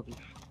Ross focus.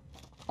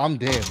 I'm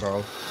dead,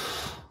 bro.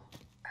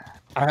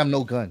 I have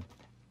no gun.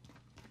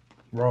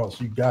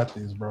 Ross, you got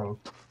this, bro.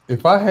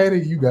 If I had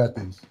it, you got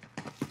this.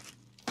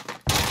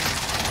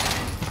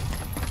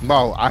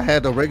 Bro, I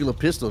had a regular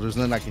pistol. There's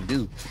nothing I can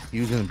do. He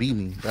was gonna beat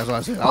me. That's why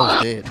I said I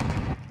was dead.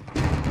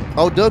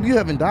 Oh, Dub, you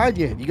haven't died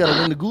yet. You gotta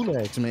win the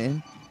gulags,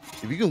 man.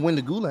 If you can win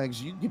the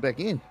gulags, you can get back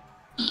in.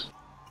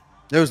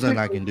 There's nothing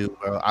I can do,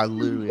 bro. I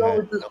literally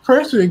had this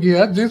pressure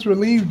again. I just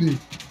relieved it.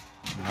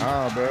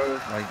 Nah, bro.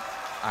 Like,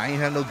 I ain't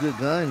had no good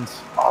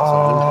guns.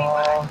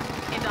 Oh,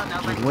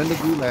 Just win the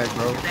gulag,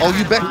 bro. Oh,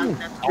 you back in?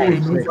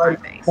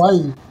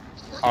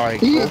 All right,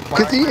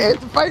 Because he had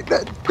to fight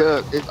that.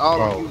 Dub, it's all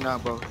Bro. on you now,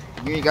 bro.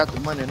 You ain't got the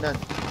money or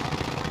nothing.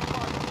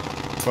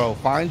 Bro,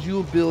 find you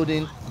a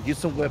building, get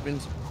some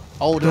weapons.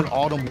 Oh, then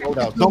all them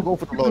loadouts. Don't go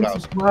for the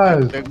loadouts.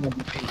 Surprise. They're gonna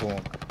be paid for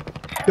them.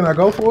 Can I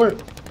go for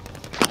it?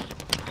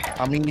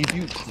 I mean, if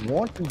you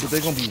want to, but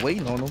they're gonna be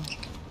waiting on them.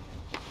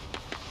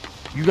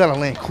 You gotta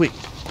land quick.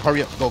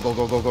 Hurry up. Go, go,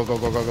 go, go, go, go,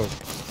 go, go, go.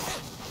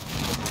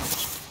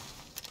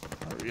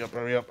 Hurry up,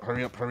 hurry up,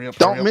 hurry up, hurry up.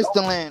 Don't miss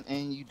the land,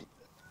 and you.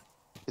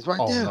 It's right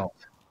there. No.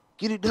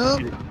 Get it, Dub.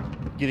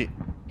 Get it.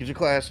 Get your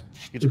class.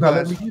 Get You your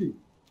gotta class. let me get it.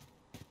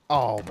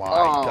 Oh my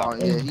Oh,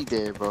 god. yeah, he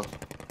dead, bro.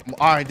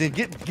 All right, then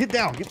get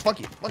down. Get fuck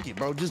it,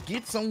 bro. Just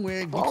get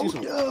somewhere. Get Oh, you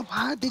some. Dub,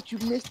 how did you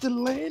miss the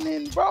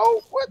landing,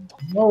 bro? What?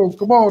 No,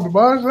 come on,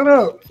 Devon, shut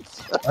up.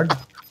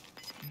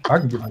 I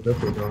can get my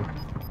death there, though.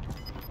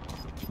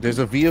 There's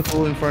a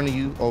vehicle in front of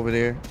you over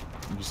there.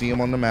 You see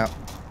him on the map.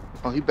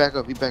 Oh, he back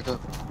up. He back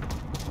up.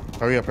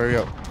 Hurry up, hurry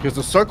up. Because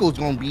the circle's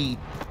gonna be.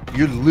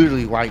 You're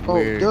literally right Oh,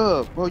 where.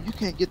 Dub, bro, you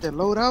can't get that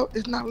load out.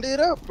 It's not lit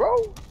up,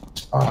 bro.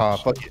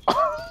 Fuck it.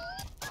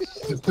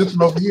 It's this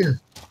one over here.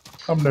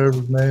 I'm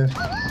nervous, man.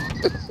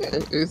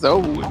 It's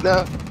over with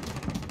now.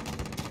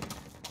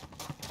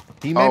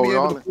 He may be able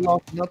all to pull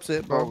off an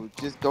upset, bro. Bro,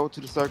 just go to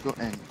the circle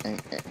and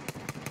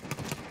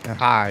And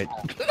hide.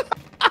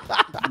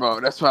 bro,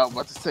 that's what I was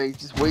about to say.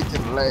 Just wait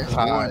till the last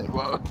one,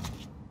 bro.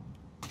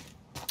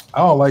 I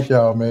don't like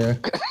y'all, man.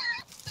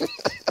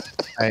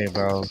 Hey,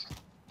 bro.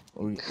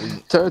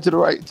 Turn to the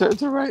right. Turn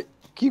to the right.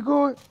 Keep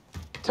going.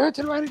 Turn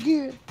to the right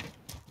again.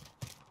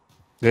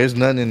 There's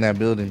nothing in that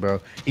building, bro.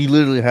 He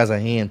literally has a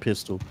hand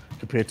pistol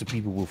compared to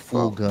people with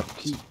full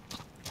guns.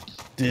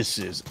 This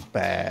is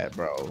bad,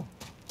 bro.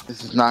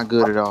 This is not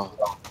good at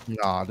all.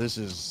 Nah, this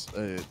is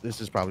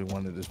probably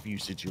one of the few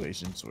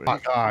situations where. Oh my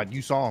God,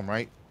 you saw him,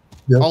 right?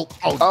 Yeah. Oh,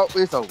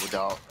 it's over,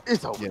 dog.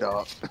 It's over,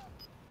 dog.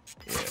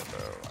 Yeah,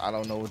 bro. I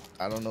don't know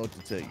what to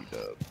tell you,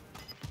 Dub.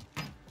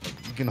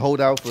 You can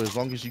hold out for as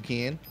long as you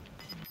can,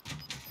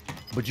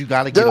 but you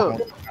gotta get up on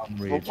the mountain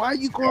ridge. But why are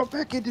you going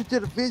back into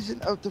the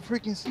vision of the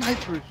freaking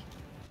snipers?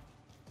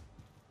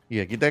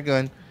 Yeah, get that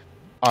gun.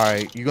 All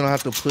right, you're gonna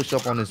have to push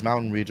up on this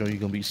mountain ridge, or you're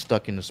gonna be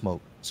stuck in the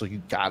smoke. So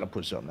you gotta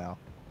push up now.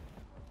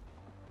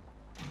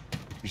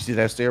 You see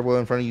that stairwell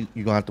in front of you?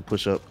 You're gonna have to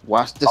push up.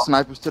 Watch the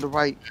snipers to the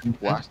right.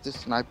 Watch the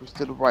snipers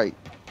to the right.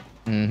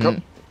 Mm-hmm.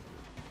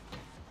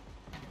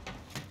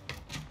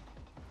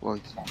 Well,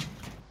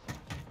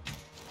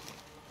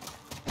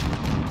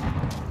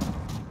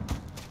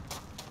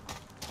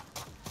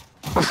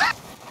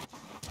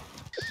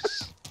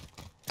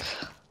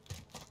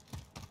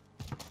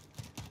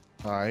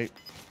 All right,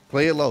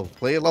 play it low.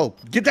 Play it low.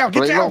 Get down. Get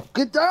play down. low.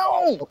 Get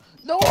down.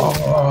 No.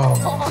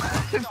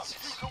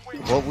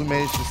 Well, we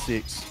managed to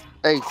 6.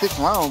 Hey, 6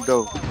 rounds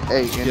though.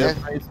 Hey, and Yeah, that,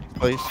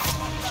 place.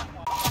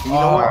 you know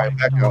All what? right,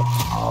 back up.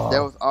 That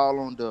was all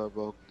on Dub,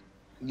 bro.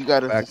 You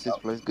got us Back to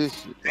 6th place. Good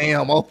shit.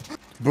 Damn,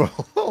 bro.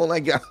 only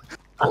got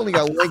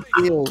 1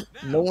 kill.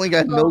 No one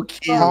got no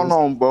kills. Hold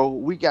on, bro.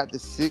 We got the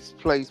 6th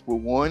place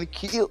with 1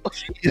 kill.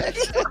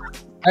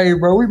 Hey,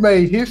 bro, we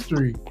made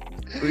history.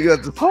 We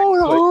got the Hold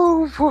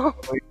on, bro.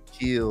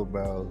 kill,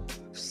 bro.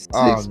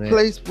 6th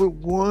place with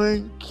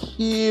 1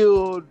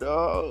 kill,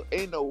 dog.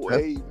 Ain't no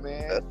way,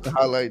 man. That's the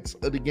highlights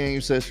of the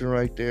game session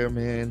right there,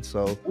 man.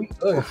 So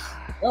That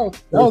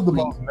was the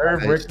most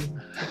nerve-wracking.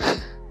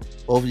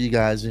 hope you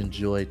guys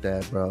enjoyed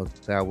that, bro.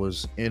 That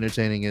was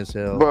entertaining as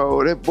hell.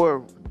 Bro, that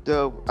boy,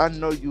 Dub, I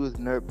know you was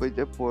nerd, but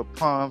that boy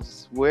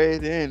palms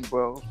sweating,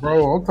 bro.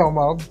 Bro, I'm talking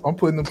about, I'm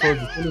putting them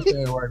towards the finish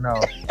line right now.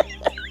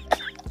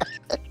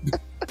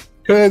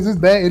 Cause it's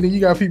that, and then you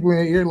got people in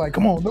your ear like,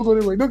 come on, don't go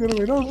that way, don't go that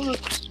way, don't go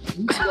that way.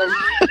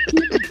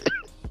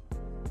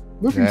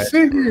 Look, he's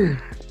sitting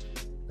here.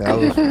 That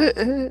was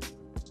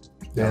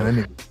Damn, that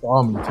nigga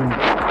saw me too.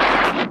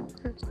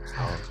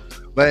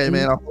 But hey,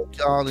 man, I hope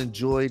y'all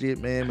enjoyed it,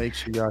 man. Make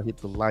sure y'all hit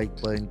the like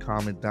button,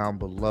 comment down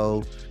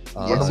below.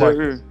 Yes,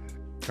 sir.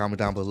 Comment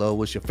down below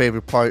what's your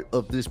favorite part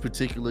of this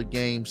particular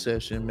game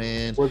session,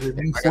 man. Was it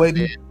me Like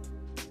sweating?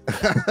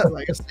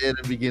 like I said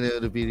at the beginning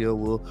of the video,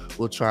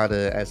 we'll try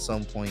to at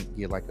some point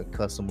get like a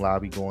custom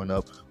lobby going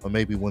up, or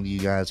maybe one of you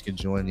guys can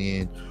join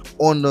in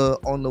on the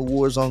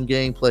Warzone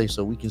gameplay,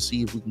 so we can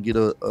see if we can get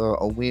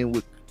a win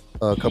with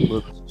a couple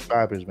of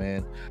subscribers,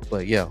 man.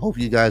 But yeah, hope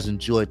you guys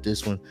enjoyed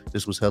this one.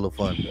 This was hella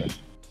fun, man.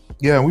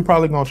 Yeah, we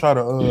probably gonna try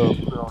to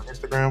put it on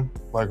Instagram.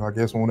 Like I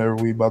guess whenever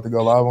we about to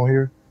go live on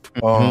here,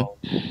 we'll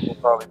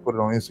probably put it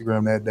on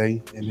Instagram that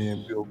day, and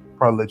then we'll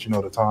probably let you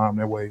know the time.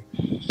 That way,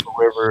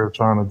 whoever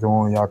trying to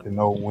join, y'all can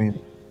know when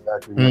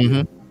exactly.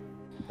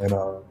 And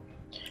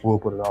we'll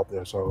put it out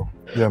there. So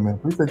yeah, man,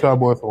 appreciate y'all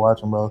boys for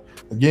watching, bro.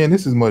 Again,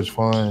 this is much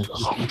fun.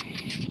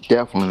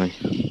 Definitely.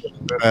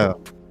 Yeah,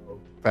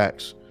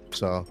 facts.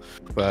 So,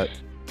 but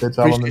Catch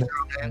y'all on the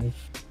appreciate next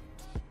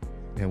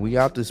and we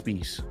out this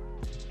piece.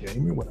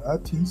 gaming with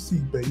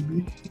ITC,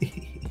 baby.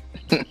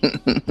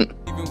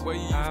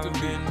 I've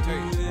been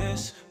through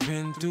this,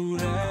 been through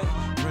that,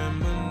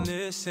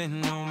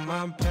 reminiscing on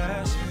my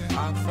past.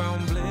 I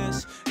found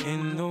bliss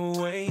in the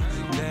way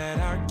that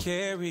I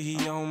carry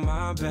on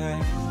my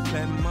back.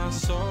 Let my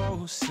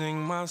soul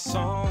sing my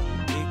song.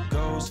 It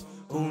goes,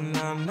 ooh,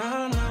 na,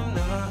 na, na,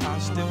 na. I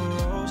still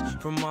rose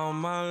from all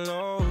my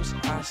lows.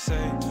 I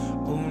say,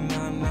 ooh,